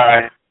is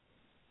why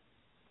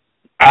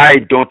I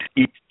don't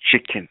eat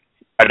chicken.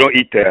 I don't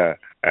eat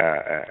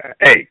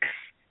eggs.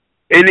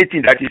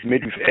 Anything that is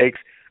made with eggs,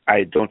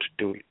 I don't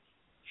do it.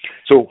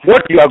 So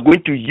what you are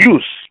going to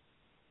use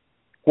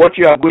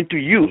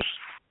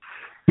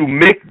to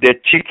make the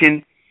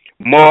chicken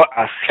more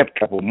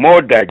acceptable,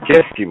 more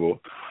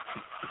digestible,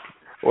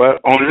 well,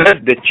 unless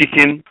the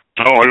chicken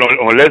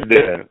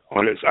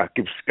Unless I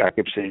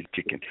keep saying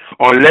chicken.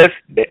 Unless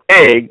the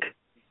egg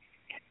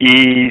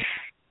is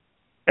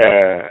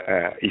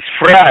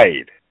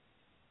fried,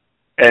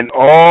 and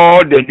all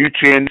the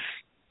nutrients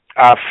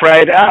are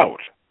fried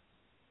out,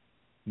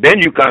 then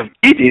you can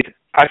eat it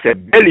as a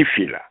belly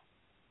filler.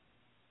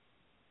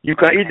 You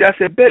can eat it as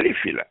a belly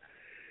filler.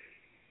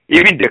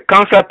 Even the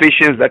cancer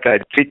patients that I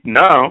treat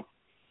now,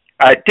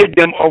 I take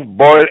them off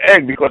boiled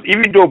egg, because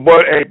even though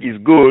boiled egg is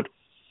good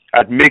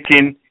at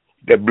making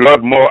the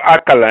blood more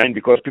alkaline,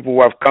 because people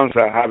who have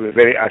cancer have a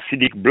very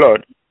acidic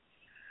blood,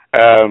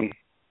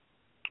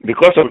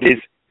 because of this,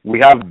 we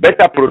have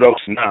better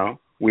products now,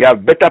 we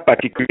have better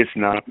particulates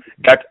now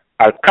that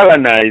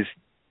alkalinize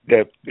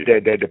the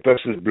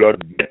person's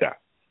blood better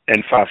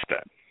and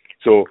faster.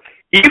 So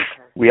if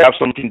we have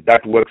something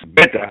that works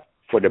better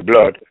for the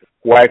blood,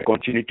 why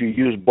continue to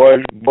use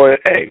boiled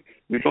egg?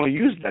 We don't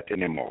use that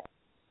anymore.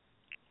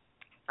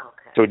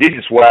 Okay. So this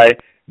is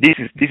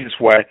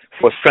why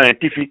for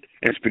scientific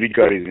and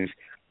spiritual reasons,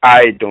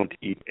 I don't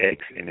eat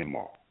eggs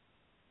anymore.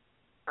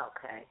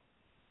 Okay.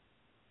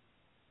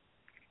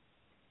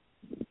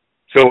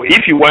 So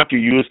if you want to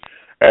use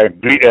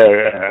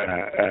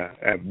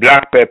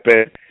black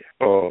pepper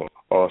or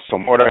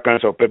some other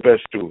kinds of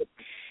peppers to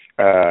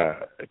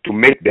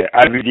make the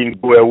avidin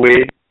go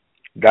away,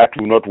 that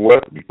will not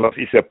work, because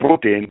it's a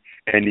protein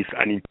and it's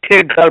an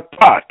integral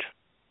part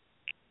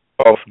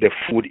of the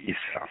food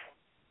itself.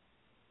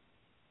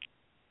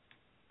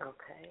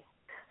 Okay.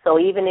 So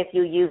even if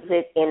you use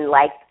it in,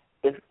 like,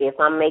 if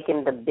I'm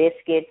making the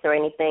biscuits or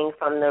anything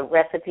from the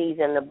recipes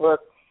in the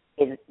book,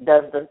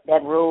 does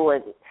that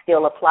rule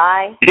still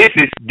apply? This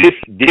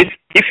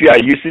if you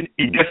are using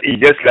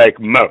it, just like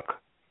milk.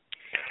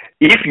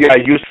 If you are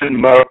using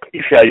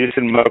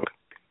milk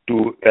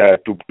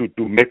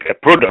to make a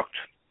product,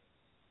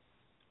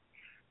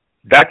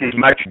 that is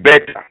much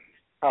better,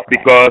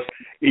 because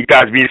it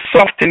has been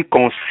softened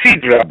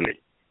considerably,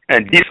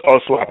 and this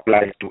also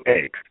applies to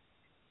eggs.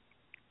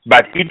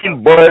 But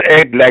eating boiled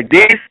egg like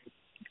this,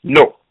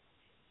 no.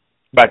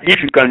 But if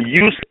you can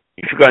use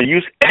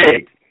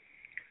egg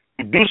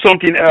to do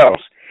something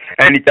else,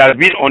 and it has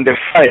been on the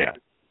fire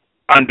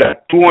under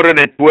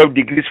 212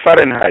 degrees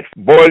Fahrenheit,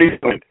 boiling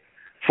point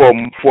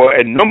for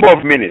a number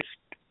of minutes,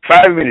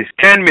 5 minutes,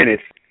 10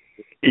 minutes,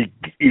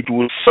 it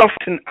will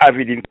soften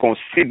avidin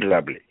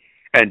considerably,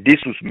 and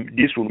this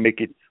will make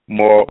it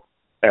more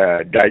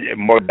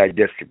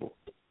digestible.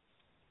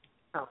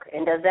 Okay,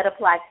 and does that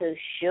apply to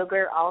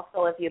sugar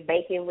also? If you're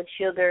baking with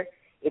sugar,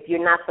 if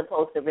you're not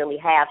supposed to really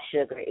have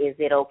sugar, is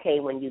it okay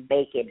when you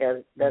bake it?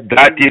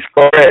 That is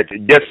correct.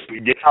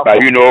 But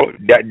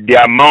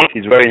the amount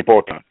is very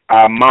important.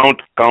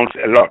 Amount counts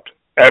a lot.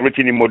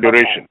 Everything in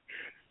moderation.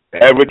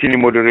 Okay. Everything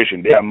in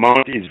moderation. The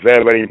amount is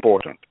very, very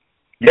important.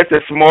 Just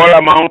a small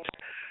amount,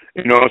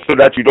 so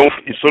that you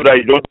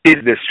don't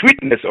taste the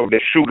sweetness of the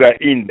sugar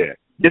in there.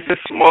 Just a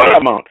small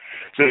amount,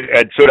 so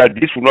that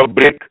this will not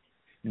break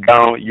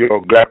down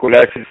your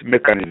glycolysis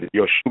mechanism,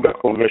 your sugar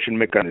conversion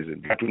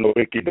mechanism. That will not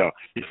break it down.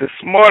 It's a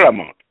small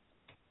amount.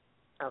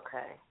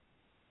 Okay.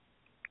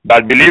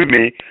 But believe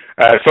me,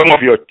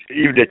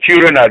 if the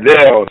children are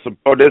there, or some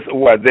others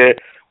who are there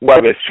who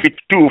have a sweet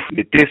tooth,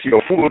 they taste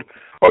your food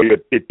or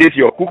they taste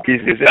your cookies,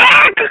 they say,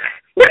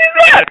 what is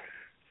that?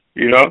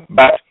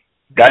 But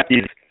that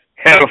is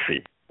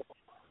healthy.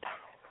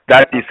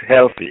 That is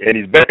healthy, and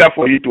it's better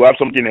for you to have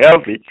something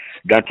healthy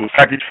than to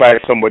satisfy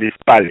somebody's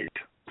palate.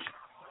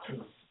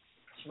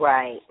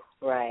 Right.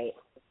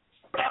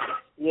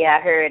 Yeah,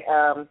 I heard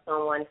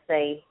someone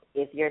say,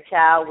 if your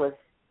child was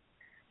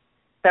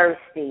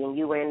thirsty and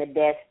you were in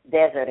the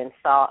desert and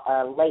saw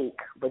a lake,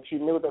 but you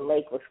knew the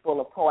lake was full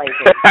of poison,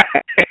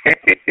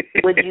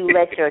 would you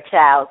let your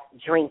child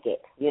drink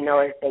it?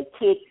 If they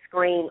kick,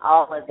 scream,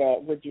 all of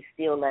that, would you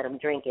still let them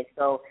drink it?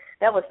 So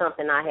that was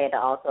something I had to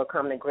also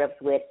come to grips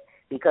with,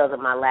 because of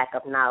my lack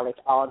of knowledge.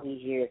 All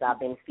these years I've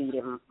been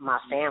feeding my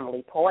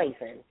family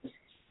poison.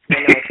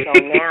 So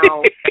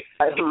now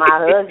my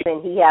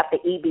husband, he have to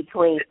eat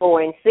between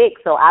 4 and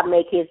 6. So I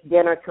make his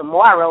dinner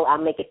tomorrow. I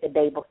make it the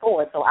day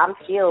before. So I'm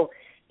still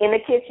in the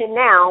kitchen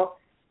now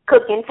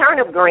cooking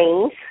turnip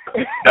greens.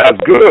 That's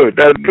good.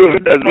 That's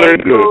very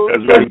good.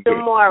 That's very good.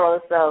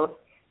 Tomorrow. So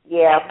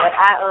yeah, but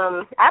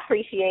I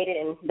appreciate it,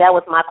 and that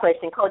was my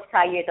question, Coach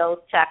Khayr. Those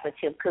chocolate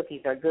chip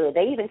cookies are good.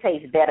 They even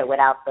taste better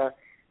without the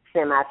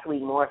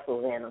semi-sweet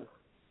morsels in them.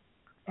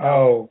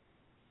 Oh,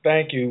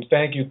 thank you.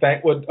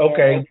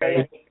 Okay.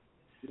 Yeah,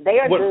 they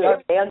are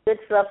good. They are good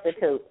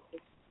substitute.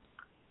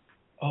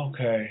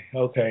 Okay,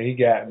 he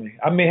got me.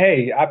 I mean,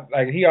 hey,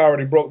 he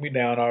already broke me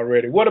down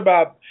already. What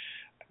about,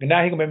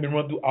 now he can make me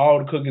run through all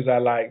the cookies I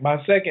like.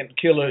 My second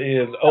killer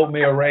is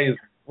oatmeal raisin.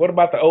 What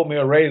about the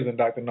oatmeal raisin,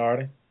 Dr.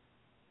 Nartey?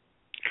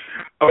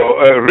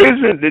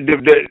 Raisin,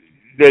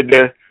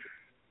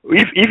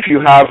 if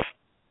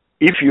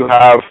you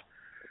have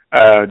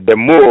the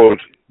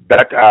mold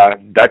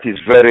that is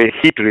very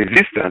heat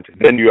resistant,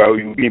 then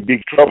you'll be in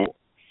big trouble.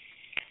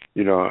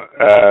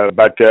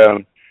 But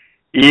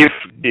if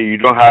you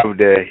don't have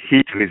the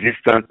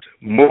heat-resistant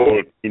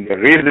mold in the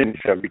raisin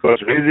itself,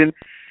 because raisin,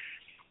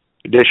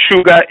 the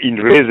sugar in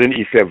raisin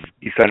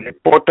is an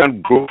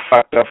important growth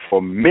factor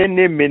for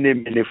many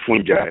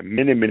fungi,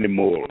 many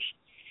molds.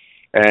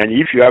 And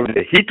if you have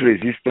the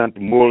heat-resistant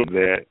mold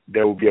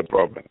there will be a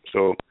problem.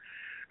 So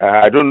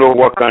I don't know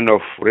what kind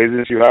of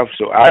raisins you have,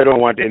 so I don't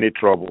want any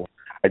trouble.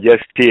 I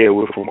just stay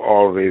away from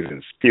all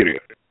raisins,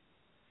 period.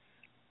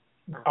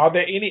 Are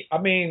there any? I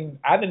mean,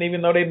 I didn't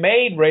even know they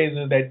made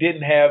raisins that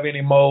didn't have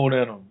any mold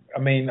in them. I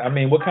mean,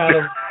 what kind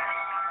of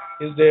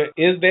is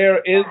there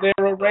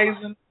a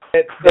raisin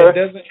that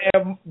doesn't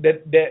have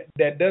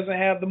that doesn't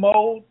have the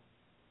mold?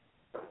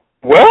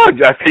 Well,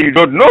 I say you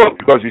don't know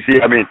because you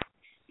see, I mean,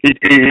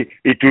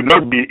 it would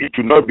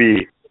not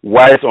be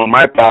wise on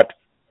my part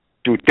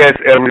to test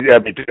every. I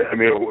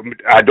mean,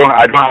 I don't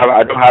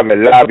have a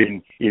lab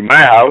in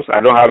my house.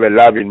 I don't have a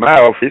lab in my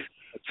office.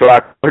 So I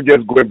can't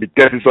just go and be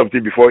testing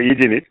something before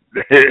eating it.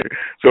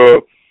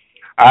 So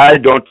I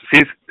don't,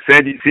 since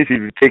it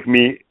will take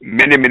me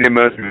many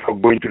months before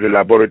going to the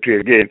laboratory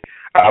again,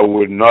 I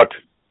will not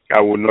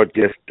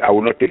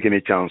take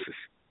any chances.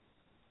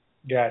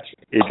 Gotcha.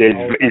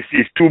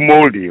 It's too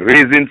moldy.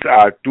 Raisins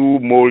are too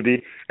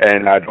moldy,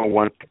 and I don't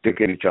want to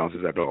take any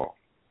chances at all.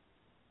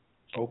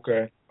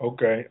 Okay.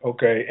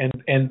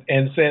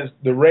 And since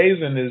the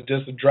raisin is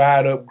just a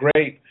dried up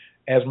grape,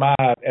 as my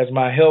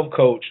health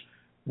coach,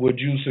 would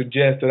you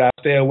suggest that I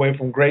stay away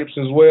from grapes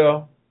as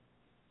well?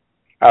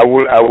 I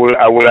will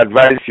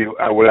advise you.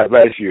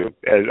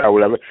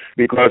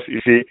 Because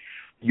you see,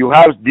 you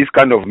have this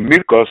kind of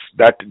mucus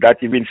that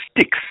even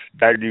sticks.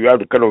 That you have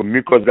the kind of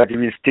mucus that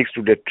even sticks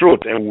to the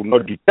throat and will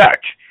not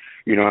detach.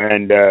 You know,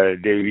 and there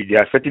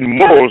are certain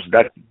molds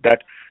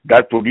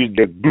that produce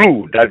the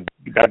glue that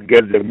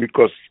gets the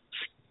mucus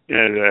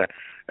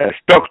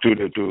stuck to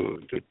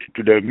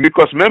the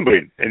mucous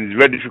membrane, and it's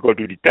very difficult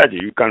to detach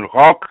it. You can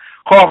hawk,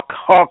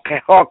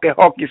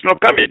 it's not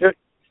coming.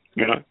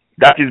 You know,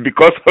 that is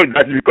because of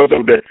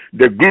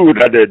the glue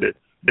that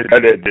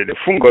the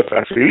fungus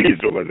has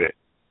released over there.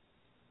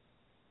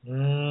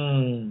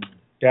 All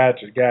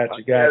Gotcha. you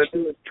gotta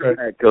do is try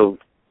it, Coach.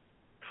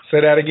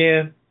 Say that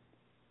again.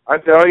 I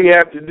said all you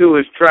have to do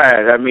is try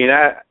it. I mean,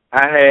 I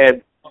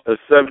had a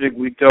subject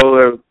we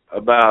told her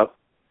about,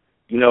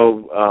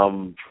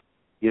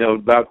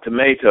 about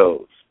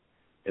tomatoes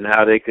and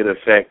how they could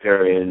affect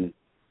her, and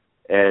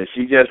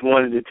she just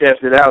wanted to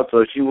test it out,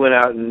 so she went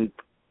out and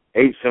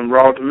ate some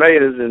raw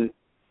tomatoes, and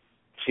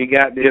she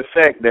got the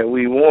effect that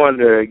we warned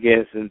her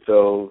against, and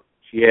so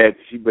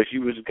but she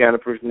was the kind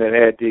of person that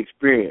had to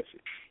experience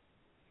it.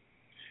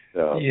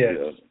 So, yes,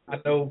 I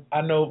know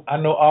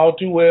all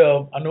too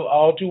well. I know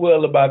all too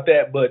well about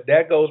that, but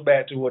that goes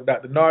back to what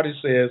Dr. Nartey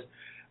says.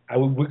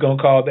 We're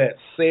gonna call that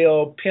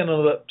cell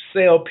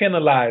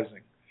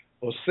penalizing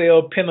or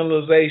cell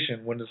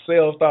penalization. When the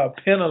cells start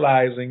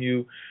penalizing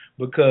you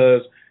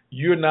because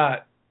you're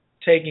not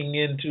taking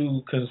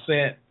into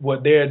consent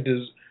what their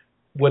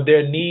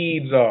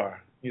needs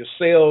are. Your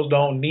cells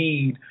don't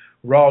need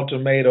raw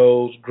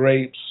tomatoes,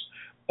 grapes,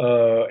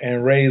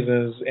 and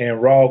raisins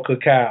and raw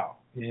cacao.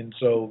 And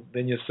so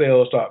then your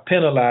cells start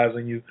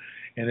penalizing you,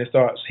 and it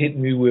starts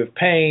hitting you with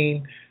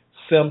pain,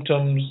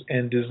 symptoms,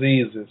 and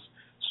diseases.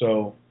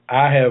 So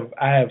I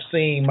have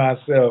seen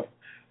myself.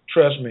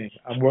 Trust me,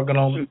 I'm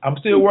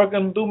still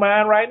working through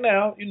mine right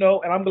now,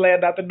 and I'm glad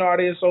Dr.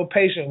 Nartey is so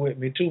patient with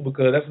me too,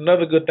 because that's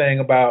another good thing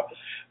about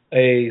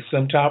a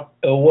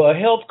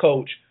health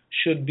coach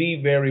should be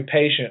very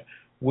patient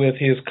with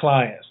his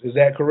clients. Is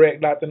that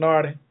correct, Dr.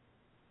 Nartey?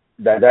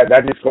 That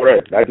is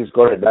correct. That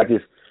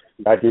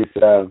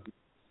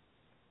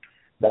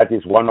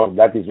is one of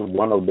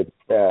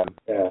the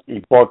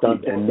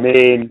important and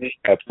main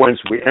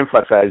points we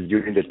emphasize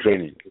during the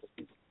training.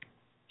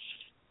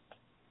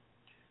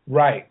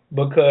 Right,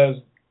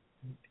 because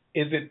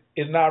it's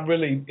not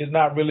really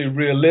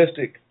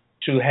realistic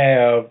to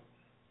have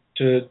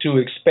to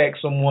expect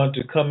someone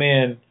to come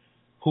in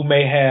who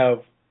may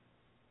have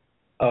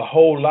a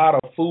whole lot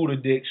of food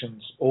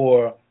addictions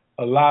or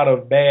a lot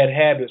of bad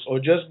habits or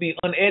just be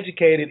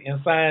uneducated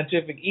in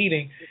scientific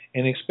eating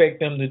and expect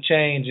them to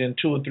change in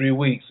 2 or 3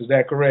 weeks. Is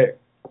that correct?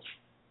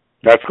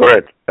 That's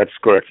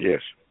correct.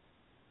 Yes.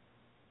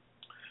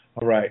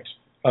 All right.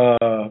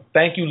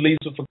 Thank you,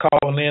 Lisa, for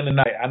calling in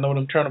tonight. I know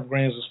them turnip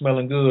greens are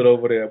smelling good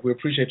over there. We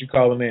appreciate you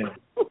calling in.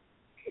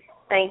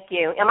 Thank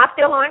you. Am I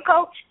still on,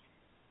 Coach?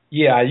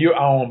 Yeah, you're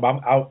on.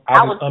 I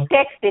was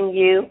texting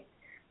you.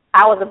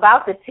 I was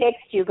about to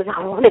text you because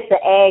I wanted to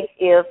ask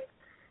if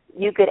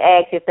you could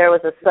ask if there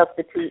was a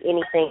substitute,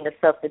 anything to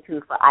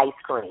substitute for ice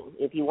cream.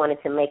 If you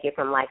wanted to make it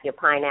from like your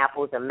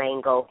pineapples or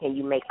mango, can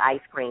you make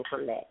ice cream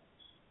from that?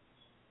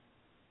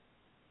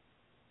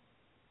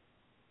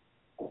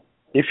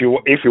 If you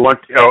want,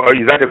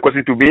 is that a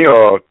question to me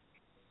or?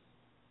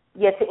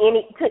 Yes, to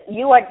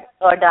you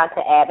or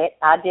Dr. Abbott.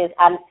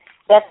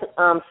 That's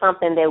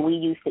something that we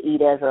used to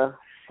eat as a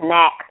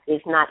snack.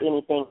 It's not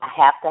anything I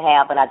have to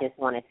have, but I just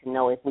wanted to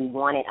know if we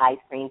wanted ice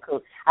cream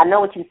cooked. I know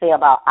what you say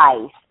about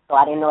ice, So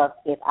I didn't know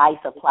if ice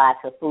applied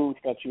to foods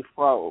that you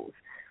froze.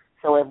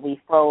 So if we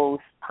froze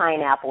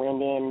pineapple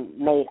and then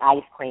made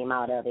ice cream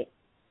out of it,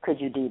 could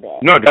you do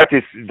that? No, that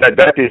is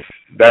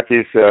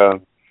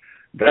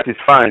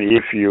fine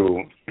if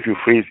you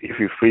freeze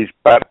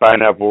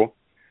pineapple.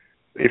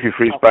 If you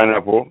freeze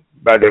pineapple,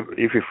 but it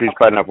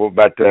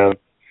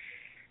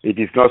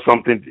is not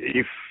something.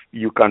 If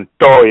you can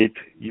thaw it,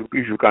 if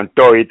you can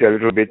thaw it a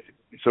little bit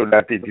so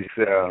that it is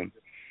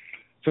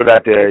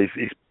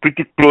it's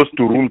pretty close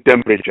to room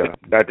temperature.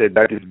 That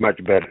is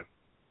much better.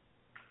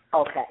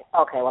 Okay.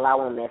 Well, I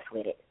won't mess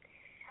with it.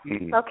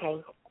 Mm-hmm.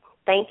 Okay.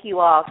 Thank you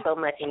all so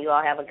much, and you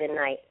all have a good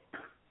night.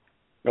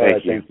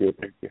 Thank you.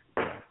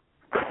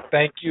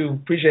 Thank you.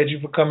 Appreciate you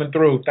for coming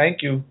through.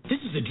 Thank you.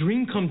 This is a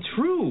dream come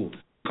true.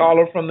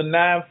 Caller from the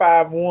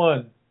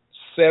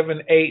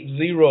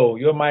 951-780.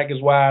 Your mic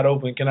is wide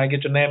open. Can I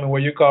get your name and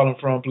where you're calling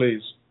from,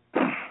 please?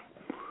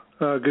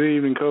 Good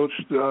evening, Coach.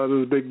 This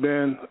is Big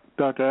Ben,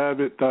 Dr.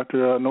 Abbott,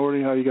 Dr.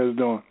 Nartey. How you guys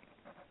doing?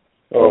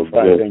 Oh,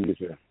 fine. Thank you,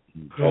 sir.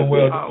 Doing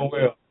well.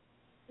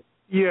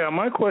 Yeah,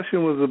 my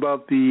question was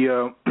about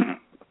the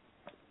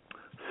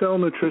cell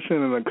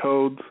nutrition and the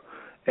codes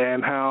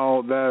and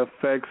how that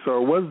affects,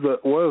 or what is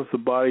the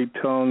body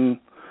telling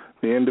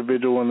the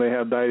individual when they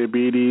have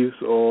diabetes,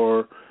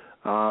 or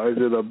is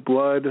it a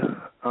blood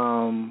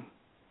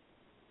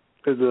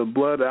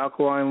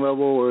alkaline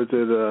level, or is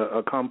it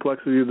a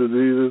complexity of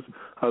diseases?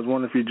 I was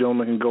wondering if you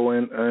gentlemen can go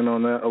in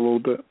on that a little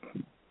bit.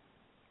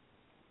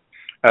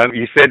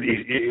 You said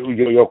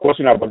your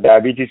question about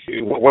diabetes.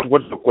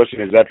 What's the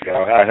question exactly?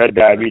 I heard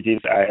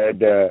diabetes. I heard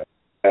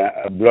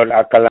blood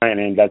alkaline,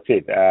 and that's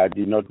it. I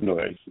did not know.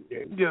 If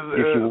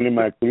you really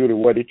mind, could you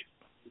reword it?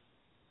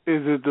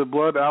 Is it the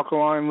blood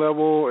alkaline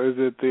level? Is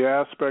it the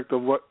aspect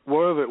of what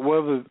are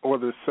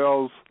the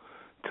cells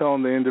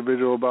telling the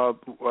individual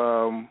about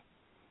the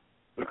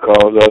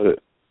cause of it?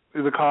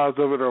 The cause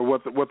of it, or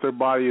what their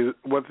body is,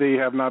 what they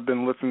have not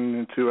been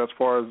listening to as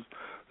far as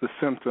the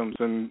symptoms,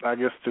 and I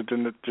guess the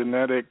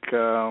genetic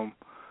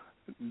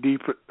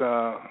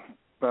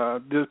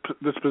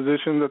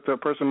disposition that the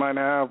person might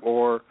have,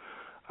 or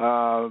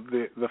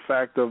the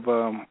fact of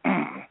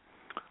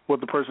what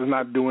the person's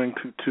not doing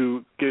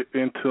to get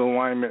into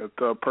alignment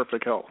with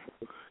perfect health,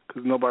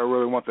 because nobody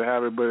really wants to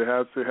have it, but it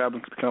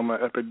happens to become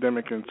an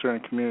epidemic in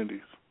certain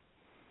communities.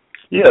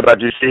 Yeah,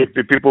 but you see,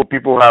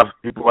 people have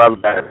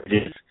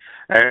diabetes,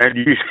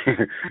 and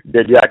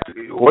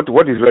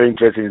what is very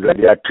interesting is that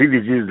there are three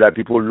diseases that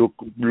people look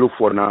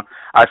for now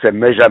as a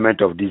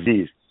measurement of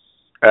disease: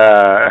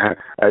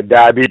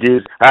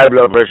 diabetes, high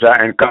blood pressure,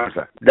 and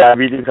cancer.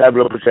 Diabetes, high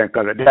blood pressure, and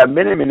cancer. There are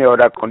many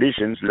other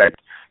conditions like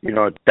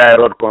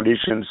thyroid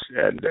conditions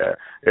and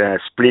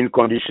spleen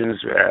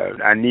conditions,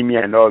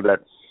 anemia, and all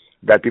that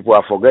people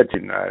are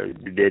forgetting.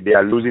 They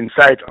are losing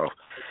sight of.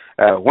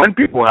 When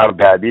people have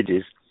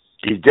diabetes,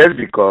 it's just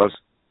because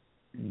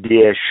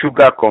their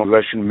sugar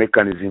conversion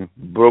mechanism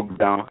broke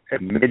down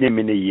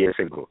many years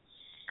ago.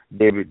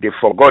 They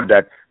forgot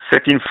that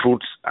certain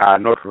fruits are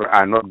not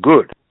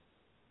good.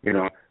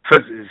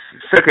 First,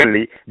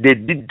 secondly, they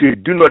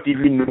do not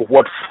even know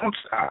what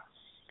fruits are.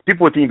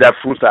 People think that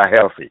fruits are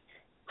healthy.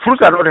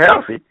 Fruits are not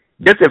healthy.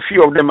 Just a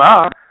few of them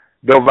are.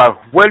 The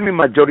overwhelming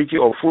majority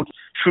of fruits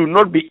should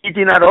not be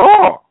eaten at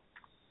all.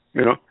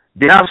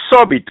 They have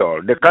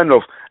sorbitol, the kind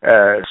of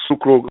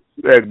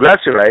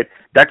sucroglyceride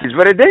that is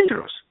very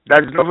dangerous.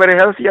 That is not very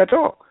healthy at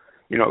all.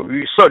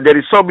 There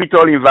is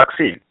sorbitol in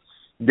vaccine.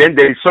 Then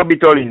there is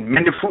sorbitol in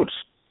many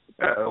foods.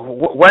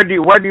 Why do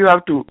you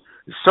have to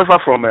suffer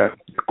from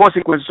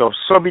consequences of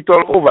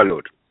sorbitol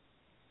overload?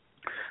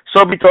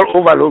 Sorbitol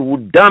overload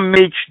would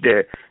damage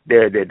the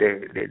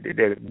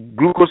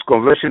glucose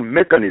conversion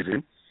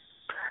mechanism,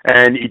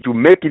 and it will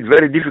make it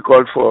very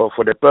difficult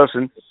for the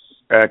person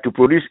to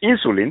produce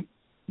insulin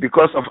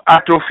because of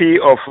atrophy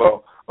of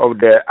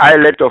the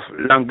islet of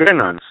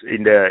Langerhans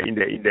in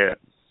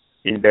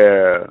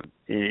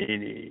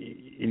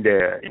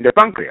the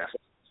pancreas.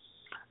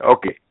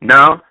 Okay,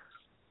 now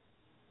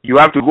you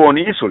have to go on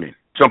insulin.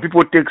 Some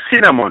people take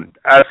cinnamon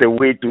as a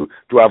way to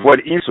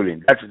avoid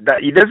insulin.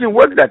 It doesn't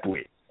work that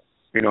way.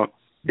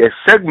 The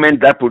segment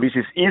that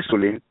produces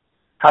insulin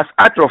has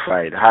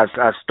atrophied, has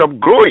stopped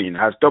growing,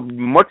 has stopped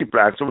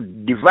multiplying,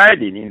 stopped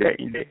dividing in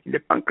the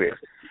pancreas.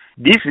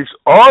 This is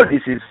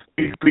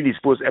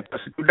predisposed a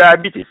person to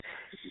diabetes.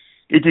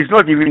 It is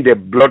not even the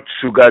blood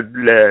sugar,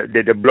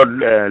 the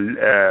blood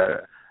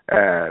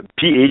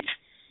pH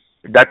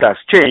that has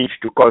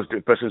changed to cause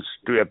a person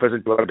to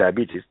have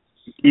diabetes.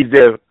 It's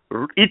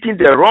eating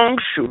the wrong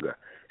sugar,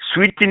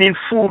 sweetening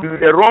food with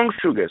the wrong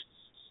sugars.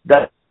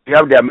 That we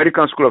have the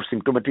American School of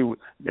Symptometry.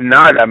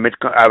 Now at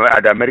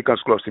the American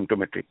School of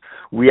Symptometry,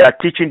 we are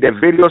teaching the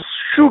various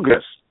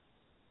sugars,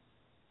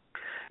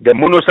 the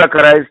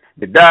monosaccharides,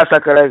 the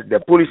disaccharides, the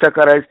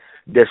polysaccharides,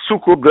 the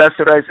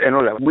sucroglycerides, and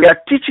all that. We are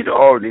teaching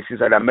all this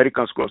at the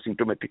American School of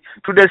Symptometry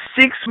to the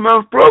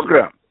 6-month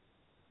program.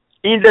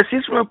 In the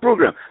 6-month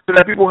program, so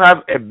that people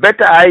have a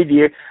better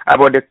idea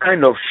about the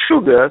kind of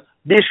sugar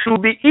they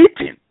should be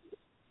eating.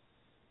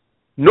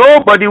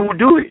 Nobody will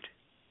do it.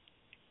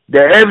 The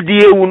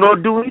FDA will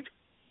not do it.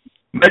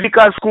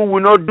 Medical school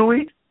will not do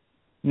it.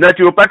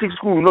 Naturopathic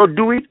school will not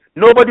do it.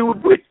 Nobody will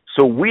do it.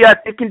 So we are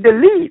taking the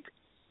lead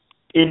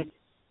in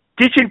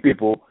teaching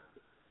people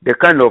the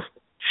kind of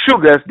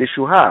sugars they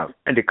should have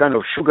and the kind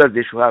of sugars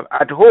they should have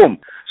at home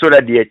so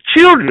that their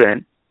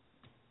children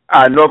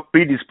are not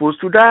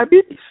predisposed to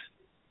diabetes.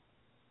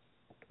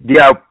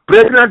 There are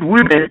pregnant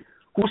women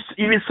who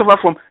even suffer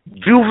from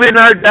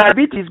juvenile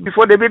diabetes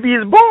before the baby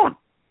is born.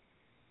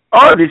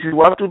 All this is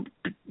what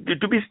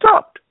to be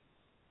stopped.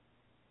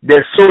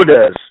 The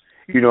sodas,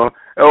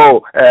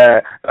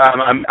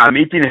 I'm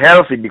eating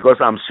healthy because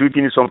I'm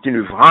sweetening something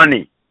with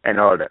honey and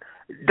all that.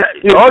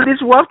 All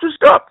this will have to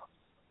stop.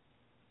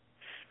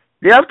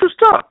 They have to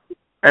stop,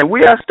 and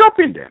we are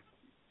stopping them.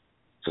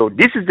 So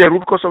this is the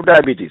root cause of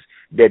diabetes,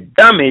 the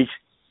damage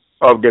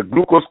of the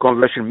glucose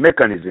conversion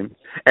mechanism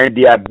and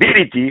the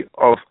ability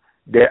of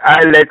the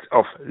islets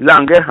of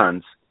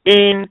Langerhans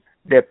in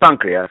the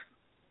pancreas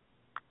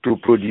to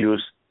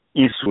produce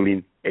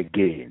insulin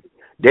again.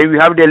 Then we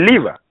have the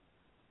liver.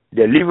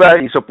 The liver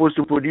is supposed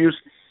to produce,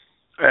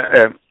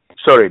 the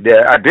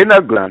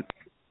adrenal gland,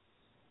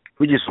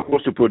 which is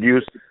supposed to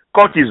produce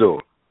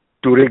cortisol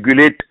to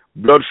regulate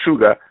blood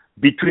sugar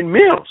between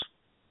meals.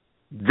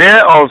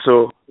 There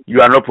also,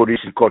 you are not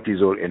producing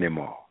cortisol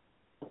anymore.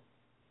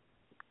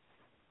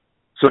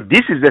 So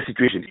this is the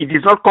situation. It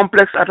is not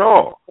complex at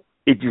all.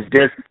 It is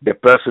just the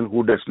person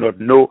who does not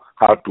know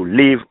how to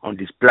live on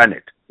this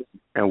planet.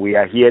 And we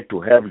are here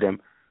to help them,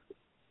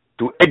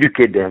 to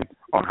educate them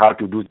on how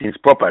to do things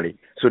properly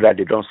so that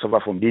they don't suffer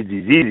from these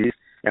diseases.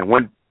 And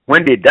when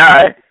they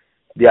die,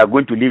 they are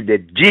going to leave the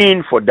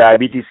gene for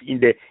diabetes in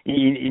the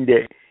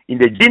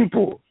gene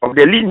pool of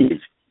the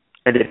lineage.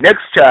 And the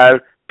next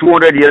child,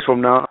 200 years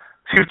from now,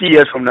 50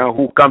 years from now,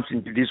 who comes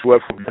into this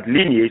world from that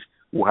lineage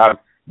will have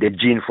the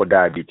gene for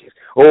diabetes.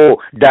 Oh,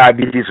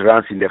 diabetes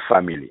runs in the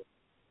family.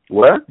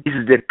 Well, this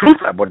is the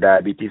truth about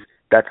diabetes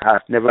that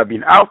has never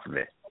been out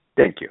there.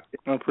 Thank you.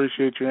 I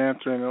appreciate your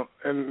answer.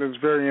 And it's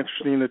very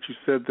interesting that you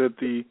said that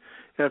the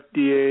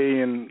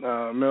FDA and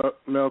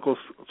medical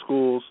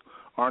schools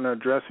aren't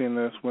addressing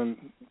this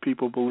when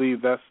people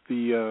believe that's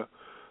the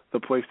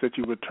place that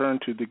you would turn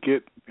to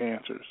get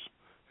answers.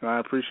 And I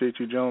appreciate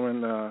you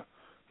gentlemen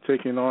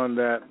taking on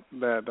that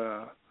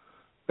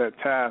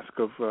task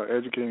of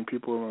educating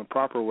people in a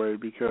proper way,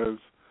 because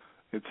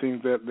it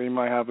seems that they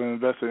might have an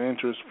invested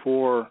interest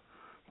for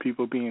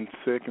people being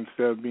sick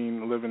instead of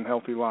living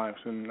healthy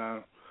lives. And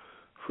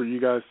for you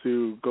guys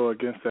to go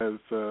against that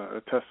is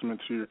a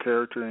testament to your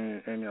character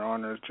and your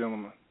honor as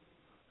gentlemen.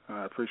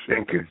 I appreciate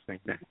it.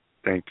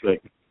 Thank you.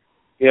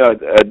 Yeah,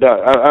 Doc,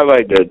 I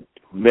like to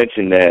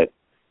mention that,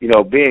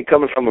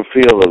 coming from a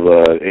field of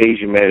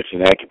Asian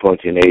medicine,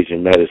 acupuncture, and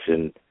Asian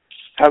medicine,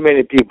 how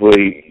many people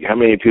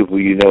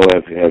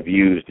have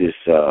used this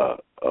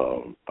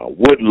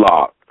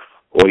woodlock,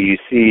 or you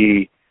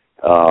see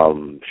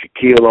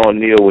Shaquille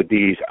O'Neal with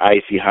these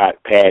icy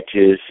hot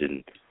patches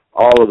and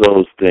all of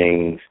those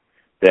things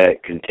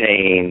that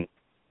contain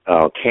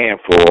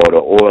camphor or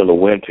the oil of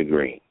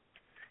wintergreen.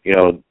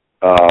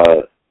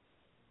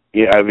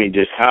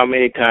 Just how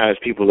many times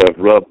people have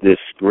rubbed this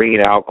green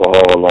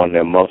alcohol on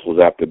their muscles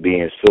after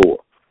being sore.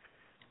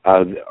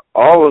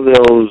 All of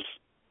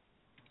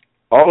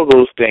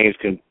those things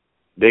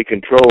they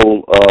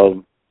control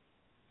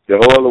the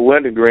oil of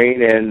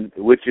wintergreen, and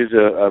which is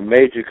a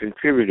major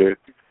contributor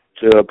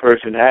to a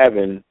person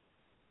having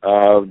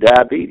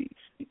diabetes.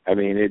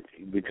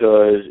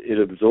 Because it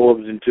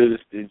absorbs into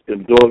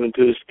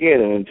the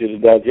skin and into the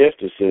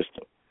digestive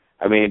system.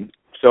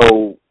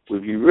 So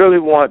if you really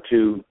want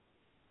to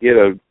get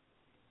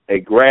a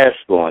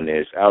grasp on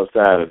this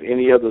outside of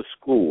any other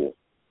school,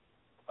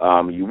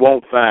 you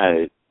won't find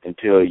it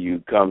until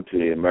you come to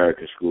the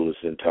American School of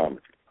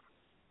Symptometry.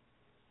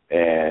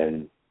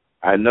 And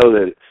I know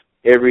that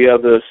every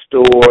other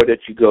store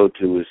that you go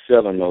to is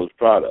selling those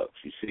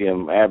products. You see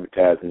them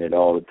advertising it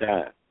all the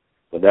time.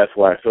 But that's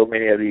why so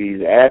many of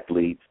these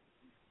athletes,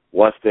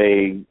 once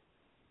they,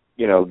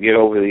 get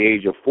over the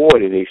age of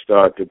 40, they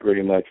start to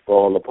pretty much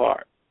fall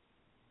apart.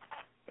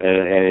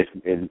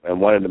 And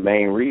one of the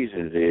main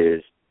reasons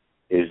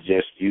is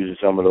just using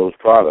some of those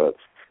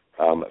products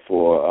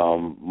for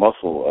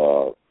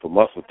muscle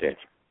tension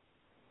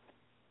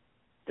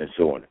and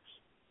soreness.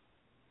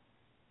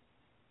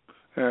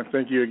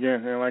 Thank you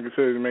again. And like I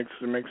said, it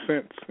makes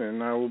sense.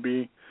 And I will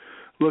be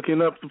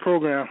looking up the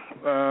program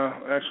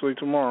actually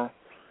tomorrow,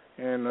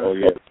 and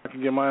I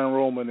can get my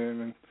enrollment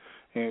in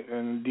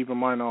and deepen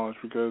my knowledge,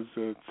 because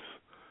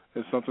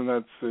it's something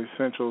that's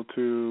essential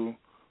to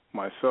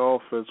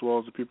myself as well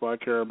as the people I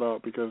care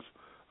about, because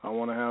I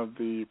want to have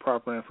the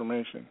proper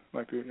information.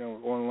 Like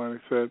one line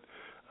said,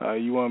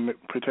 you want to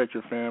protect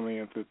your family,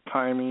 and the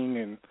timing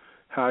and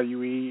how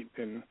you eat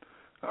and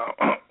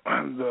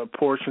the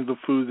portions of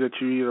food that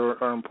you eat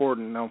are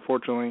important. Now,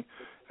 unfortunately,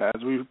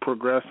 as we've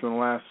progressed in the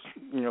last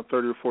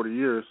 30 or 40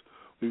 years,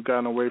 we've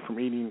gotten away from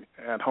eating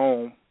at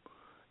home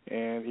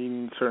and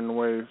eating certain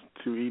ways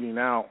to eating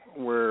out,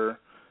 where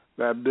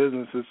that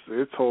business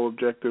its whole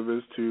objective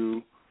is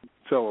to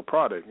sell a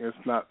product. It's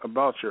not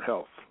about your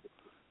health.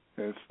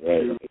 It's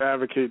to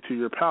advocate to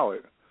your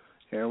palate.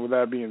 And with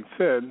that being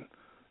said,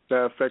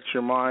 that affects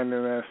your mind,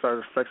 and then it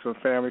starts affecting the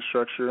family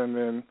structure, and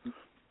then,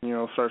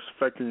 starts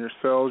affecting your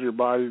cells, your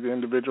body, the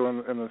individual,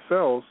 and the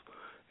cells.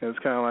 And it's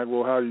kind of like,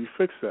 well, how do you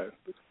fix that?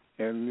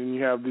 And then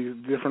you have these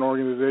different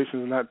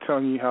organizations not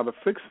telling you how to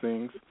fix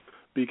things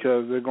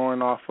because they're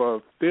going off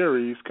of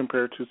theories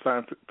compared to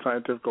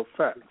scientific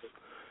facts.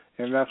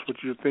 And that's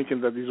what you're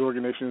thinking that these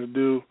organizations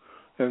do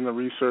in the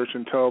research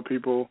and tell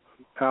people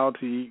how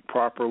to eat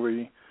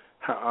properly,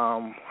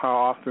 how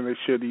often they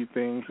should eat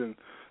things, and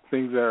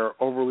things that are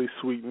overly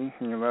sweetened.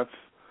 That's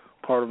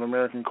part of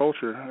American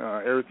culture.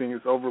 Everything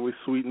is overly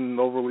sweetened,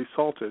 overly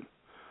salted.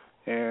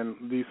 And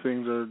these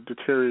things are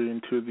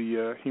deteriorating to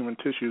the human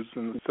tissues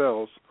and the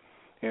cells.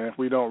 And if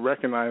we don't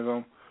recognize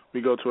them,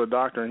 we go to a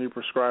doctor and he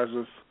prescribes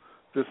us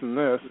this and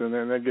this, and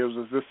then that gives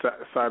us this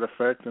side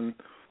effect, and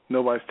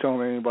nobody's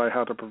telling anybody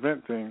how to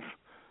prevent things,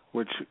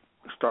 which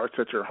starts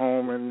at your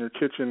home and your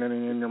kitchen and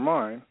in your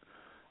mind.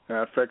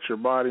 That affects your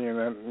body, and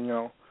then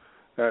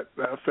that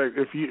affect.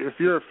 If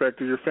you're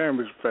affected, your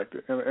family's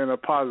affected in a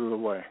positive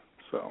way.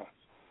 So,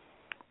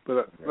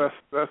 but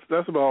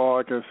that's about all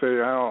I can say.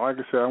 Like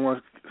I said, I want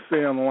to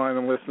stay on the line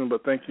and listen.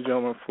 But thank you,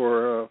 gentlemen,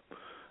 for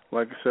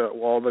like I said,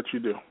 all that you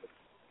do.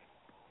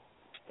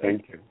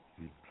 Thank you.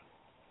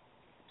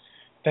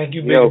 Thank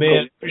you, big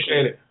man.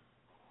 Appreciate it.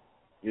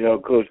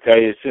 Coach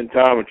Khayr,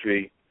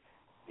 symptometry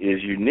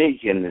is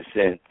unique in the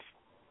sense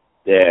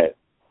that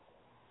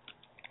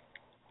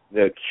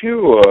the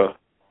cure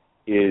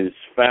is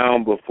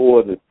found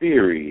before the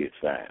theory is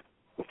found,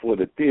 before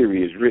the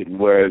theory is written,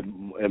 whereas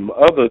in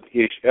other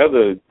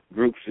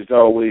groups it's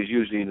always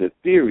usually the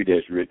theory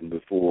that's written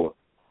before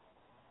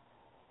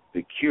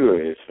the cure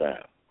is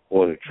found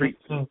or the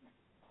treatment.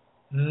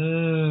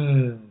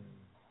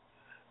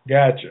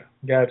 Gotcha.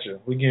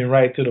 We're getting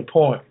right to the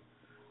point.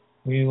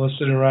 We ain't gonna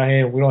sit around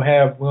here. We don't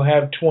have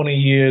 20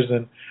 years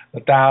and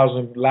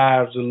 1,000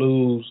 lives to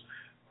lose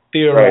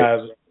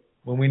theorizing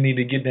when we need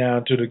to get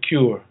down to the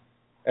cure.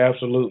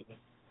 Absolutely.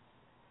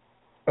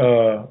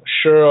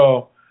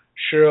 Cheryl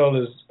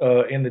is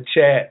in the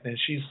chat, and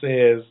she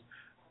says,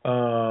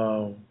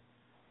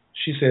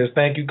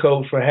 "Thank you,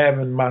 Coach, for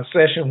having my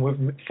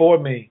session for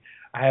me.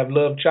 I have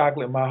loved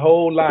chocolate my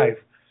whole life.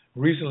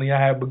 Recently, I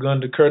have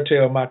begun to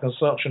curtail my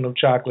consumption of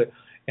chocolate,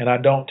 and I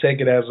don't take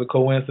it as a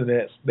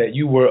coincidence that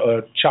you were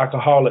a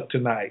chocoholic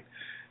tonight,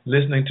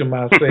 listening to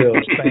my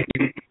cells.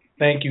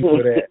 Thank you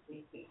for that."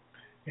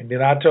 And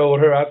then I told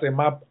her, I said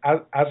my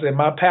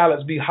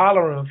palates be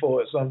hollering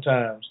for it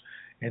sometimes.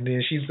 And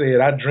then she said,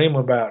 I dream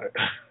about it.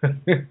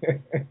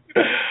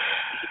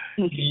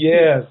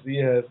 Yes.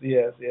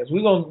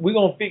 We're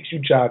gonna fix you,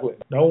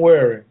 chocolate. Don't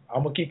worry.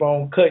 I'm gonna keep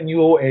on cutting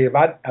you away. If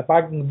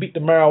I can beat the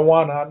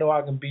marijuana, I know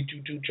I can beat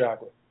you too,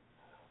 chocolate.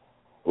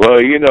 Well,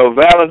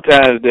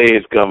 Valentine's Day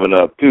is coming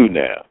up too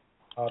now.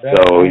 I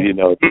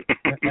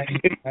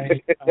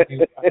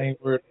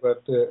ain't worried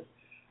about that.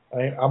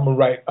 I'm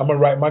gonna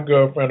write my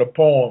girlfriend a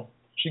poem.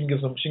 She can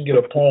get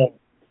a poem.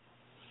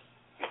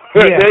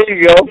 Yeah. There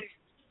you go.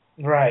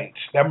 Right.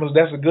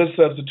 That's a good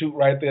substitute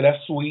right there.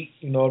 That's sweet.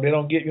 You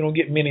don't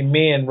get many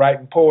men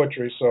writing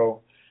poetry.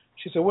 So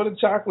she said, "Where the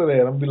chocolate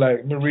at?" I'm be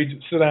like,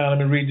 sit down.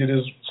 Let me read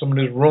you some of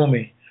this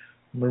Rumi.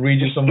 I'm gonna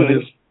read you some of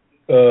this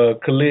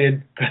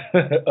Khalid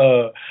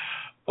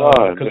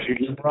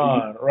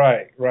Gibran.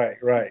 Right.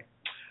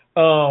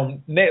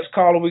 Next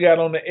caller we got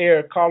on the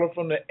air. Caller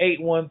from the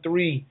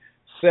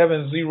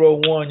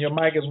 813-701. Your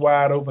mic is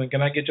wide open.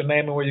 Can I get your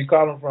name and where you're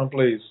calling from,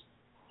 please?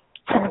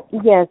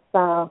 Yes.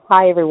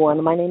 Hi,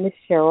 everyone. My name is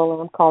Cheryl,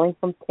 and I'm calling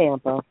from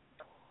Tampa.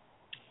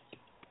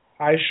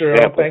 Hi,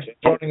 Cheryl. Thanks for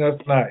joining us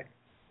tonight.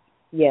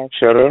 Yes.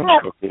 Cheryl?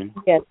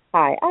 Yes.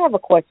 Hi. I have a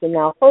question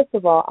now. First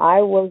of all, I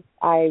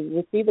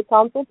received a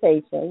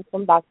consultation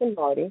from Dr.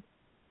 Nartey,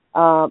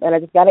 and I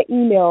just got an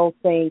email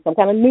saying, so I'm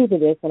kind of new to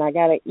this, and I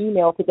got an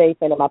email today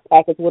saying that my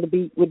package would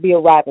be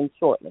arriving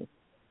shortly.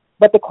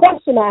 But the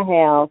question I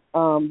have,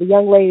 the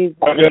young lady...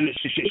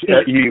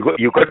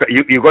 You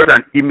got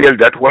an email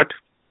that what?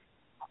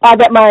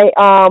 That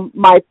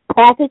my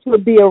package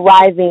would be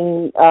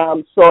arriving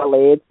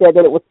shortly. It said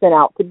that it was sent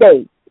out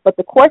today. But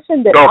the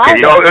question that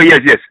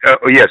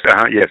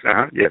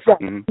yes.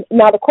 Mm-hmm.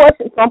 Now the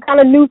question, so I'm kind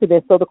of new to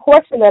this. So the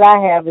question that I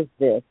have is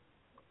this: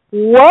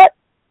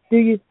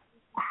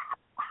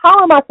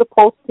 how am I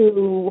supposed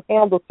to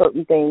handle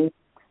certain things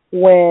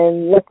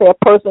when, let's say, a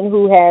person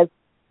who has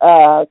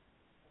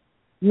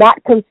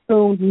not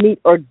consumed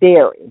meat or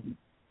dairy?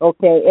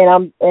 Okay,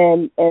 and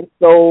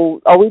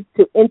so are we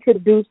to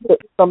introduce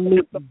some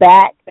meat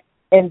back,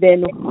 and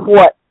then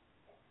what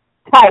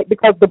type?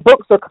 Because the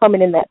books are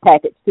coming in that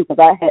package too. Because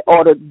I had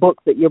ordered some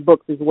of your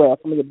books as well.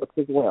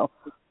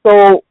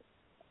 So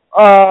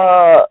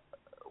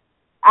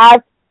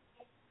I've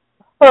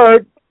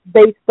heard,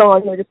 based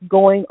on just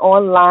going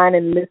online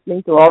and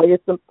listening to all your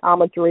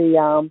symptometry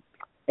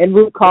and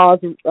root cause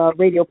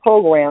radio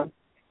programs,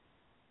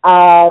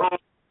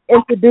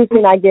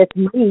 introducing, I guess,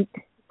 meat,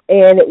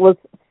 and it was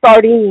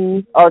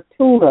sardines or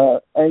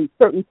tuna and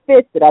certain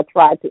fish that I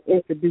tried to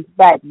introduce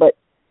back. But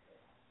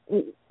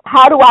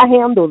how do I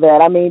handle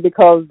that? I mean,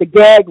 because the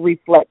gag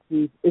reflex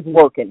is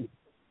working.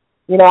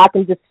 You know, I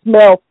can just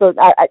smell certain.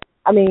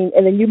 I mean,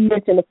 and then you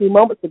mentioned a few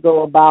moments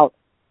ago about,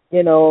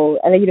 you know,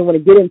 I know you didn't want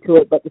to get into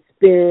it, but the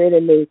spirit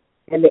and the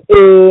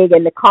egg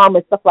and the karma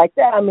and stuff like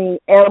that. I mean,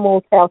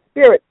 animals have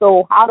spirit,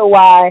 so how do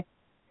I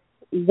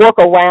work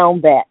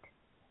around that?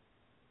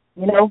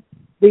 You know,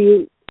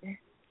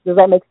 does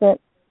that make sense?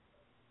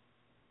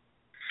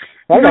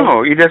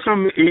 No, it does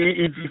not.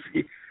 It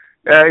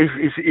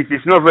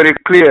is not very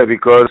clear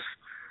because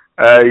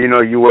you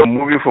know, you were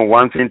moving from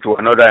one thing to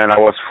another, and I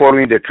was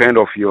following the trend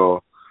of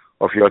your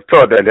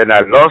thought, and then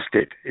I lost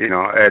it. You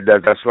know,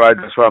 that's why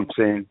I'm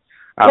saying.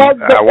 I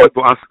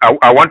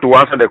want to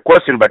answer the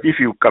question, but if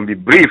you can be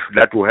brief,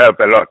 that will help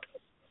a lot.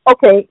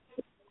 Okay,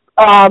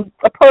 a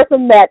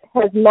person that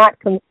has not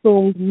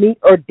consumed meat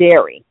or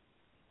dairy.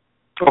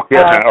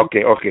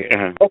 Okay. Okay.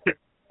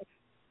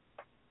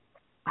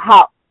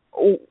 How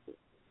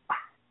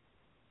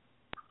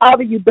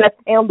do you best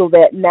handle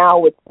that now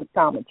with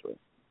symptometry?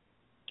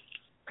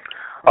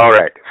 All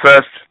right.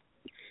 First,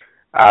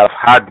 I've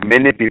had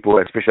many people,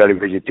 especially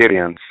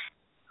vegetarians,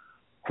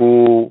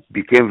 who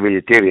became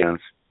vegetarians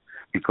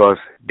because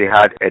they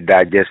had a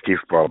digestive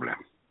problem.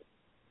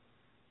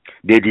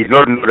 They did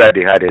not know that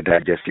they had a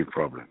digestive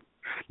problem.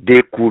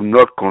 They could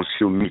not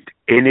consume meat.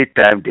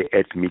 Anytime they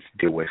ate meat,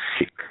 they were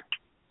sick.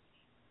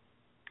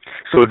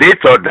 So they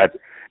thought that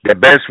the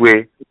best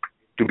way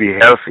to be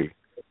healthy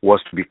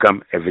was to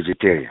become a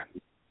vegetarian.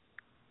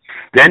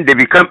 Then they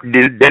became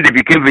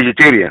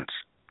vegetarians.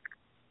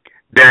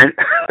 Then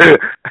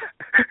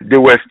they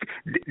were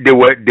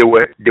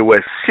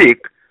sick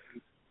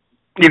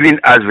even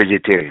as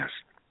vegetarians.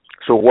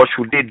 So what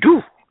should they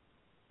do?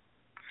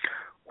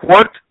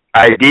 What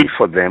I did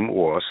for them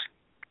was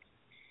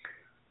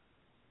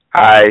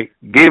I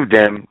gave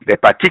them the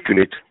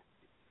particulate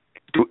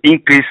to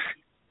increase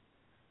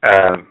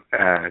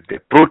the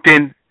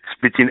protein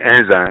splitting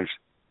enzymes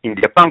in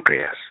their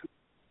pancreas.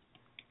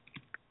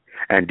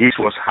 And this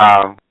was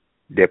how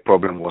their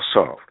problem was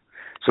solved.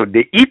 So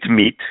they eat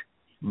meat,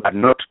 but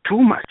not too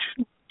much.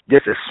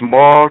 Just a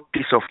small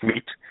piece of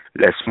meat,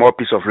 a small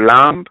piece of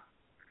lamb,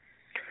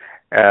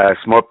 a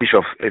small piece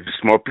of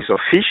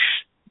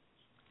fish,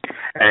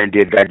 and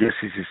their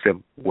digestive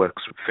system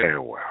works very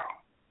well.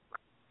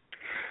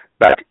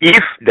 But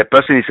if the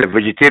person is a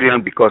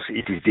vegetarian because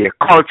it is their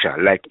culture,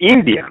 like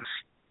Indians,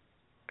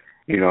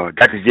 you know,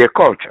 that is their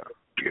culture.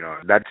 You know,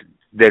 that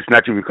there's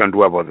nothing we can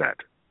do about that.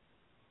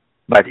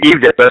 But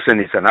if the person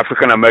is an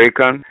African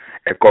American,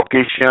 a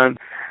Caucasian,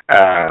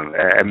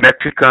 a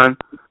Mexican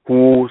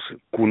who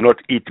could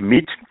not eat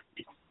meat,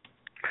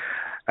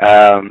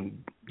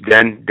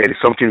 then there is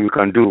something we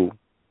can do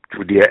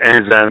to their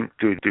enzyme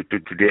to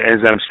the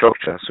enzyme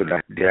structure so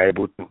that they are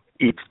able to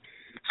eat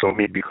some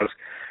meat, because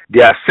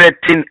there are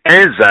certain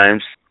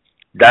enzymes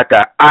that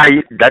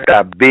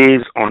are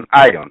based on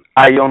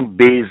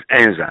iron-based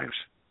enzymes.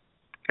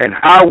 And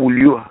how will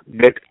you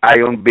get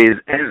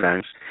iron-based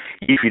enzymes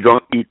if you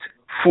don't eat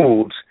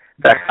foods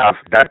that have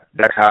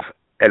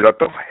a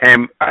lot of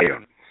heme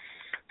iron?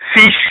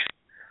 Fish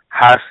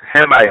has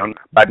heme iron,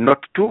 but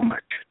not too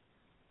much.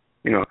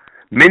 You know,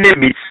 many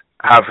meats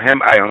have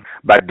heme iron,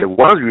 but the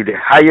ones with the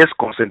highest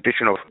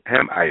concentration of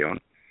heme iron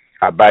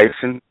are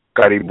bison,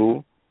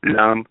 caribou,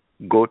 lamb,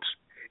 goats.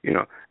 You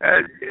know,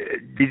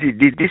 this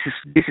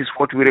is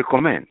what we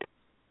recommend.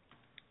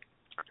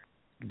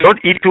 Don't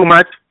eat too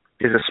much.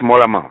 It's a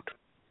small amount,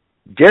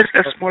 just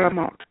a small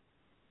amount.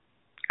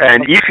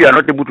 And if you are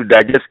not able to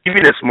digest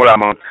even a small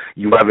amount,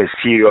 you have a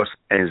serious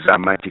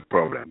enzymatic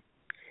problem.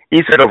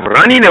 Instead of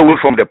running away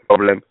from the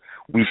problem,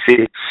 we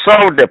say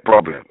solve the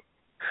problem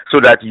so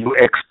that you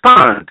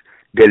expand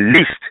the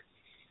list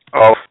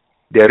of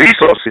the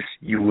resources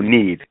you will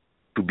need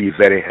to be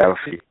very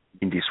healthy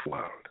in this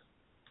world.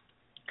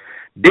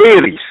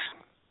 Dairies,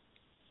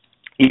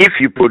 if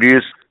you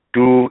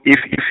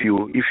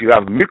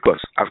have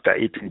mucus after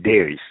eating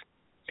dairies,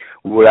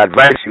 we will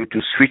advise you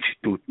to switch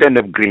to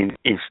turnip green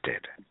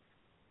instead.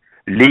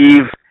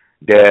 Leave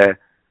the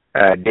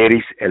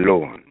dairies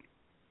alone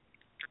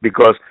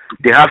because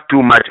they have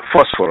too much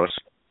phosphorus,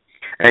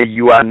 and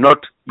you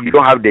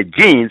don't have the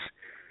genes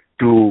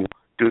to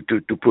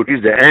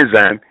produce the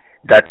enzyme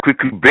that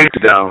quickly breaks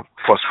down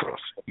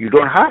phosphorus. You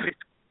don't have it.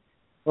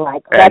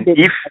 Right. And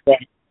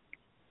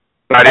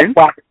pardon?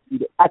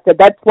 I said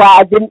that's why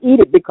I didn't eat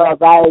it, because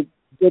I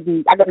could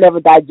never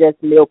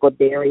digest milk or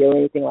dairy or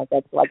anything like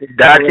that. So I just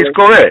that is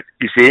correct.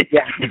 You see,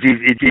 yeah.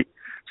 It is.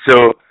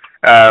 So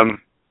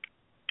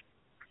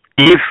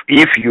if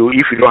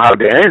you don't have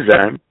the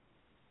enzyme,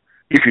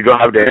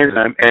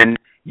 and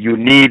you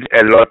need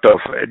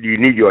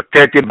your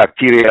 30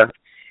 bacteria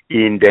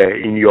in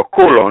your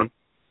colon,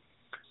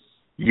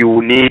 you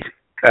will need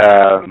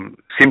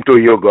Sympto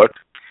yogurt.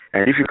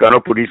 And if you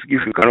cannot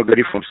get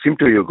it from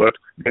Sympto yogurt,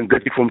 then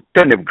get it from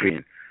turnip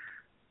green.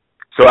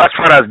 So as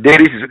far as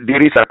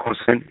dairies are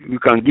concerned, we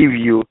can give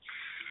you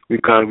we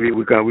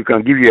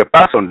can give you a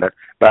pass on that.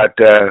 But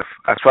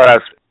as far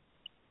as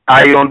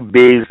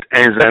iron-based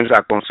enzymes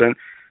are concerned,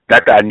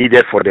 that are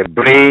needed for the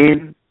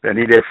brain, they're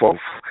needed for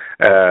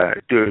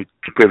to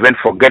prevent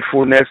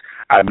forgetfulness,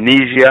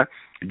 amnesia,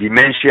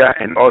 dementia,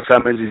 and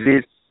Alzheimer's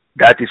disease,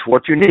 that is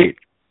what you need.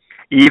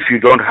 If you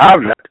don't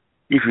have that,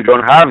 if you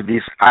don't have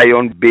these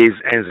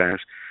iron-based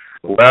enzymes,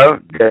 well,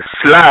 the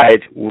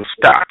slide will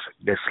start.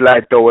 The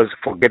slide towards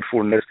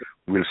forgetfulness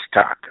will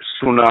start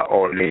sooner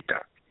or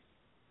later.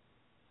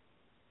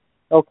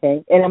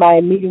 Okay. And am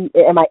I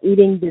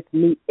eating this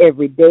meat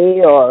every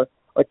day or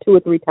 2 or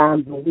 3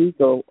 times a week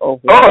or what?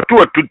 Oh, two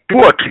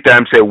or three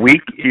times a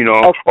week,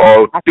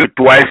 or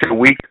twice a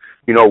week.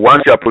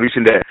 Once you are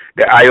producing the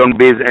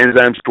iron-based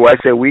enzymes twice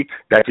a week,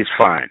 that is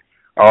fine.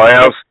 Or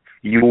else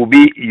you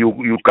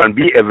can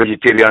be a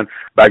vegetarian,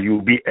 but you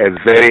will be a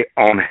very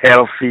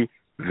unhealthy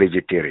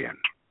vegetarian.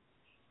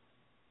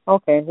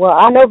 Okay. Well,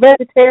 I know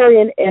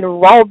vegetarian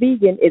and raw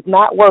vegan is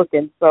not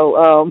working,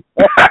 so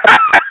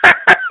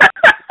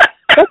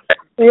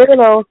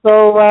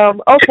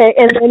okay,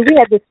 and we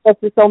had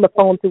discussed this on the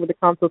phone too with the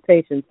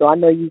consultation, so I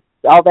know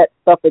all that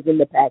stuff is in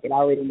the packet. I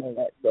already know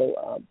that.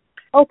 So,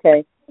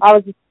 okay. I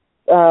was just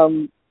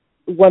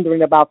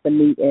wondering about the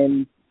meat,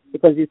 and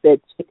because you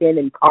said chicken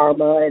and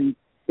karma and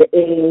the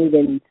egg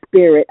and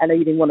spirit. I know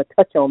you didn't want to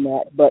touch on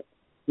that, but,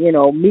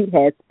 meat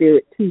has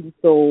spirit too,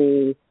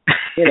 so,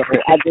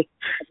 I just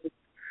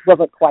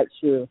wasn't quite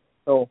sure.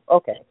 So,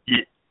 okay.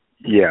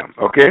 Yeah,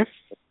 okay.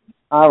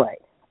 All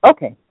right.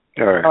 Okay.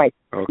 All right.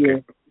 Okay.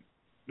 Yeah.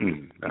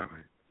 All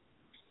right.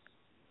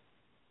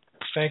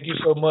 Thank you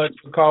so much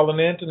for calling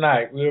in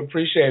tonight. We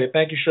appreciate it.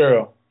 Thank you,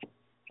 Cheryl.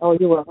 Oh,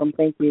 you're welcome.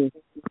 Thank you.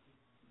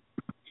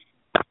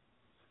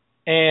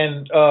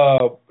 And,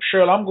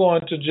 Cheryl, I'm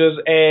going to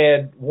just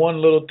add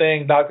one little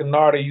thing Dr.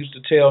 Nartey used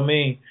to tell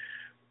me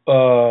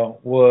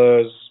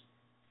was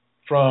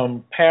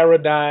from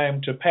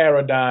paradigm to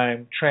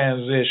paradigm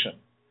transition.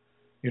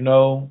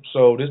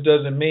 So this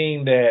doesn't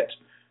mean that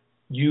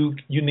you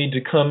need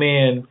to come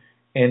in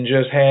and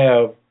just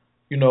have,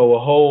 a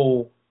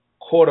whole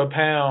quarter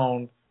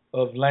pound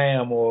of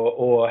lamb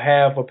or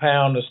half a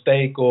pound of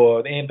steak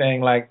or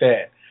anything like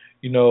that.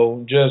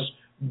 Just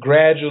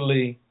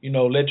gradually,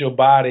 let your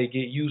body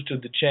get used to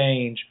the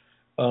change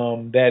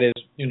that is,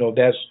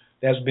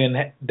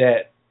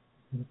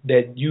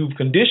 that you've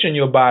conditioned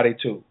your body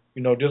to.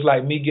 Just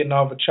like me getting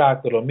off of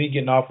chocolate or me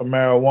getting off of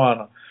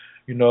marijuana.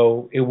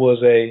 It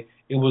was a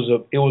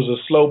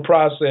slow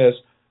process,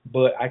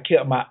 but I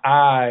kept my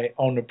eye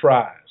on the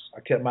prize. I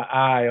kept my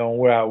eye on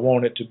where I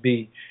wanted to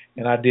be,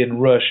 and I didn't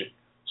rush it.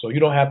 So you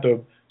don't have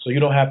to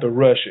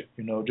rush it.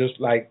 Just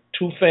like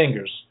 2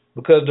 fingers,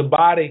 because the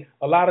body,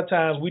 a lot of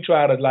times we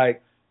try to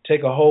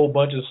take a whole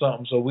bunch of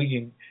something so we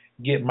can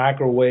get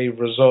microwave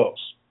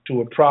results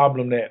to a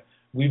problem that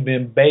we've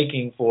been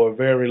baking for a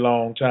very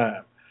long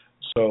time.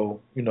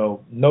 So no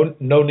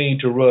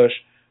need to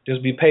rush.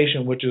 Just be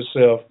patient with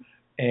yourself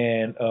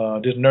and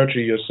just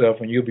nurture yourself,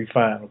 and you'll be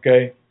fine.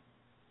 Okay.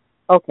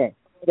 Okay.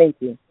 Thank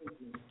you.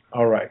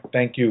 All right.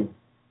 Thank you.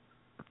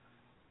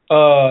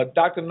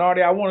 Dr.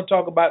 Nartey, I want to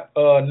talk about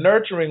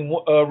nurturing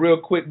real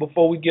quick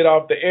before we get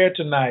off the air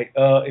tonight.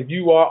 If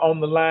you are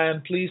on the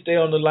line, please stay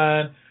on the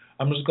line.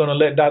 I'm just going to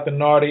let Dr.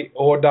 Nartey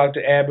or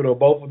Dr. Abbott or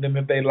both of them,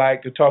 if they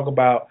like, to talk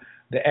about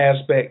the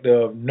aspect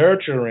of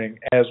nurturing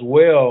as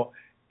well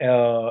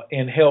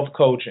in health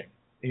coaching,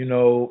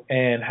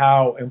 and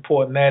how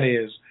important that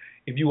is.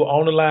 If you are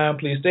on the line,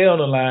 please stay on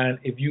the line.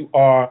 If you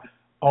are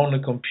on the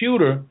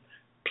computer,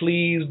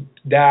 please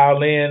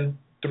dial in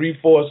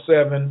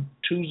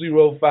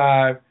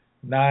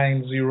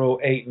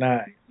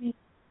 347-205-9089.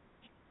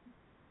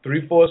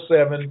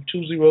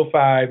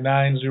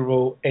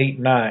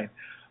 347-205-9089.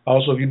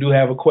 Also, if you do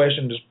have a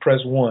question, just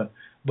press 1.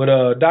 But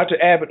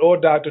Dr. Abbott or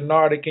Dr.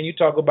 Nartey, can you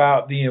talk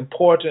about the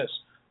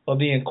importance of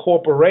the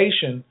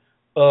incorporation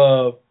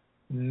of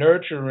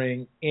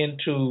nurturing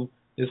into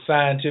the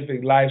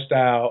scientific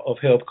lifestyle of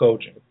health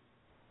coaching?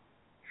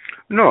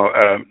 No,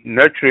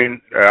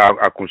 nurturing,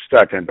 I could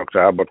start and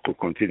Dr. Abbott could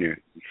continue.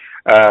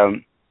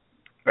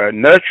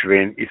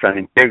 Nurturing is an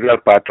integral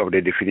part of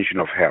the definition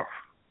of health.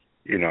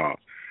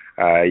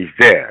 It's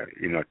there.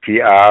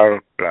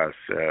 TR plus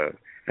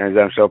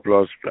enzyme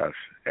surplus plus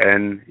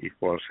N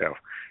equals health.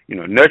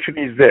 Nurturing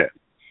is there.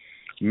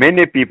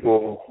 Many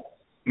people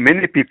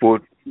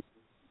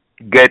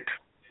get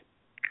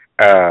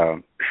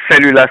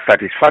cellular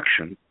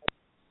satisfaction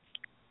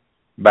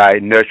by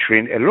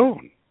nurturing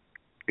alone.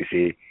 You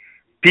see,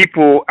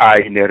 people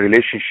are in a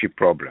relationship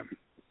problem.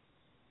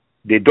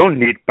 They don't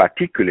need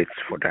particulates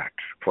for that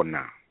for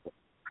now.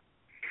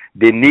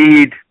 They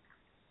need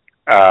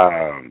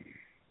a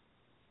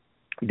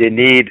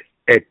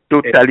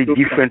totally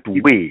different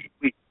way.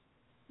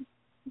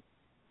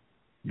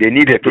 They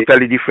need a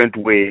totally different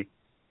way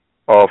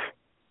of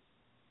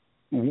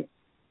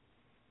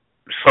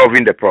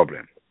solving the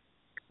problem,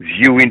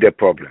 viewing the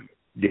problem.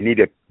 They need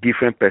a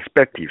different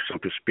perspective, so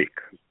to speak.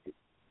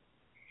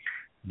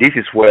 This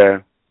is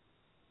where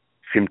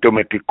the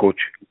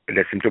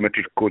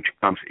symptometry coach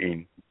comes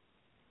in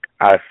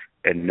as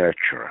a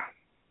nurturer.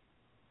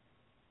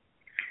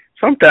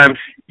 Sometimes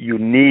you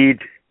need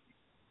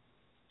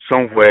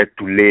somewhere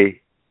to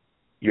lay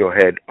your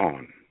head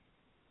on.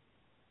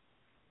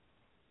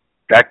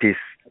 That is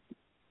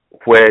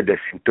where the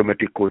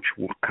symptometry coach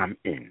will come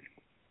in.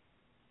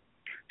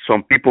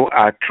 Some people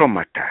are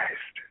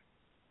traumatized.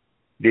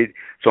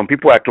 Some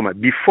people are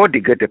traumatized. Before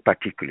they get a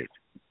particulate,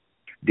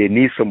 they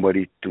need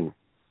somebody to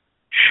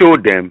show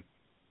them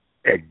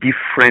a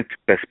different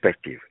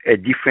perspective, a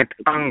different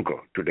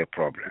angle to the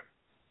problem.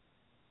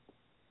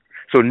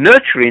 So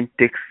nurturing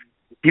takes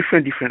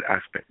different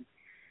aspects.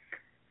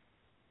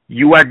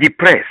 You are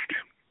depressed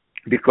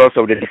because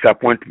of the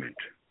disappointment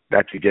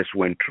that you just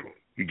went through,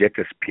 you just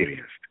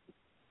experienced.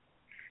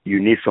 You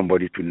need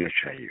somebody to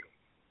nurture you.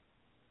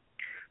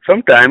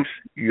 Sometimes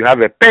you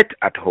have a pet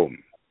at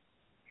home.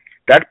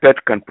 That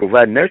pet can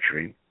provide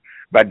nurturing,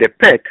 but the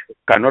pet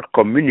cannot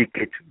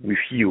communicate with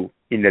you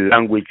in a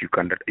language you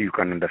can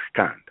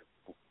understand.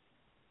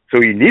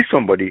 So you need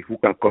somebody who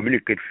can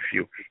communicate with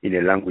you in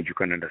a language you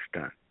can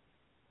understand.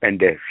 And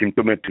the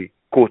symptometry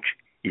coach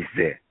is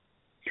there.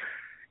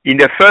 In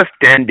the first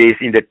 10 days,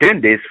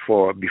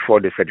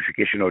 before the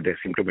certification of the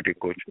symptometry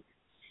coach,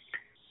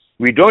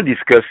 we don't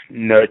discuss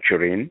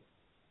nurturing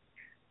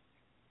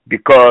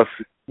because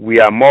we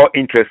are more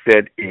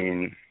interested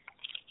in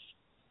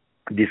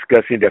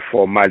discussing the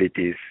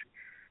formalities,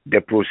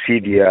 the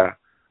procedure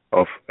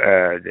of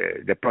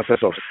the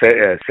process of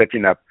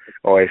setting up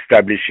or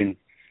establishing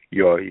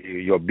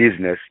your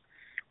business,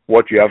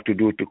 what you have to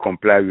do to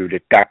comply with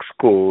the tax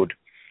code,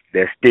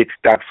 the state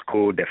tax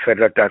code, the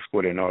federal tax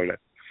code, and all that.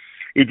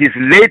 It is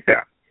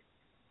later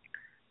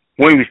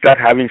when we start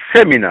having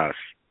seminars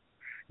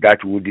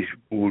that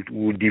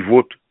we'll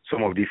devote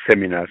some of these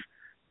seminars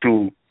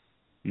to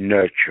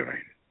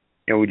nurturing.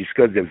 And we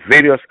discuss the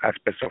various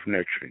aspects of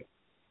nurturing.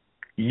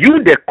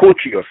 You, the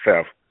coach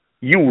yourself,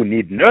 you will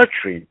need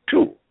nurturing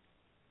too.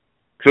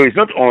 So it's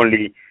not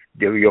only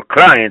your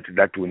client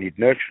that will need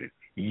nurturing.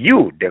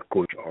 You, the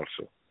coach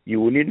also, you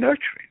will need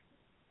nurturing.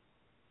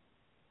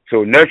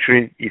 So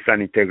nurturing is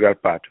an integral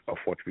part of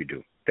what we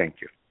do. Thank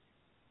you.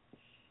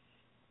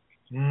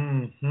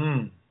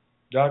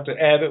 Dr.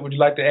 Abbott, would you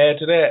like to add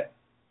to that?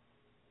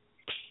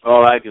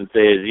 All I can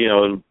say is,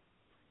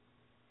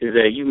 is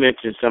that you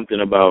mentioned something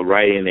about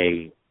writing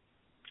a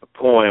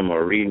poem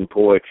or reading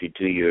poetry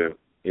to your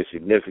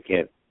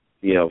significant,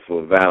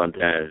 for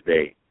Valentine's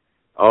Day.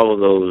 All of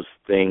those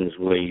things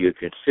when you're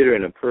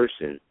considering a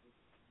person,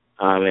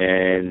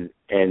 and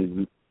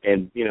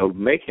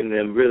making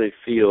them really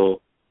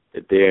feel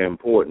that they're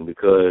important,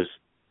 because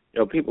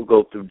people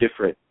go through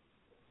different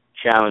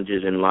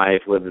challenges in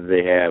life, whether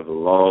they have a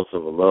loss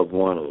of a loved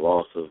one, a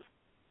loss of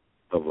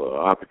an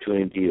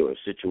opportunity or a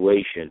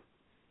situation,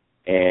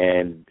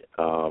 and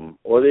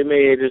or they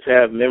may just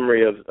have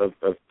memory of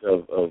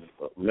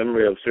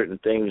memory of certain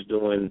things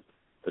during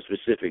a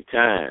specific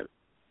time.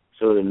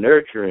 So the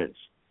nurturance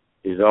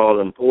is all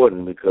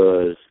important,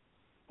 because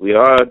we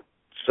are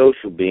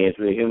social beings,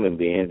 we're human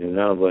beings, and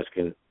none of us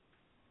can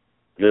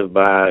live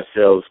by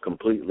ourselves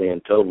completely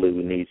and totally.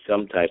 We need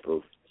some type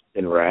of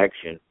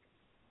interaction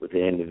with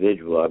the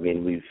individual.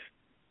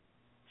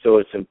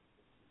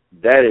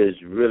 That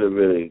is really,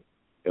 really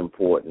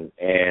important,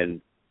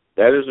 and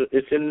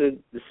it's in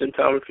the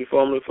symptometry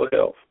formula for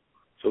health.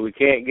 So we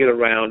can't get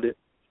around it,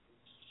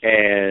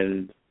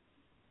 and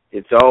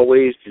it's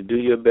always to do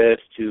your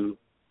best to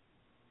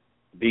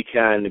be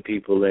kind to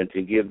people and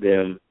to give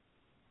them,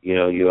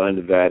 your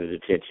undivided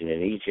attention,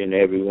 and each and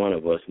every one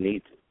of us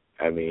needs it.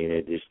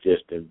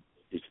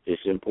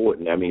 It's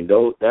important.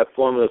 That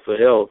formula for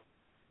health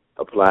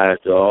applies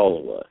to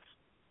all of us,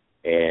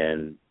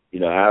 and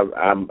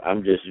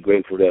I'm just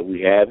grateful that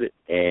we have it,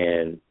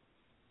 and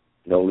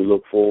we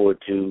look forward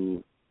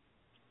to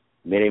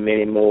many,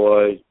 many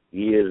more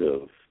years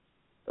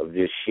of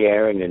just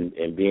sharing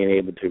and being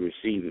able to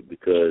receive it,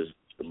 because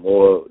the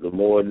more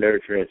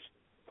nurturance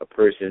a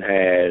person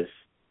has,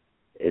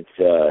 it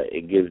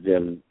gives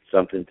them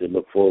something to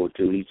look forward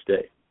to each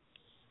day,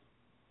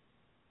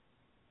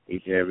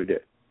 each and every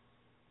day.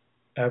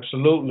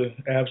 Absolutely.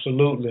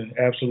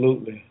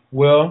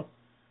 Well,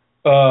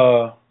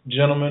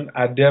 gentlemen,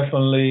 I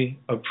definitely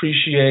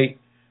appreciate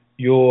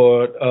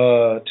your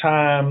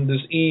time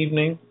this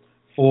evening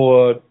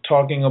for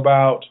talking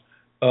about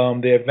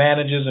the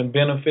advantages and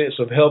benefits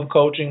of health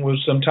coaching with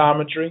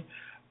symptometry.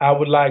 I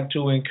would like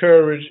to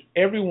encourage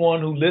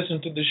everyone who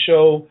listens to the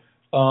show,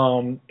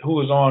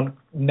 who is on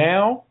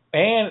now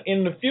and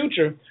in the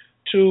future,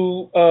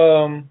 to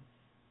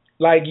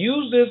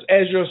use this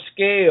as your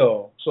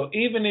scale. So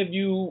even if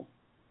you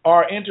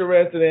are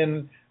interested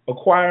in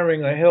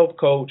acquiring a health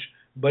coach,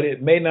 but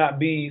it may not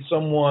be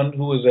someone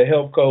who is a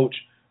health coach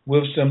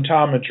with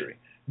symptometry.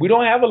 We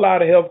don't have a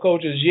lot of health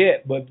coaches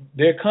yet, but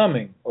they're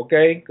coming,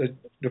 okay? Because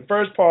the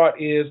first part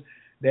is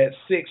that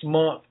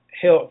 6-month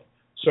health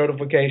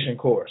certification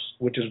course,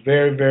 which is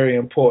very, very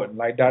important.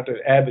 Like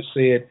Dr. Abbott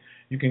said,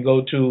 you can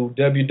go to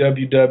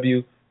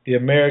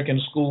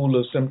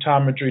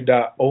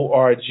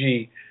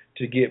www.theamericanschoolofsymptometry.org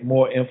to get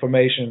more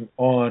information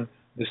on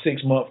the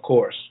 6-month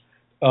course.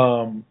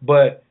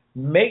 But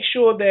make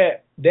sure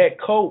that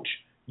coach,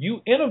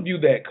 you interview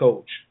that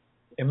coach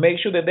and make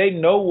sure that they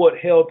know what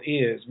health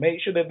is.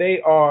 Make sure that they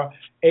are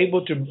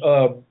able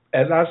to,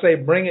 as I say,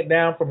 bring it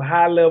down from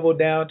high level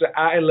down to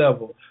eye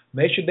level.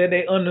 Make sure that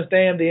they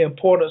understand the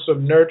importance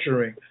of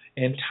nurturing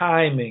and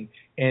timing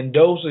and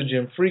dosage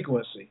and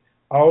frequency.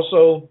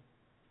 Also,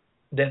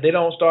 that they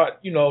don't start,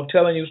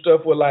 telling you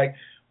stuff with like,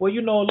 well, a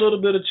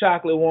little bit of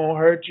chocolate won't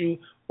hurt you,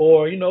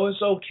 or,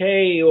 it's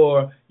okay,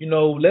 or,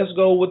 let's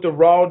go with the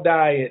raw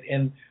diet.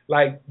 And,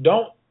 like,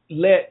 don't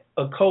let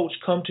a coach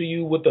come to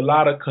you with a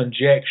lot of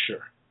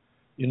conjecture.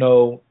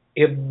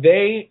 If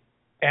they,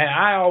 and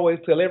I always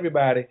tell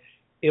everybody,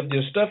 if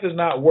your stuff is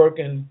not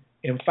working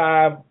in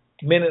 5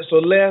 minutes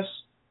or less,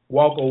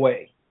 walk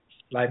away.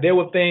 Like, there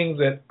were things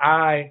that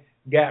I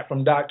got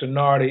from Dr.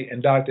 Nartey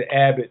and Dr.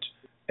 Abbott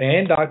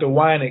and Dr.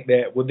 Weinig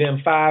that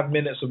within 5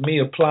 minutes of me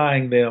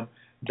applying them,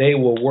 they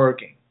were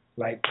working.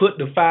 Like, put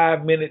the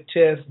 5-minute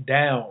test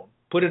down.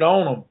 Put it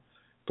on them.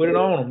 Put it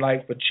on them.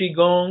 Like, for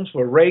Qigong,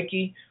 for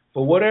Reiki,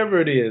 for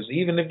whatever it is.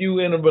 Even if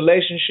you're in a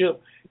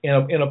relationship,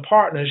 in a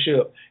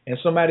partnership, and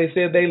somebody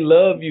said they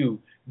love you,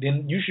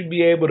 then you should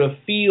be able to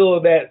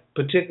feel that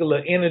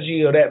particular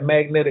energy or that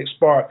magnetic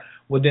spark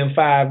within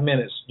 5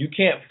 minutes. You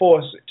can't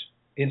force it.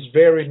 It's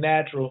very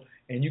natural,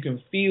 and you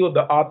can feel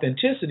the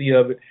authenticity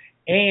of it,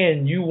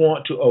 and you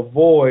want to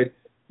avoid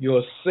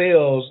your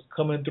cells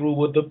coming through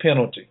with a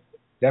penalty.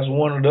 That's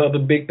one of the other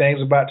big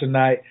things about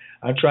tonight.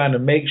 I'm trying to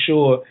make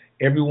sure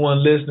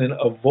everyone listening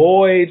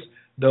avoids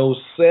those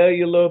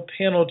cellular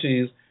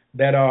penalties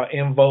that are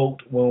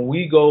invoked when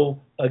we go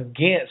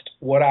against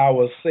what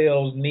our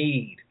cells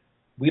need.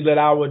 We let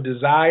our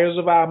desires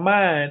of our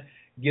mind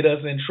get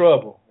us in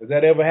trouble. Has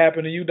that ever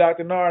happened to you,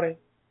 Dr. Nartey?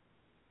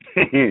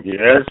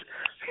 Yes.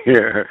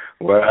 Yeah.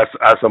 Well,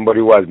 as somebody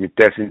who has been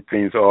testing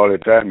things all the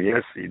time,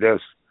 yes, he does.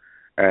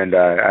 And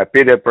I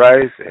pay the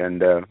price,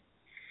 and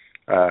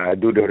I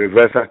do the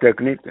reversal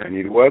technique, and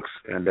it works,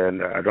 and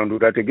then I don't do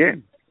that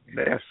again.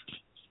 Yes.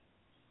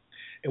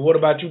 And what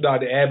about you,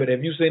 Dr. Abbott?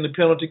 Have you seen the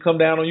penalty come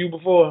down on you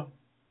before?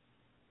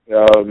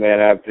 Oh,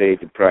 man, I paid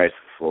the price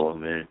before,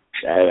 man.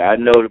 I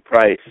know the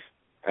price.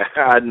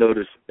 I know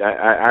this.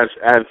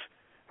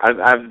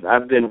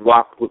 I've been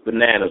whopped with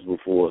bananas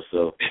before,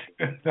 so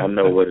I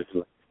know what it's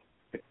like.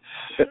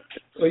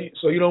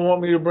 So you don't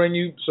want me to bring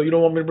you? So you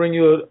don't want me to bring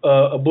you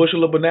a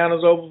bushel of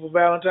bananas over for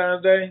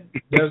Valentine's Day?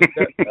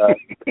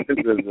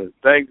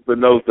 Thanks, but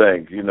no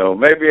thanks.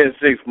 Maybe in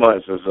 6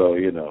 months or so.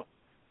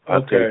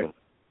 I'll take them.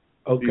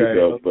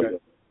 Okay. But,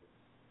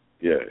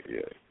 yeah.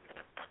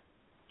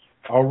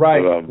 All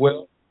right.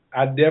 Well,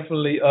 I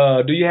definitely.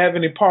 Do you have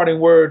any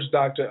parting words,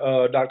 Dr.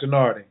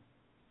 Nartey?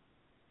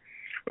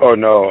 Oh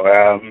no.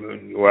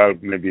 Well,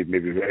 maybe a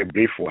very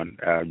brief one.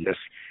 Just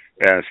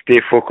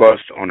stay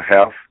focused on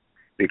health,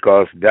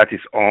 because that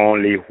is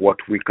only what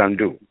we can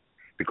do.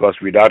 Because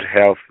without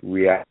health,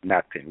 we are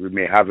nothing. We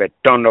may have a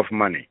ton of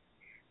money,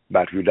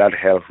 but without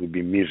health, we'll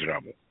be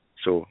miserable.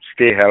 So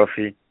stay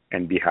healthy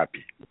and be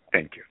happy.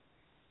 Thank you.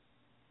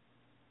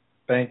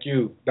 Thank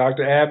you.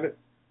 Dr. Abbott?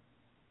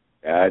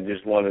 I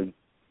just want to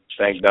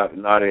thank Dr.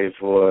 Nartey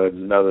for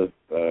another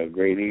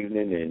great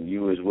evening, and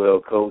you as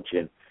well, Coach,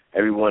 and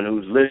everyone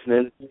who's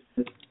listening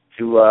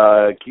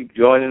to keep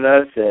joining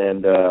us,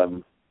 and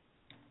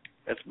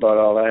that's about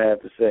all I have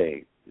to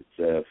say. It's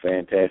a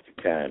fantastic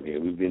time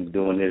here. We've been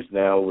doing this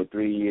now over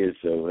 3 years,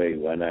 so, hey,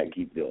 why not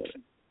keep doing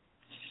it?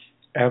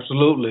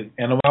 Absolutely.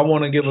 And I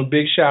want to give a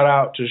big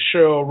shout-out to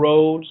Cheryl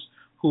Rhodes,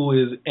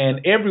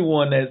 and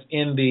everyone that's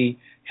in the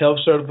health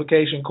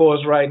certification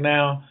course right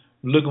now.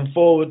 Looking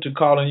forward to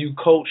calling you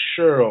Coach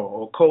Cheryl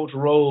or Coach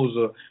Rose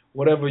or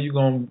whatever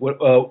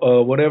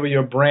whatever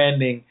your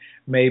branding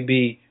may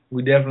be.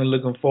 We're definitely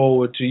looking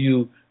forward to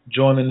you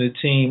joining the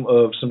team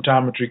of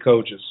symptometry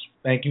coaches.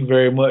 Thank you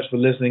very much for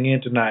listening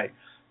in tonight.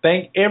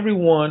 Thank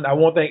everyone. I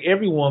want to thank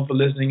everyone for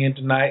listening in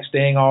tonight,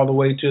 staying all the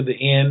way to the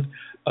end.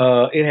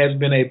 It has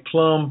been a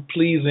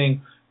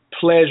plum-pleasing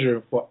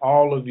pleasure for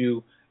all of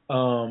you.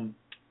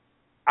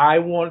 I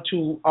want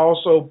to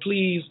also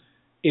please,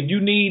 if you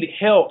need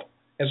help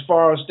as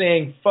far as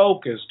staying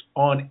focused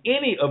on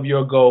any of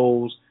your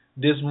goals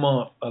this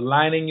month,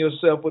 aligning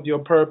yourself with your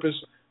purpose,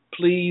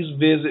 please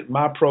visit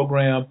my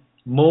program,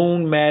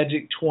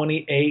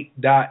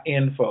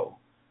 moonmagic28.info.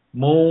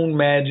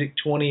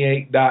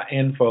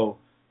 moonmagic28.info.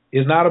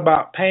 It's not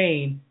about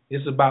pain,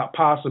 it's about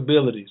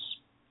possibilities.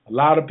 A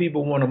lot of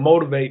people want to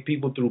motivate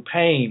people through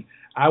pain.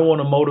 I want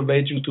to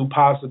motivate you through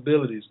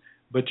possibilities.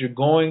 But you're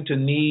going to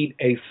need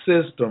a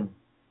system.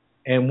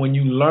 And when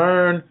you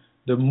learn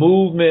the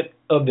movement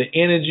of the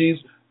energies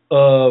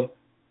of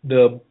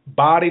the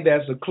body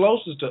that's the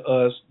closest to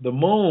us, the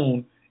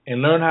moon,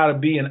 and learn how to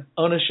be an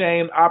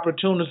unashamed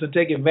opportunist and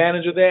take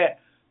advantage of that,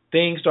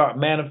 things start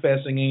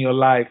manifesting in your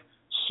life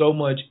so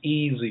much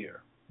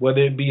easier,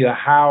 whether it be a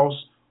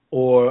house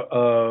or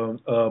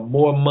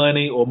more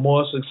money or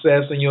more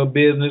success in your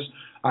business.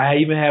 I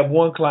even have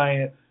one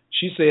client,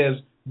 she says,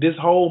 this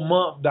whole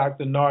month,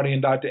 Dr. Nartey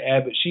and Dr.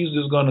 Abbott, she's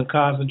just going to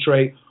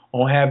concentrate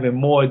on having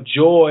more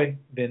joy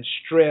than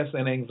stress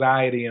and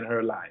anxiety in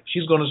her life.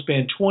 She's going to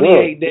spend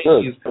 28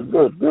 days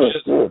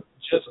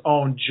just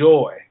on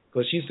joy,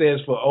 because she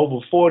says for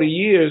over 40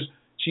 years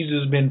she's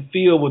just been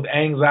filled with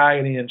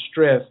anxiety and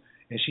stress,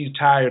 and she's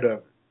tired of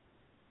it.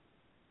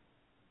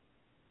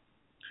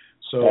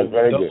 So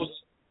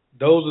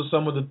those are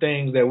some of the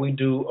things that we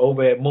do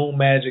over at Moon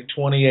Magic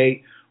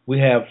 28. We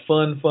have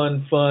fun,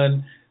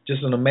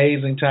 just an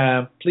amazing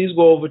time. Please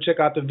go over, check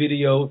out the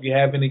video. If you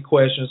have any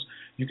questions,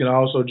 you can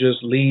also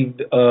just leave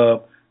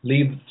the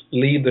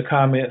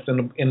comments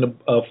in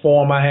the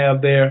form I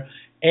have there.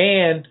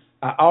 And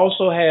I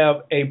also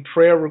have a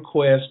prayer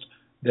request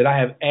that I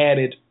have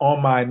added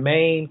on my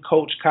main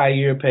Coach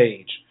Khayr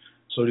page.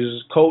 So this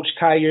is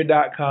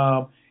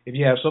CoachKhayr.com. If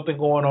you have something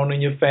going on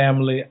in your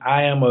family,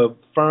 I am a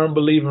firm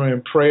believer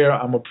in prayer.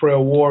 I'm a prayer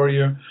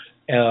warrior,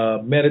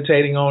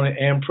 meditating on it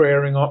and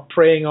praying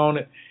on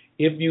it.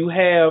 If you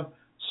have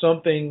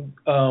something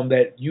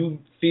that you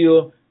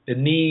feel the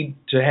need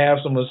to have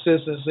some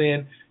assistance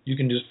in, you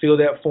can just fill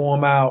that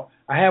form out.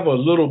 I have a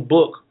little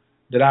book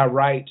that I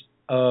write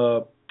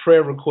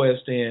prayer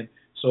requests in.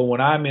 So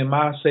when I'm in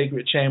my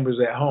sacred chambers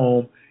at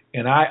home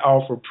and I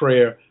offer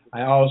prayer,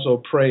 I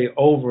also pray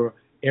over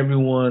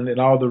everyone and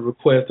all the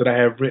requests that I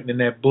have written in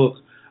that book.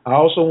 I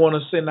also want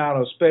to send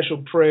out a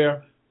special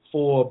prayer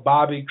for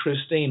Bobby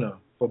Christina,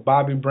 for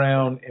Bobby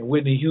Brown and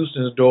Whitney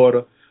Houston's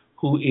daughter,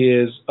 who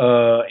is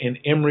in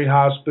Emory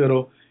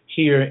Hospital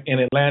here in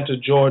Atlanta,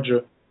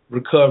 Georgia,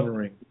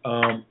 recovering.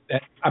 I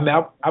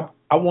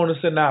want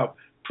to send out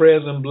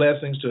prayers and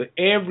blessings to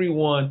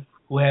everyone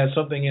who has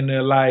something in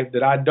their life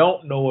that I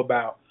don't know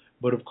about.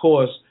 But of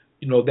course,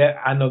 that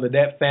I know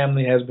that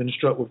family has been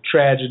struck with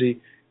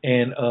tragedy,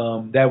 and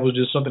that was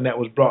just something that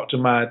was brought to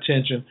my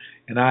attention.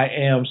 And I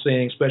am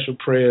saying special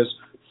prayers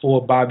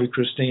for Bobby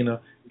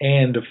Christina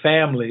and the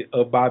family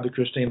of Bobby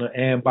Christina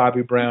and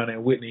Bobby Brown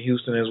and Whitney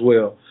Houston as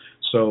well.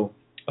 So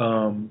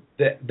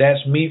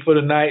that's me for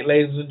tonight,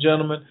 ladies and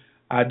gentlemen.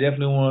 I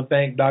definitely want to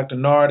thank Dr.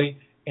 Nartey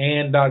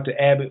and Dr.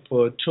 Abbott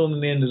for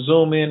tuning in to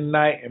Zoom in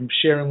tonight and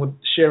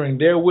sharing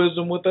their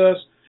wisdom with us.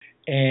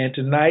 And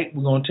tonight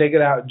we're going to take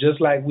it out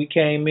just like we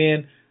came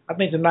in. I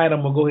think tonight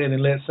I'm going to go ahead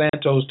and let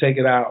Santos take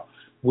it out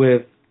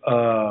with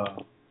the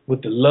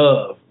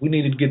love. We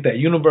need to get that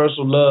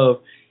universal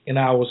love in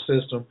our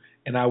system.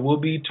 And I will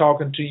be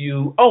talking to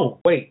you. Oh,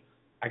 wait,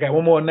 I got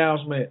one more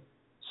announcement.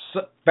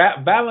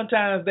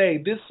 Valentine's Day,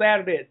 this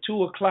Saturday at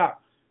 2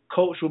 o'clock,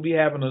 Coach will be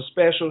having a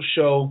special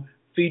show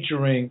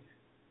featuring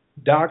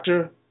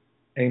Dr.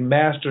 and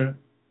Master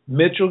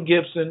Mitchell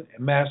Gibson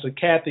and Master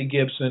Kathy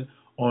Gibson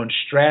on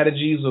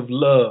strategies of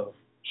love.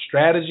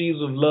 Strategies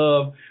of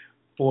love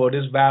for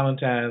this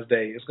Valentine's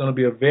Day. It's going to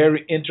be a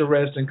very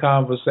interesting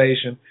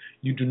conversation.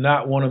 You do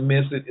not want to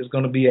miss it. It's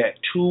going to be at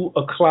 2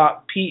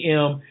 o'clock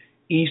p.m.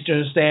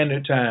 Eastern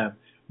Standard Time.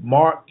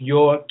 Mark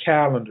your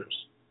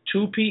calendars.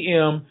 2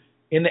 p.m.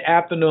 in the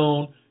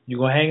afternoon, you're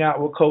going to hang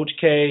out with Coach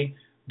K,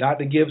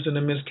 Dr. Gibson,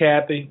 and Miss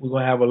Kathy. We're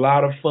going to have a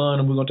lot of fun,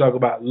 and we're going to talk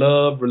about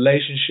love,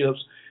 relationships,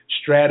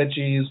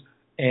 strategies,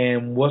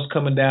 and what's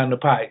coming down the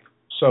pipe.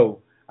 So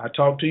I'll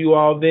talk to you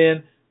all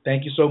then.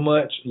 Thank you so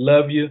much.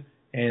 Love you,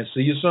 and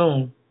see you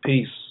soon.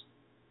 Peace.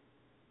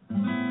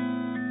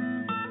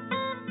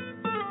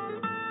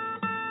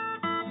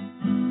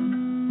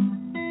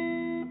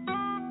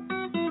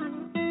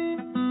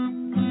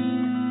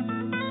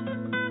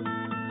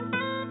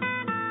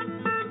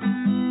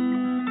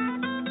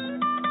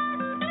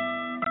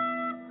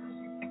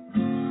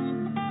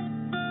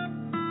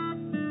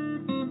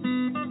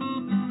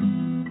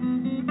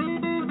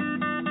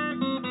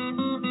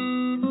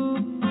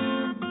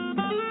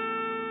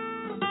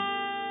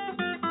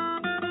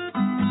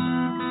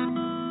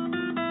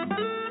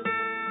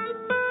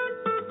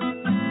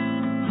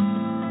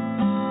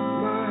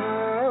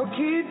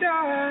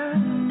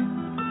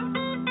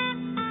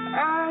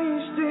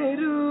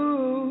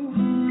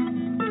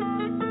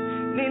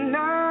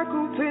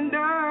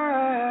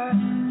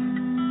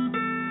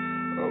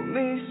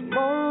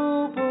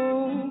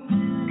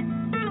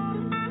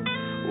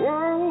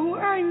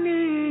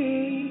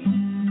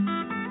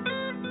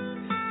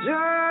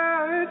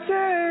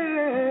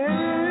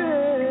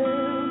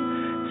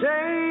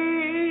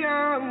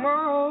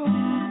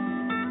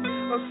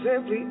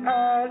 Simply,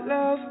 I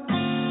love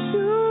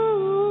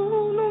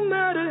you, no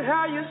matter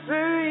how you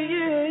say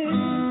it.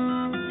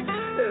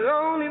 It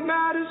only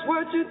matters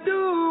what you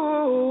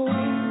do.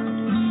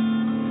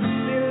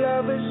 See,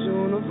 love is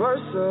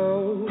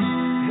universal,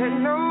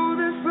 and know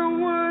that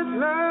someone's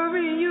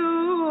loving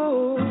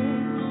you.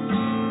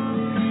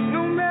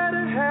 No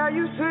matter how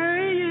you say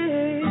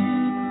it,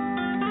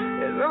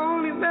 it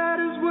only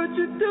matters what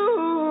you do.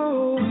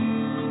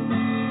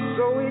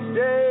 So each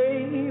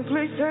day,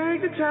 please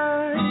take the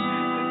time.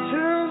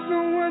 Tell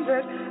someone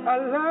that I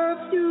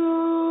love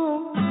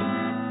you.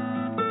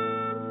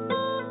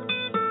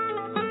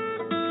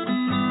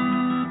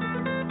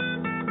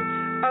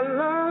 I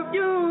love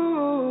you.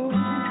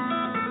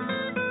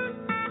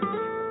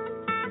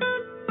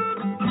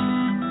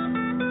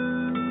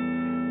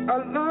 I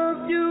love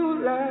you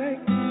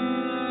like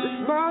the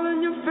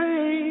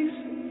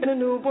a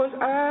newborn's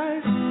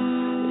eyes,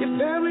 your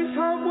family's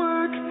hard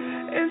work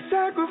and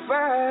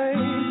sacrifice,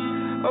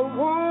 a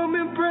warm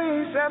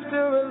embrace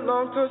after a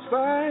long torch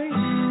fight,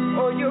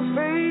 or your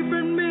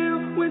favorite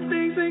meal when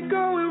things ain't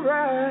going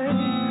right,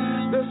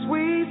 the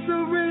sweet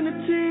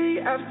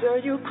serenity after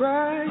you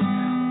cry,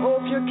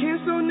 or your kiss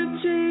on the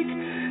cheek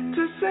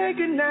to say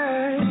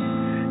goodnight,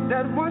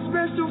 that one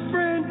special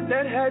friend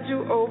that had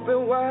you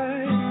open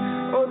wide,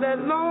 or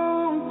that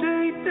long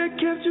date that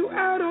kept you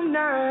out all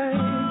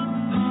night.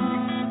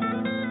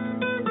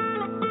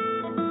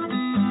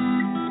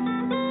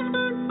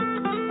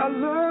 I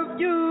love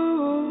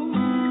you.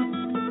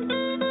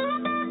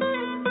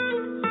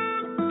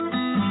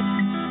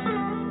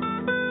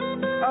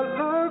 I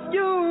love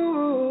you.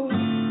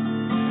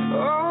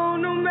 Oh,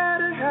 no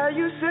matter how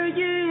you say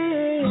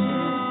it,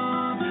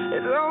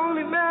 it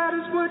only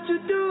matters what you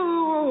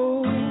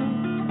do.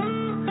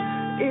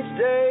 Each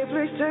day,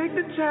 please take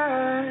the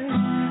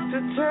time to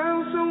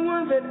tell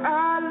someone that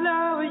I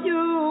love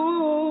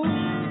you.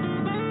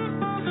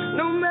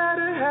 No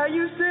matter how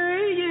you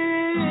say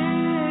it,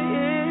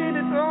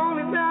 it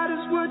only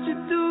matters what you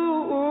do.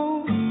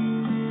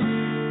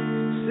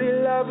 See,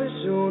 love is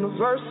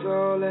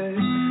universal, and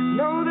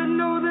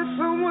know that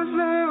someone's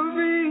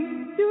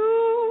loving you.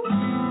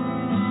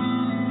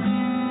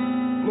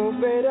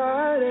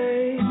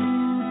 Moverare,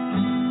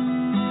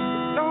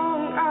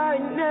 long I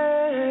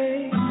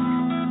nay,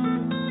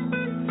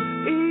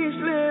 East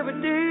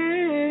Liberty,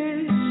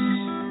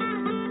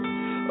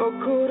 or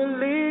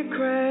Kudali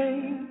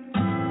Crane.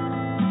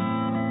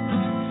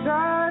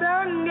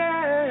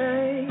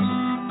 Sarangay,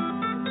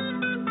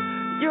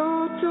 yo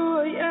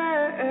toy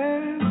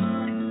and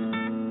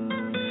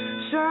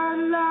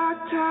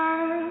Shalata,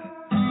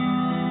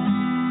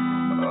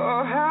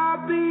 oh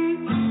happy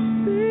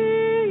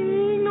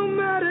being. No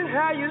matter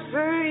how you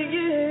say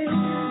it,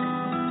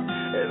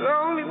 it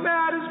only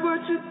matters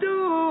what you do.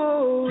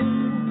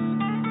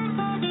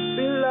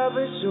 See, love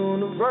is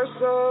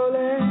universal,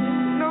 and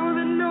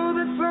know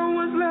that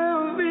someone's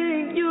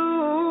loving you.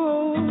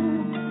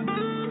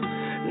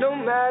 No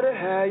matter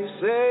how you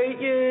say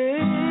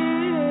it,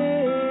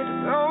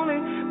 it only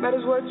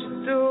matters what you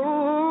do.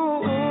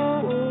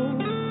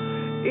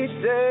 Each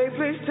day,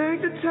 please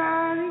take the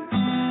time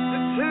to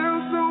tell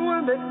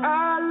someone that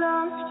I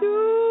love you.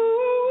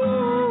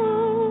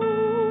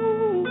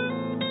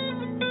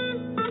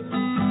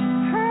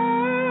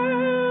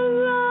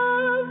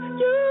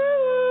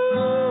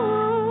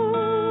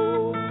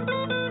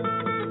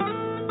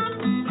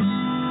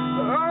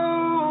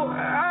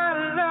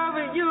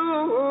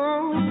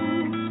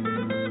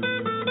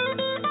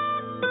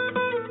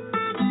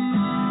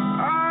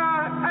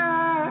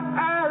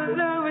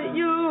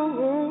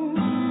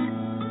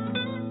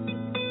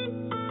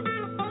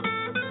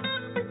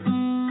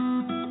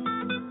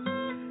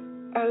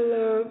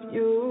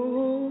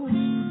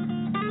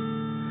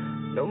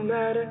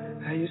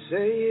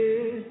 Say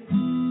it,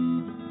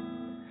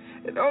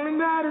 it only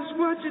matters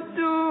what you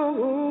do.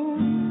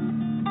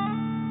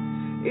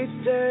 Each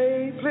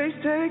day, please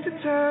take the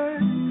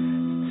time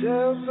to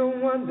tell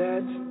someone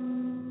that